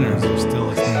the listeners are still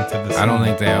listening to this. I don't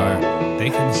think they are. They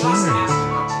can hear it.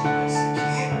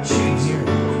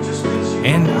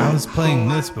 And I was playing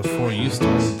this before you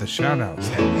started the shout-outs.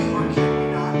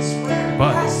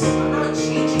 But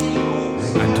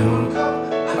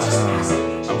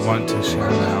I want to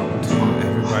shout out to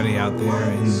everybody out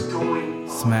there in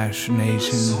Smash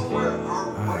Nation.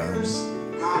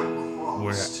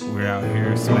 We're out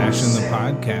here smashing the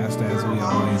podcast as we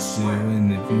always do,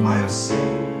 and if you want to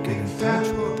get in touch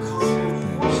with us, then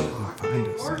you can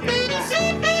find us.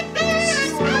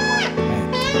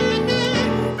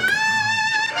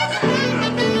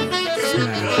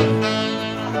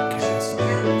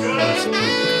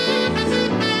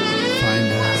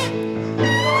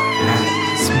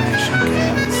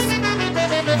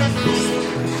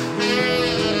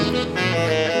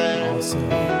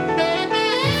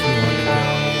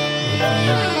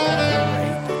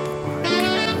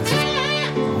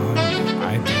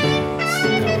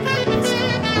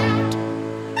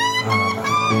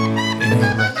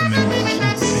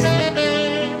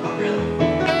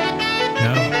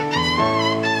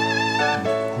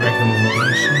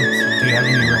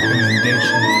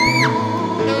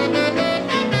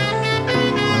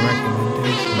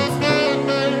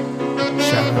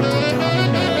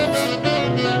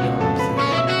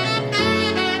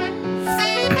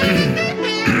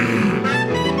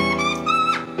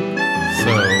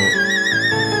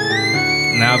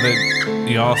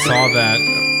 Y'all saw that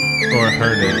or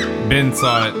heard it. Ben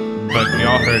saw it, but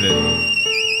y'all heard it.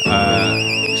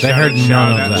 They heard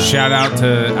none of that. Shout out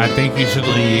to I Think You Should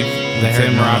Leave.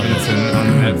 Tim Robinson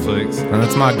on Netflix. And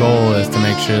that's my goal, is to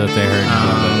make sure that they heard none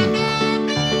of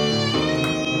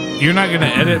it. You're not going to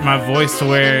edit my voice to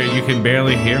where you can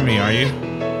barely hear me, are you?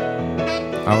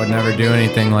 I would never do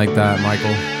anything like that,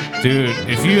 Michael. Dude,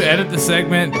 if you edit the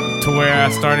segment to where I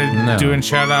started doing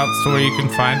shout outs to where you can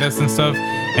find us and stuff,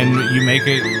 and you make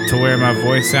it to where my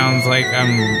voice sounds like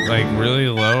I'm like really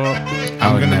low,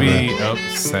 I'm gonna be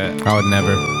upset. I would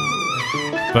never.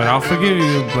 But I'll forgive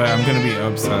you, but I'm gonna be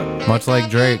upset. Much like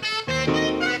Drake.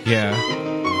 Yeah.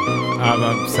 I'm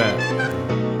upset.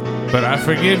 But I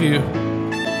forgive you.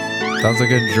 That was a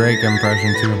good Drake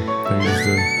impression too. That you just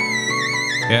did.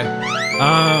 Yeah.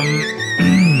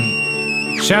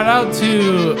 Shout out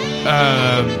to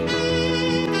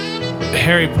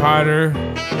Harry Potter.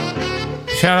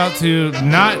 Shout out to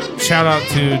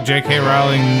J.K.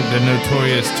 Rowling, the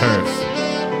notorious TERF.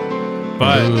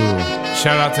 But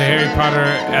shout out to Harry Potter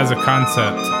as a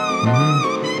concept.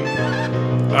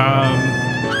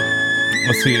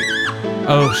 Let's see.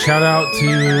 Oh, shout out to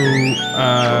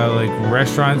like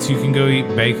restaurants you can go eat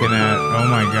bacon at. Oh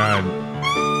my god.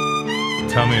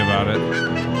 Tell me about it.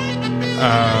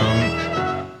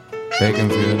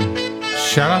 Bacon's good.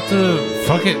 Shout out to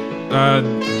fuck it.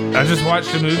 I just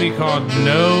watched a movie called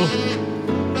No.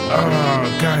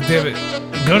 Oh god damn it!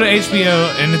 Go to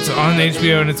HBO and it's on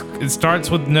HBO and it starts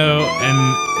with No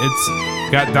and it's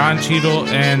got Don Cheadle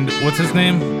and what's his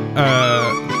name?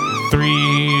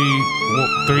 Three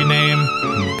name.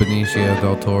 Benicio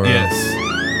del Toro. Yes.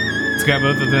 It's got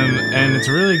both of them and it's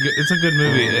really good. It's a good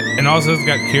movie and also it's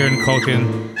got Kieran Culkin,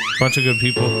 bunch of good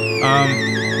people.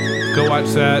 Go watch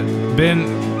that. Ben,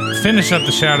 finish up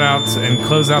the shout outs and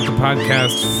close out the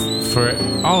podcast for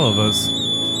all of us.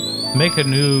 Make a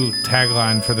new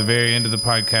tagline for the very end of the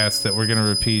podcast that we're going to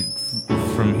repeat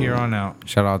from here on out.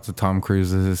 Shout out to Tom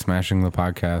Cruise. This is Smashing the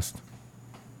Podcast.